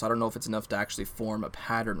examples, so I don't know if it's enough to actually form a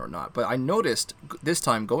pattern or not. But I noticed this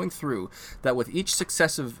time going through that with each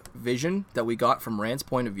successive vision that we got from Rand's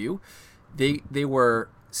point of view, they were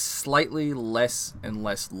slightly less and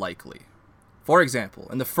less likely. For example,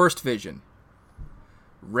 in the first vision,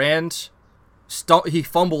 Rand he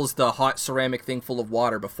fumbles the hot ceramic thing full of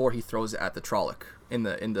water before he throws it at the Trolloc in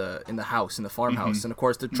the house, in the farmhouse, and of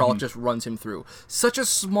course the Trolloc just runs him through. Such a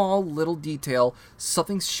small little detail,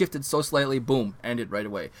 something shifted so slightly, boom, ended right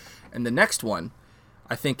away. And the next one,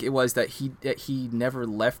 I think it was that he never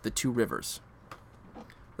left the Two Rivers.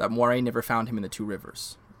 That Moiraine never found him in the Two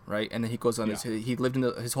Rivers, right? And then he goes on he lived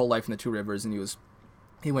his whole life in the Two Rivers, and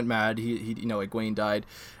he went mad. He Egwene died,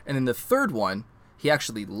 and then the third one, he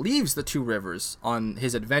actually leaves the Two Rivers on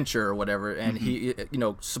his adventure or whatever, and he,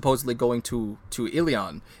 supposedly going to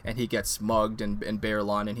Ilion, and he gets mugged and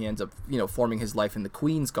Baerlon, and he ends up, forming his life in the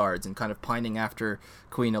Queen's Guards and kind of pining after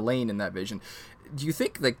Queen Elaine in that vision. Do you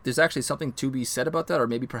think like there's actually something to be said about that, or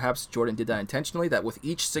maybe perhaps Jordan did that intentionally, that with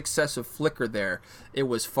each successive flicker there, it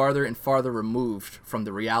was farther and farther removed from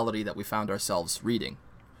the reality that we found ourselves reading?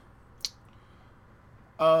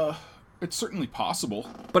 It's certainly possible,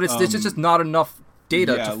 but it's just not enough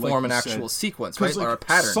data to like form an you actual said. sequence, right? Like, or a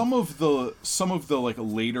pattern. Some of the like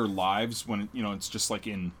later lives when it's just like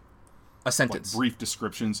in a like sentence. brief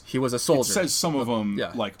descriptions. He was a soldier. It says some of them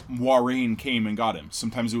Yeah. like Moiraine came and got him.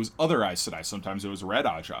 Sometimes it was other Aes Sedai. Sometimes it was Red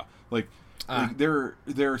Aja. Like there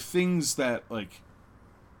are things that like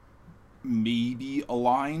maybe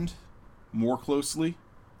aligned more closely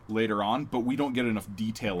later on, but we don't get enough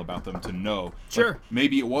detail about them to know. Sure. Like,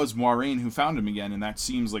 maybe it was Moiraine who found him again, and that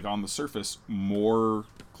seems like on the surface more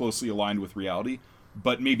closely aligned with reality.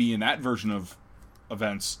 But maybe in that version of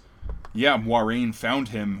events, yeah, Moiraine found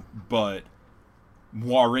him, but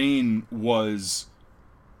Moiraine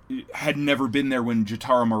had never been there when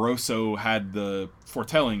Jatara Moroso had the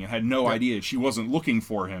foretelling and had no idea. She wasn't looking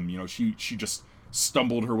for him. She just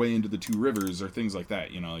stumbled her way into the Two Rivers or things like that.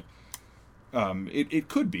 It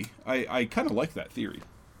could be. I kind of like that theory.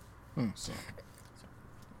 So.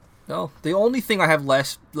 No, the only thing I have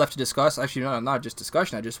left to discuss, actually not just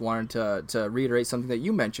discussion, I just wanted to reiterate something that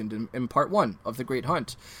you mentioned in part 1 of The Great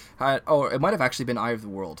Hunt. It might have actually been Eye of the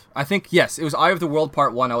World. I think, yes, it was Eye of the World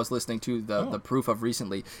part 1 I was listening to the proof of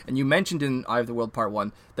recently, and you mentioned in Eye of the World part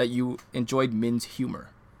 1 that you enjoyed Min's humor.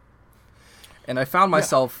 And I found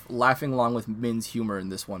myself laughing along with Min's humor in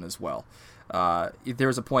this one as well. There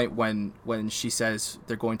was a point when she says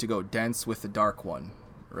they're going to go dance with the Dark One,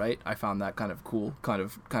 right? I found that kind of cool, kind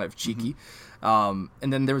of cheeky. And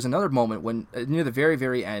then there was another moment when near the very,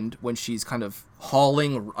 very end when she's kind of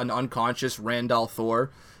hauling an unconscious Rand al'Thor,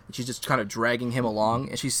 and she's just kind of dragging him along,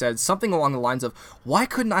 and she said something along the lines of, "Why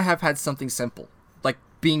couldn't I have had something simple, like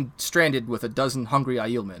being stranded with a dozen hungry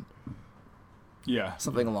Aielmen?" Yeah,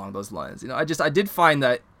 something along those lines. I did find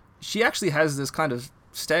that she actually has this kind of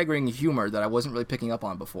staggering humor that I wasn't really picking up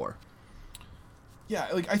on before. Yeah,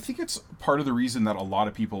 like I think it's part of the reason that a lot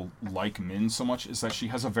of people like Min so much is that she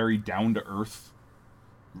has a very down-to-earth,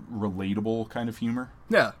 relatable kind of humor.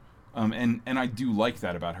 Yeah. And I do like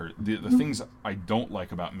that about her. The things I don't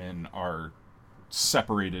like about Min are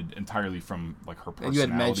separated entirely from like her personality. And you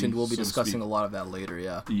had mentioned we'll be so to discussing speak. a lot of that later,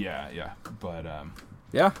 yeah. Yeah. But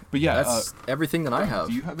yeah, that's everything that I have.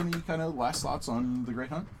 Do you have any kind of last thoughts on The Great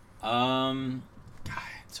Hunt? God,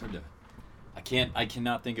 it's hard to. I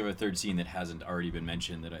cannot think of a third scene that hasn't already been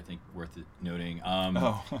mentioned that I think worth noting.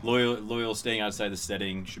 Loyal staying outside the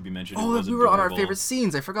setting should be mentioned. Oh, we were on our favorite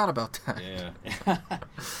scenes. I forgot about that. Yeah.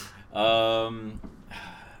 No,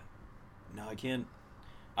 I can't.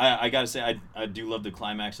 I gotta say, I do love the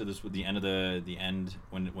climax of this with the end of the end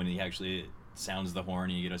when he actually sounds the horn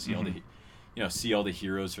and you get to see all the, see all the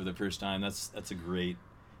heroes for the first time. It's a great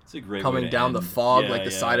way Coming to down end. the fog Yeah, like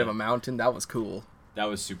the yeah, side yeah. of a mountain. That was cool. That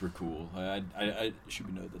was super cool. I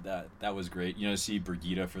should know that was great. See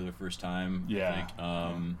Brigitte for the first time. Yeah.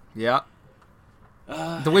 I think. Yeah.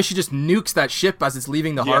 The way she just nukes that ship as it's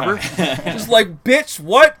leaving the harbor. Yeah. Just like, bitch,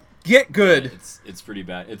 what? Get good. It's pretty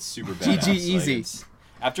bad. It's super bad. GG easy.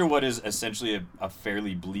 After what is essentially a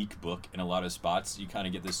fairly bleak book in a lot of spots, you kind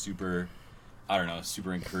of get this super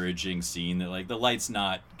encouraging scene that like the light's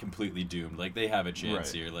not completely doomed. Like they have a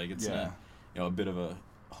chance here. Like it's a bit of a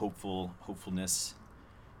hopefulness.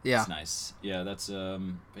 Yeah. It's nice. Yeah, that's I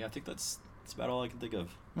think that's about all I can think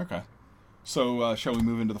of. Okay. So shall we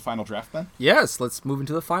move into the final draft then? Yes, let's move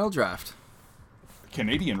into the final draft.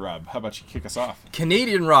 Canadian Rob, how about you kick us off?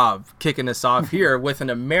 Canadian Rob kicking us off here with an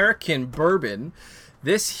American bourbon.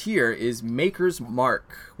 This here is Maker's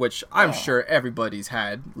Mark, which I'm sure everybody's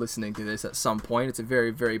had listening to this at some point. It's a very,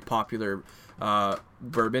 very popular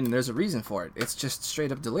bourbon, and there's a reason for it. It's just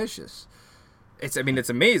straight up delicious. It's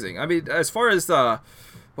amazing. I mean, as far as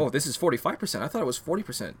this is 45%. I thought it was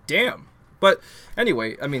 40%. Damn. But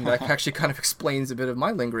anyway, I mean, that actually kind of explains a bit of my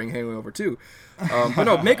lingering hangover too. But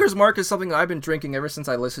no, Maker's Mark is something that I've been drinking ever since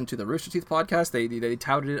I listened to the Rooster Teeth podcast. They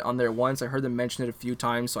touted it on there once. I heard them mention it a few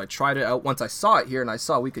times, so I tried it out. Once I saw it here and I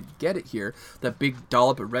saw we could get it here, that big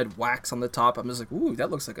dollop of red wax on the top, I'm just like, ooh, that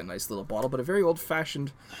looks like a nice little bottle, but a very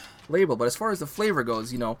old-fashioned label. But as far as the flavor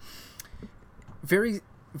goes, very,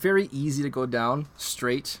 very easy to go down,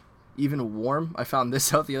 straight, even warm. I found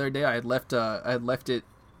this out the other day. I had left it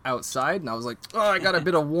outside and I was like, oh, I got a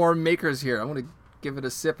bit of warm Maker's here. I'm gonna give it a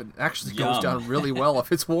sip, and it actually goes down really well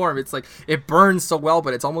if it's warm. It's like it burns so well,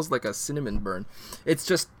 but it's almost like a cinnamon burn. It's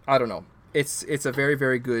just, I don't know, it's a very,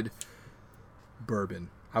 very good bourbon.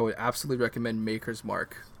 I would absolutely recommend Maker's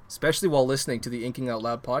Mark, especially while listening to the Inking Out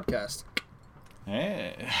Loud podcast.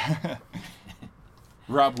 Hey.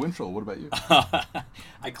 Rob Winchell, what about you?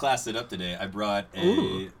 I classed it up today. I brought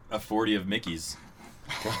Ooh. a 40 of Mickey's.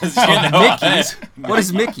 Mickey's? What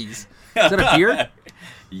is Mickey's? Is that a beer?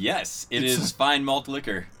 Yes, it's fine malt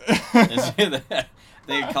liquor.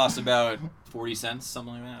 They cost about 40 cents,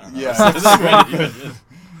 something like that. I don't know. Yeah.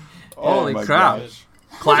 Holy my crap. gosh.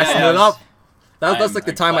 Classing Yeah, it up. That's I'm like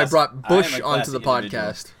the a time I brought Bush I'm a onto the classy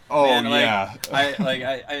individual. podcast. Oh, Man, yeah.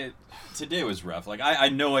 I today was rough. Like I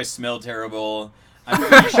know I smell terrible. I'm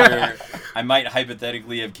pretty sure I might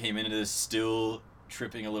hypothetically have came into this still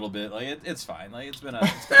tripping a little bit. Like it's fine. Like it's been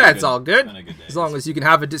That's all good. It's been a good day. As long as you can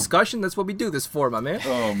have a discussion, that's what we do this for, my man.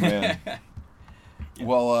 Oh, man.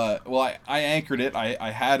 Well, I anchored it.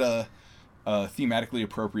 I had a thematically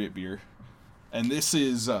appropriate beer, and this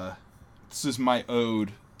is my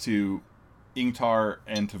ode to Ingtar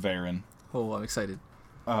and to Varen. Oh, I'm excited.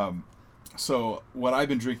 So what I've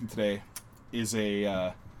been drinking today is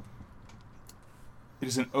it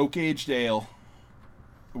is an oak-aged ale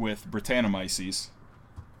with Brettanomyces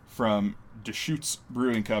from Deschutes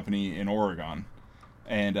Brewing Company in Oregon.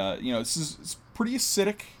 And, it's pretty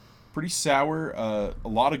acidic, pretty sour, a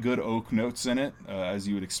lot of good oak notes in it, as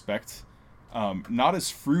you would expect. Not as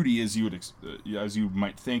fruity as as you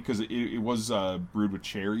might think, because it was brewed with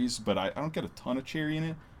cherries, but I don't get a ton of cherry in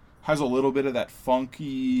it. Has a little bit of that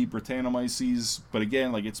funky Brettanomyces, but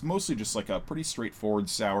again, like it's mostly just like a pretty straightforward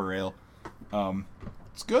sour ale.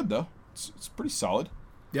 It's good though. It's pretty solid.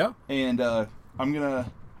 Yeah. And I'm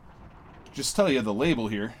gonna just tell you the label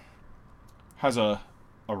here has a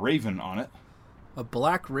raven on it. A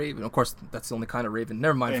black raven. Of course, that's the only kind of raven.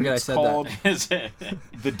 Never mind. And Forget I it's said called that.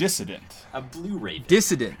 The Dissident. A blue raven.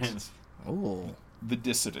 Dissident. Oh. The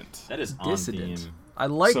Dissident. That is on Dissident. theme. I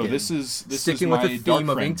like So it. this is Sticking my with the Dark theme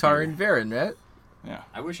of Friend Ingtar beer. and Varen, right? Yeah.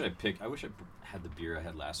 I wish I had the beer I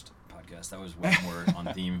had last podcast. That was way more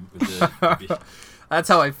on theme with the That's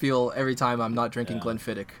how I feel every time I'm not drinking Yeah.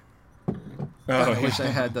 Glenfiddich. Oh, I wish I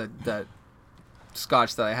had that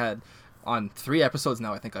scotch that I had on 3 episodes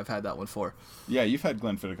now. I think I've had that one for. Yeah, you've had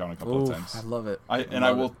Glenfiddich on a couple Oh, of times. I love it.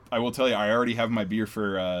 I will tell you, I already have my beer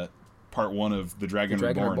for part 1 of The Dragon,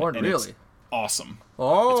 Dragon Reborn, and really? it's awesome.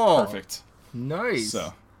 Oh, It's perfect. nice.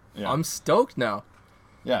 So, yeah. I'm stoked now.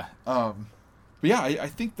 Yeah. But yeah, I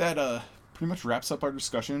think that pretty much wraps up our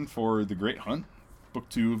discussion for The Great Hunt, Book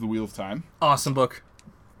 2 of The Wheel of Time. Awesome book.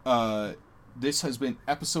 This has been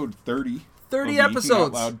episode 30. 30 of the Inking Out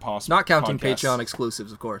episodes. Loud Not counting podcast. Patreon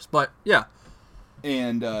exclusives, of course. But yeah.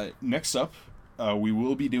 And next up,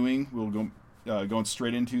 we'll go going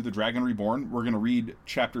straight into The Dragon Reborn. We're going to read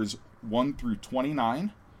chapters 1 through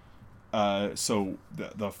 29. So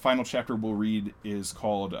the final chapter we'll read is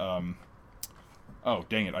called. Oh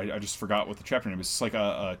dang it! I just forgot what the chapter name is. It's like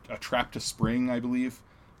a Trap to Spring, I believe.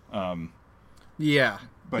 Yeah.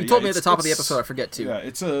 But you told me at the top of the episode. I forget too. Yeah,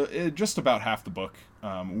 it's just about half the book.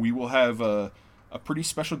 We will have a pretty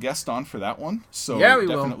special guest on for that one. So yeah, we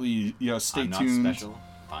definitely stay I'm tuned. not special.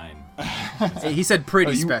 Fine. Hey, he said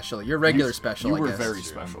pretty special. You're regular special. You I were guess. very I'm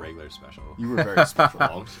special. regular special. You were very special.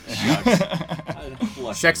 Oh,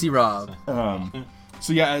 shucks. Sexy Rob.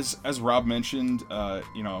 So yeah, as Rob mentioned,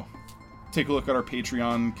 take a look at our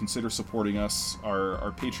Patreon. Consider supporting us.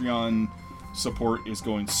 Our Patreon support is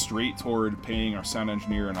going straight toward paying our sound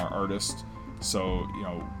engineer and our artist. So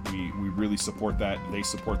we really support that. They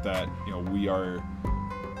support that. We are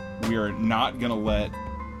not gonna let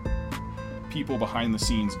people behind the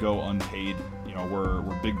scenes go unpaid. We're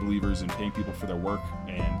big believers in paying people for their work,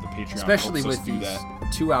 and the Patreon Especially helps us with do these that.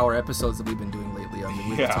 2-hour episodes that we've been doing lately. I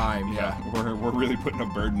mean, with time. Yeah. We're really putting a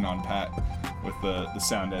burden on Pat with the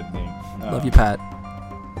sound editing. Love you, Pat.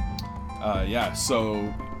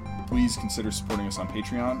 So please consider supporting us on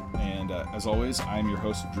Patreon. And as always, I'm your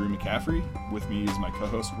host, Drew McCaffrey. With me is my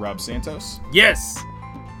co-host, Rob Santos. Yes.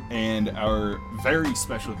 And our very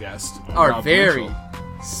special guest, Our Rob very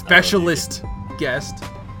Winchell. specialist guest.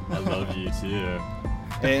 I love you too.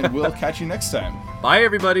 And we'll catch you next time. Bye,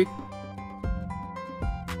 everybody.